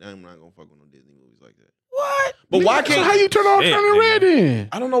 I'm not gonna fuck with no Disney movies like that. What? But why So can't how you turn on Shit, Turning nigga. Red then?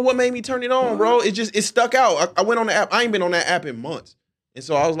 I don't know what made me turn it on, bro. It stuck out. I went on the app. I ain't been on that app in months, and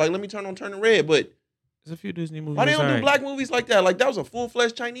so I was like, let me turn on Turning Red. But There's a few Disney movies. why they don't do alright. black movies like that? Like that was a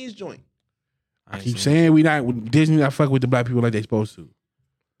full-fledged Chinese joint. I ain't keep seen saying we not Disney not fuck with the black people like they supposed to.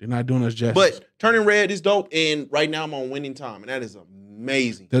 They're not doing us justice. But Turning Red is dope, and right now I'm on Winning Time, and that is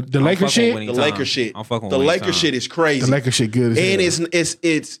amazing. the I'm fucking Lakers shit, with The Winning Laker Time. shit. I'm fucking The with Winning Laker Time. shit is crazy. the Lakers shit good as And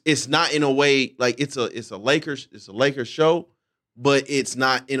hell. it's not in a way like it's a Lakers show, but it's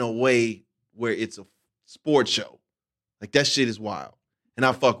not in a way where it's a sports show. Like that shit is wild, and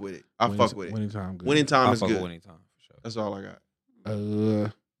I fuck with it. I fuck with it. Winning time good. Winning Time I is fuck with good. Winning Time for sure. That's all I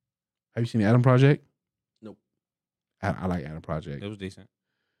got. Have you seen the Adam Project? Nope. I like Adam Project. It was decent.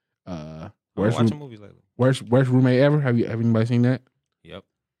 Worst I've been watching room, movies lately. worst roommate ever. Have anybody seen that? Yep.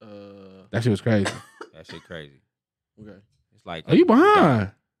 That shit was crazy. That shit crazy. Okay. It's like Are you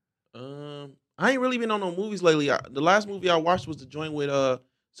behind? I ain't really been on no movies lately. The last movie I watched was the joint with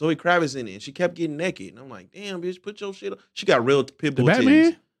Zoe Kravitz in it, and she kept getting naked, and I'm like, damn, bitch, put your shit on. She got real pit The bull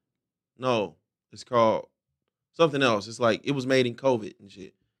Batman? titties. No, it's called something else. It's like it was made in COVID and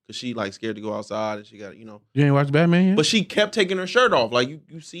shit, cause she like scared to go outside, and she got You ain't watched Batman yet? But she kept taking her shirt off. Like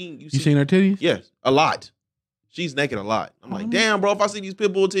you seen you seen her titties? Yes, a lot. She's naked a lot. I'm like, damn, bro. If I see these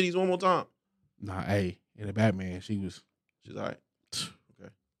pit bull titties one more time, Nah, hey, in the Batman, she was. she's all right.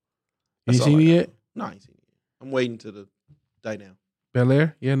 Okay. You That's ain't all seen I it got. yet? No, I ain't seen it yet. I'm waiting to the die down. Bel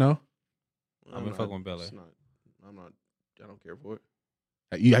Air? Yeah, no. I've been fucking with Bel Air. I'm not. I don't care for it.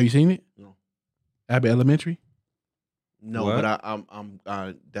 Have you seen it? No. Abbott Elementary? No, What?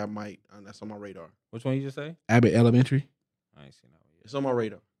 but that might. That's on my radar. Which one you just say? Abbott Elementary? I ain't seen that one yet. It's on my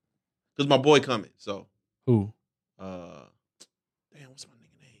radar. Cause my boy coming. So, Who? damn, what's my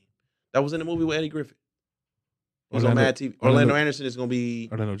nigga name? That was in the movie with Eddie Griffin. It was Orlando- on Mad TV. Orlando Anderson is gonna be.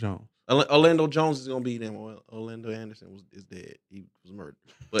 Orlando Jones. Orlando Jones is gonna be them. Orlando Anderson is dead. He was murdered.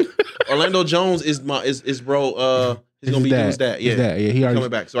 But Orlando Jones is bro. He's gonna be his dad. Yeah, His dad. Yeah, he already coming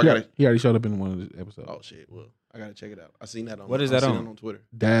back. So I he- gotta. he already showed up in one of the episodes. Oh shit. Well, I gotta check it out. I seen that on. What is I that seen on? it on Twitter.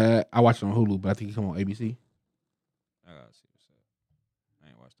 That I watched it on Hulu, but I think he come on ABC. I gotta see what's up. I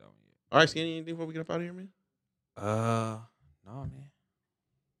ain't watched that one yet. All right, Skinny. Anything before we get up out of here, man? No, man.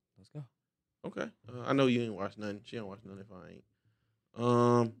 Let's go. Okay. I know you ain't watched nothing. She don't watch nothing if I ain't.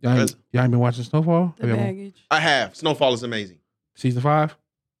 Y'all guys, ain't been watching Snowfall? The Have y'all- baggage. I have. Snowfall is amazing. Season 5?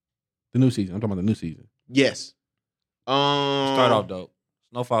 The new season. I'm talking about the new season. Yes. Start off dope.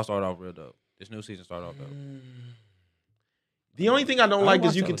 Snowfall started off real dope. This new season started off dope. The only thing I don't I like is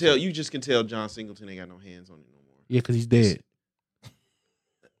watched you that can one tell. too. You just can tell John Singleton ain't got no hands on it no more. Yeah, because he's dead.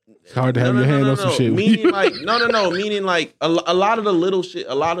 It's hard to have your hand on some shit. Meaning like no. Meaning like a lot of the little shit.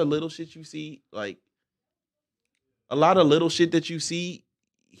 A lot of little shit you see, like a lot of little shit that you see,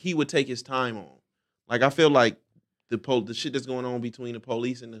 he would take his time on. Like I feel like the shit that's going on between the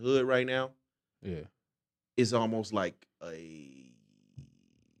police and the hood right now Yeah. is almost like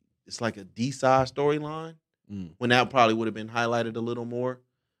it's like a D-side storyline. Mm. When that probably would have been highlighted a little more.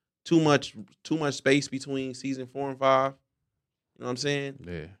 Too much space between season 4 and 5. You know what I'm saying?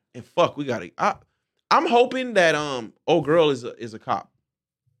 Yeah. And fuck, we gotta. I'm hoping that old girl is a cop.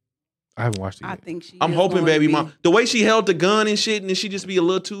 I haven't watched it I yet. think she. I'm is hoping going baby to be. mom. The way she held the gun and shit, and then she just be a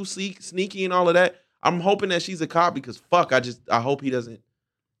little too sneaky and all of that. I'm hoping that she's a cop because fuck, I hope he doesn't.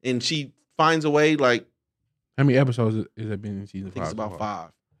 And she finds a way. Like How many episodes has it been in season I think 5? it's about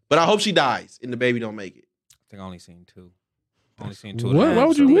 5. But I hope she dies and the baby don't make it. I think I only seen 2. Only seen 2. of What? the Why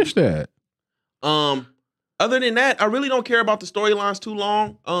would you episodes. miss that? Other than that, I really don't care about the storylines too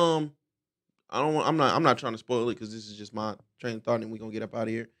long. I'm not trying to spoil it because this is just my train of thought, and we're gonna get up out of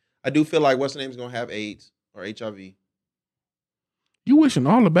here. I do feel like what's the name's gonna have AIDS or HIV. You wishing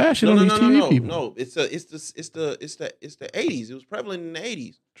all the bad shit on these TV people. No. It's the 80s. It was prevalent in the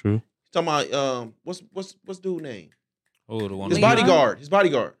 80s. True. Talking about what's dude name? Oh, the one. His Leon? bodyguard. His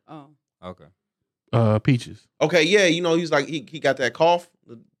bodyguard. Oh. Okay. Peaches. Okay, yeah, he was like he got that cough.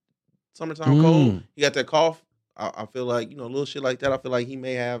 summertime cold. He got that cough. I feel like, little shit like that. I feel like he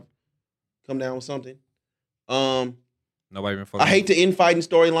may have come down with something. Nobody been fucking. I hate the infighting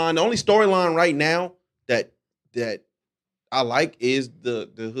storyline. The only storyline right now that I like is the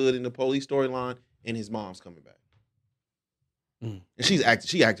Hood and the police storyline, and his mom's coming back. And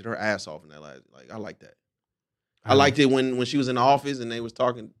she acted her ass off in that last. Like, I like that. I liked it when she was in the office and they were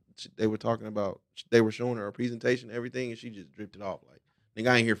talking about, they were showing her a presentation and everything, and she just dripped it off. Like,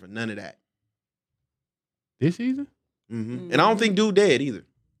 nigga, I ain't here for none of that. This season? And I don't think dude dead either.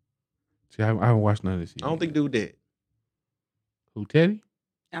 See, I haven't watched none of this season. I don't think dude dead. Who, Teddy?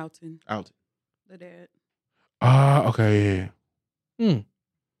 Alton, Alton. the dad. Okay, yeah.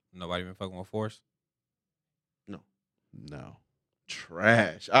 Nobody been fucking with Force. No.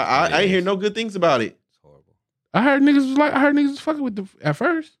 Trash. I ain't hear no good things about it. It's horrible. I heard niggas was fucking with at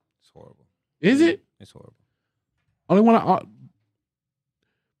first. It's horrible. Is it? It's horrible. Only one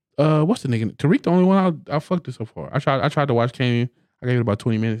what's the nigga? Tariq, the only one I fucked with so far. I tried to watch Kanan. I gave it about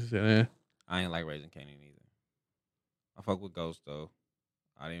 20 minutes and said, I ain't like Raising Kanan either. I fuck with Ghost though.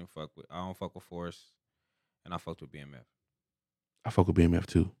 I don't fuck with Force, and I fucked with BMF. I fuck with BMF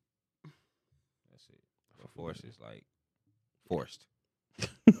too. That's it. But Force is like forced.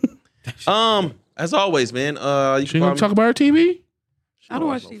 As always, man. You She gonna talk about her TV? I don't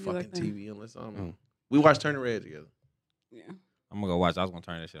watch no TV fucking like that. TV unless we watch Turning Red together. Yeah. I'm gonna go watch. I was gonna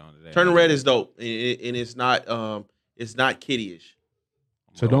turn that shit on today. Turning Red is dope, and it's not kiddie-ish.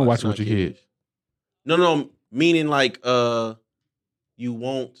 So don't watch it It's with not your kids. kiddie-ish. No, meaning like you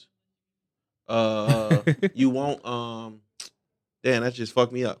won't damn, that just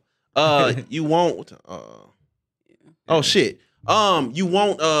fucked me up. You won't oh shit. You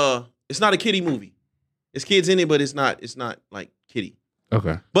won't it's not a kiddie movie. It's kids in it, but it's not like kiddie.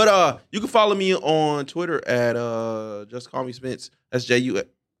 Okay. But you can follow me on Twitter at Just Call Me Spence. That's JU.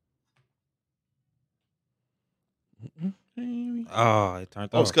 Oh, it turned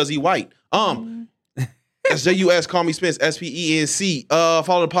Oh, off. it's because he white. That's JUS. Call me Spence. SPENC.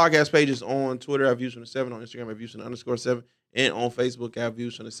 Follow the podcast pages on Twitter at Views from the 7, on Instagram at Views from the _7, and on Facebook at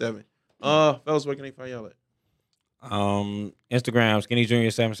Views from the 7. Fellas, where can they find y'all at? Instagram Skinny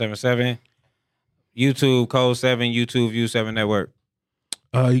Junior 777. YouTube Code 7. YouTube View 7 Network.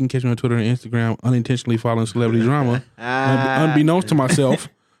 You can catch me on Twitter and Instagram, unintentionally following celebrity drama. Unbeknownst to myself,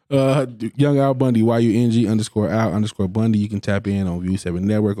 Young Al Bundy, YUNG_Al_Bundy. You can tap in on View 7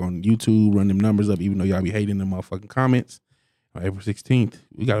 Network on YouTube, run them numbers up, even though y'all be hating them motherfucking comments. On April 16th,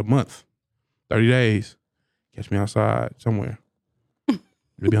 we got a month, 30 days. Catch me outside somewhere.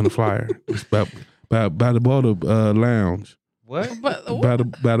 It'll be on the flyer. It's by the Buddha Lounge. What? But By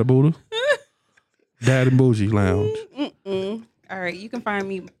the Buddha. Dad and Bougie Lounge. All right, you can find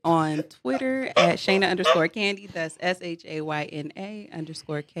me on Twitter at Shayna_Candy. That's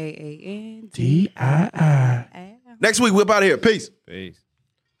SHAYNA_KANDII. DII. Next week, whip out of here. Peace. Peace.